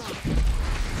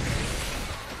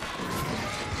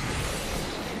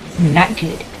 Not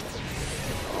good.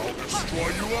 I'll destroy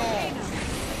you all.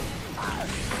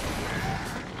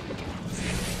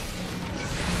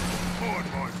 On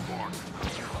my mark.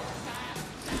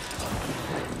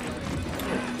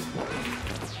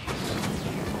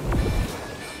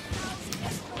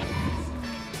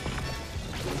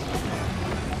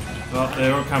 Well,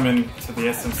 they're all coming to the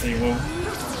SMC wall.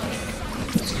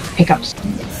 Pickups.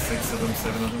 6 of them,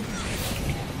 7 of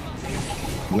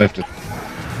them. Left it.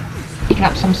 Picking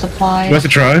up some supplies. Worth a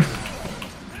try.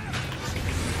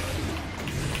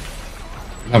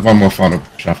 I'll have one more final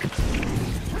push after.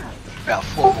 About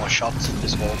 4 more shots for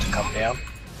this wall to come down.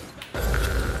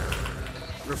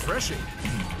 Refreshing.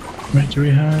 Wait, do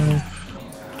we have...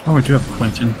 Oh, we do have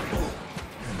Quentin.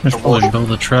 I should probably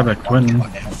build a trap at Quentin.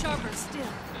 Sharper still.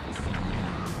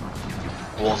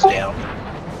 Walls down.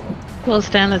 Walls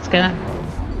down, let's go.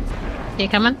 You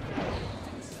coming?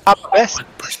 Up best.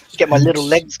 Get my little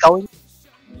legs going.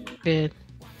 Good.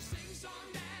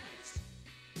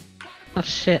 Oh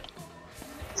shit.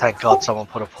 Thank God someone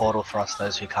put a portal for us,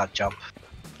 those who can't jump.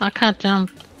 I can't jump.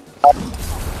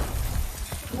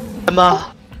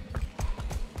 Emma.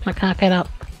 I can't get up.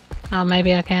 Oh,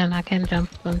 maybe I can. I can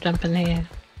jump. I'm jumping here.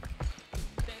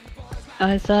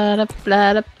 I saw the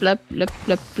blah blah blah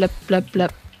blah blah blah blah.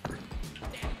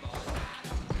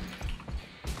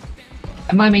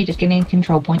 Am I me just getting a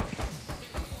control point?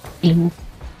 Ew.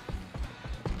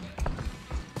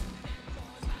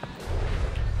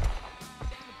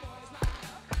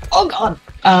 Oh god!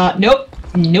 Nope.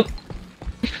 Nope.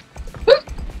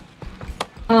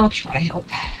 I'll try to help.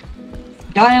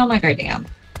 Down I go down.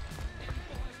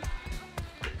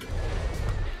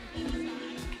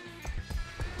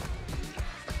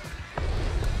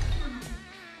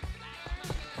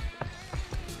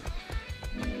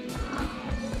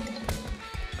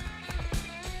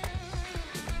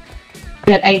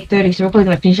 At 8:30, so we're probably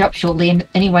going to finish up shortly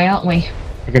anyway, aren't we?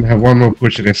 We're going to have one more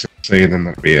push at SMC and then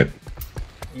that'll be it.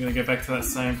 We're going to go back to that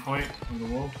same point on the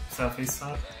wall, southeast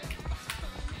side.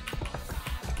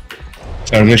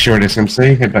 So unless you're at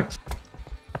SMC, head back.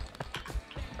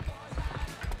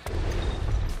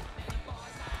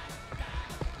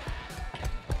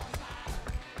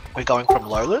 We're going from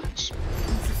Lowlands?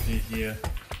 There's a few here.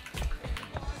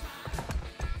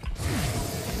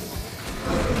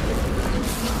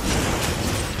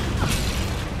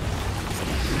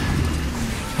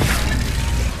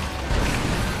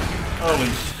 Holy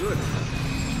shit.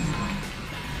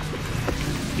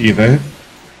 You there?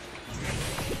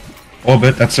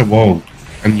 Orbit, that's a wall.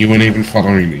 And you weren't even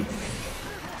following me.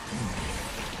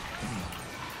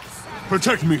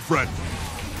 Protect me, friend.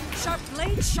 Sharp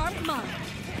blade, sharp mind.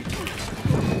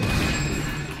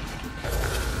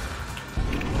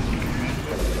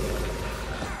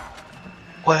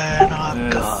 When I'm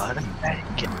gonna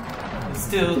make it.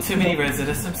 Still too many res at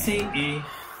SMC.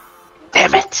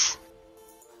 Damn it!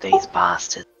 These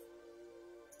bastards.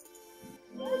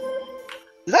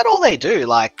 Is that all they do?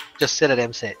 Like, just sit at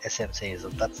SMCs?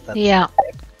 That's Yeah.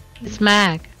 It's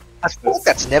mag. I feel like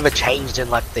that's never changed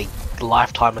in like the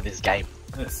lifetime of this game.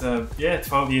 It's yeah,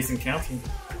 12 years and counting.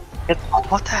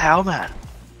 What the hell, man?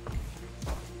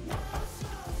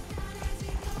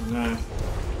 No.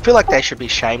 I feel like they should be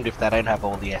shamed if they don't have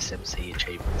all the SMC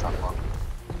achievements unlocked.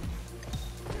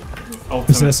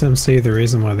 Is SMC the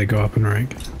reason why they go up in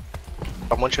rank?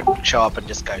 Someone should show up and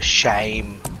just go,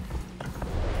 shame.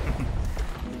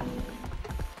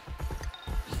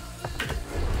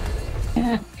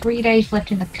 Yeah, 3 days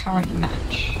left in the current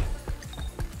match.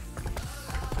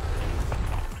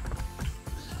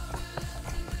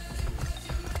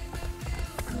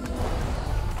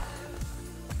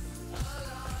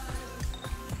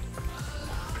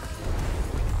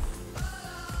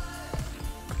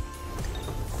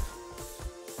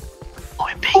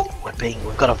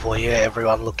 We've got a voyeur,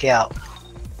 everyone look out.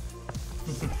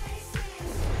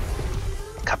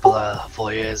 couple of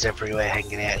voyeurs everywhere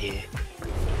hanging out here.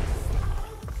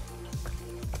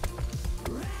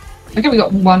 Okay, we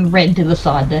got one red to the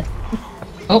side there.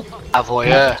 Oh. A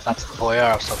voyeur, that's the voyeur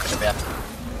I was talking about.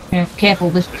 Yeah, careful,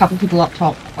 there's a couple people up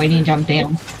top waiting to jump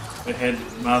down. Ahead,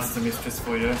 Master Mistress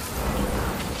for you.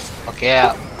 Look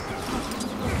out.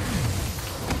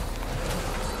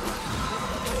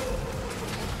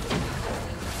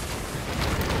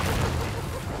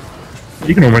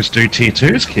 You can almost do tier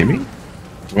 2s, Kimmy.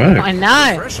 Wow. I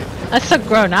know. That's so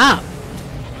grown up.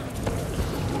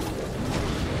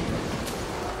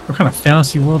 What kind of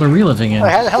fantasy world are we living in? Oh,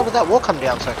 how the hell did that wall come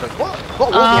down so quick?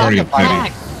 What wall Very did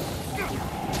that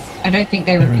I don't think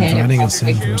they They're repaired inviting it us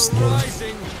in for a snow.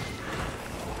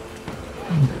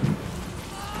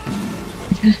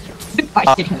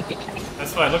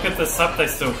 That's why, look at the sub they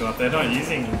still got. They're not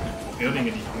using building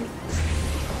anything.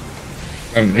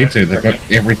 They don't need to, they've got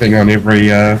everything on every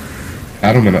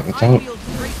battlement at the top.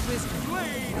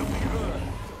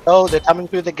 Oh, they're coming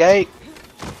through the gate.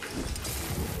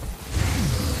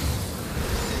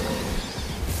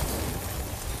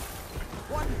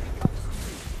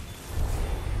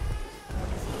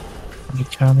 The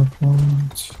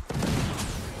catapult.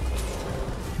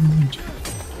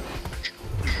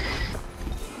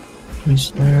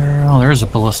 Is there? Oh, there's a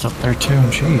ballista up there too.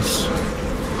 Jeez.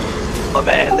 Oh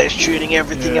man, they're shooting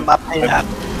everything in my pen.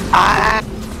 Ah!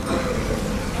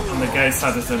 On the gate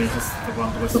side, there's only just the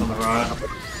one list on the right.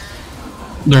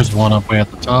 There's one up way at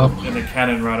the top. And the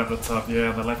cannon right at the top, yeah,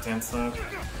 on the left hand side.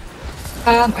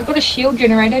 I've got a shield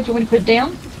generator. Do you want to put it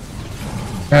down?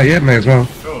 Yeah, may as well.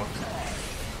 Sure.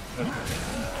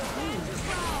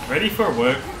 Ready for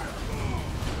work.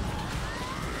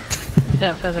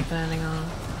 That feather burning on.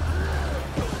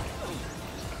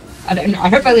 I don't know.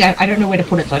 I don't know where to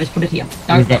put it, so I just put it here.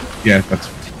 No. Yeah, that's.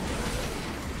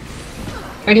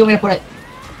 Where do you want me to put it?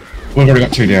 We've already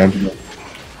got 2 down.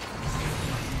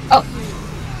 Oh.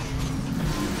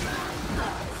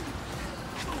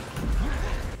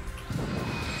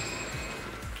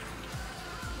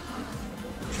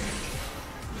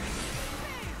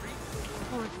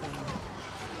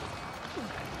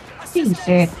 These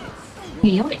are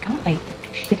chaotic, aren't they?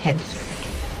 Shitheads.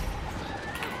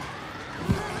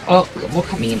 Oh, more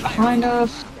coming in behind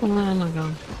us. Oh my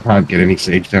god. Can't get any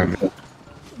siege down there.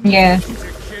 Yeah.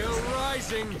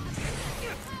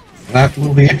 That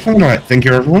will be it for tonight. Thank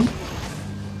you, everyone.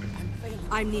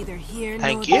 I'm neither here nor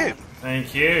Thank you.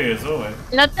 Thank you, as always.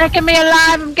 Not taking me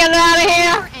alive. I'm getting out of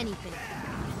here.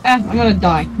 I'm gonna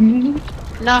die.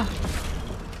 No.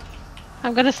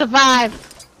 I'm gonna survive.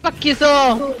 Fuck you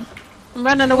all. I'm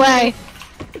running away.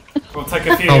 We'll take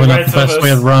a few Probably not raids the with best us. way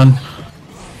to run.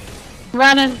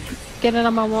 Running. Getting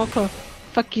on my walker.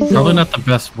 Fuck you all. Probably not the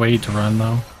best way to run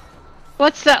though.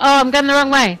 What's the? Oh, I'm going the wrong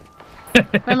way.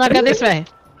 Why am I going this way?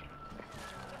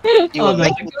 You were I'm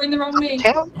going the wrong way.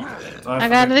 I'm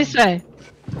going this way.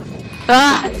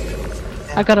 Ah!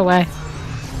 I got away.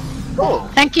 Cool.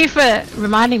 Thank you for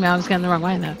reminding me I was going the wrong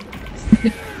way though.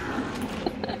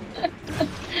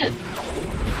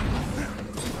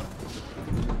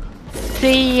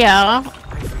 See ya.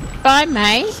 Bye,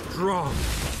 mate.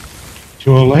 See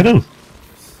you all later.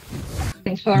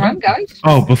 Thanks for the run, guys.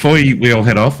 Oh, before we all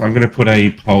head off, I'm going to put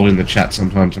a poll in the chat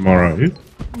sometime tomorrow,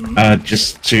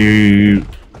 just to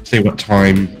see what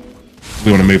time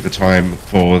we want to move the time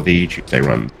for the Tuesday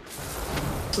run.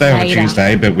 Stay on a Later.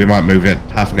 Tuesday, but we might move it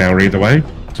half an hour either way,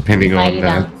 depending on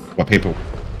Later. what people.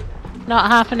 Not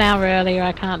half an hour earlier,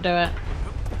 I can't do it.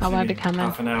 I won't be coming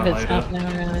half an hour if it's later. half an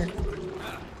hour earlier.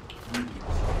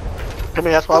 I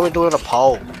mean, that's why we're doing a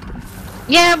poll.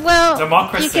 Yeah, well,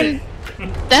 Democracy. you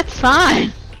can. That's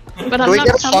fine. But Do I'm we not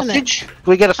get a coming. sausage?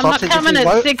 Do we get a I'm not sausage if coming we at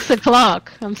vote? 6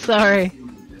 o'clock. I'm sorry.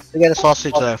 We get a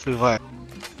sausage though if we vote.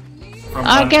 From,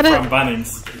 I'll get it. from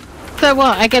Bunnings. So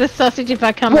what? I get a sausage if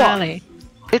I come What? early.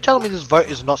 You're telling me this vote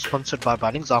is not sponsored by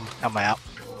Bunnings? I'm out.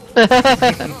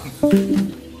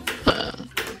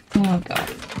 Oh god.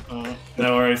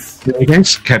 No worries. Okay,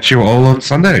 guys, catch you all on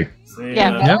Sunday. See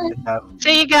Yeah. ya.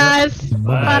 See you guys.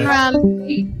 Bye. Fun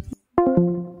run.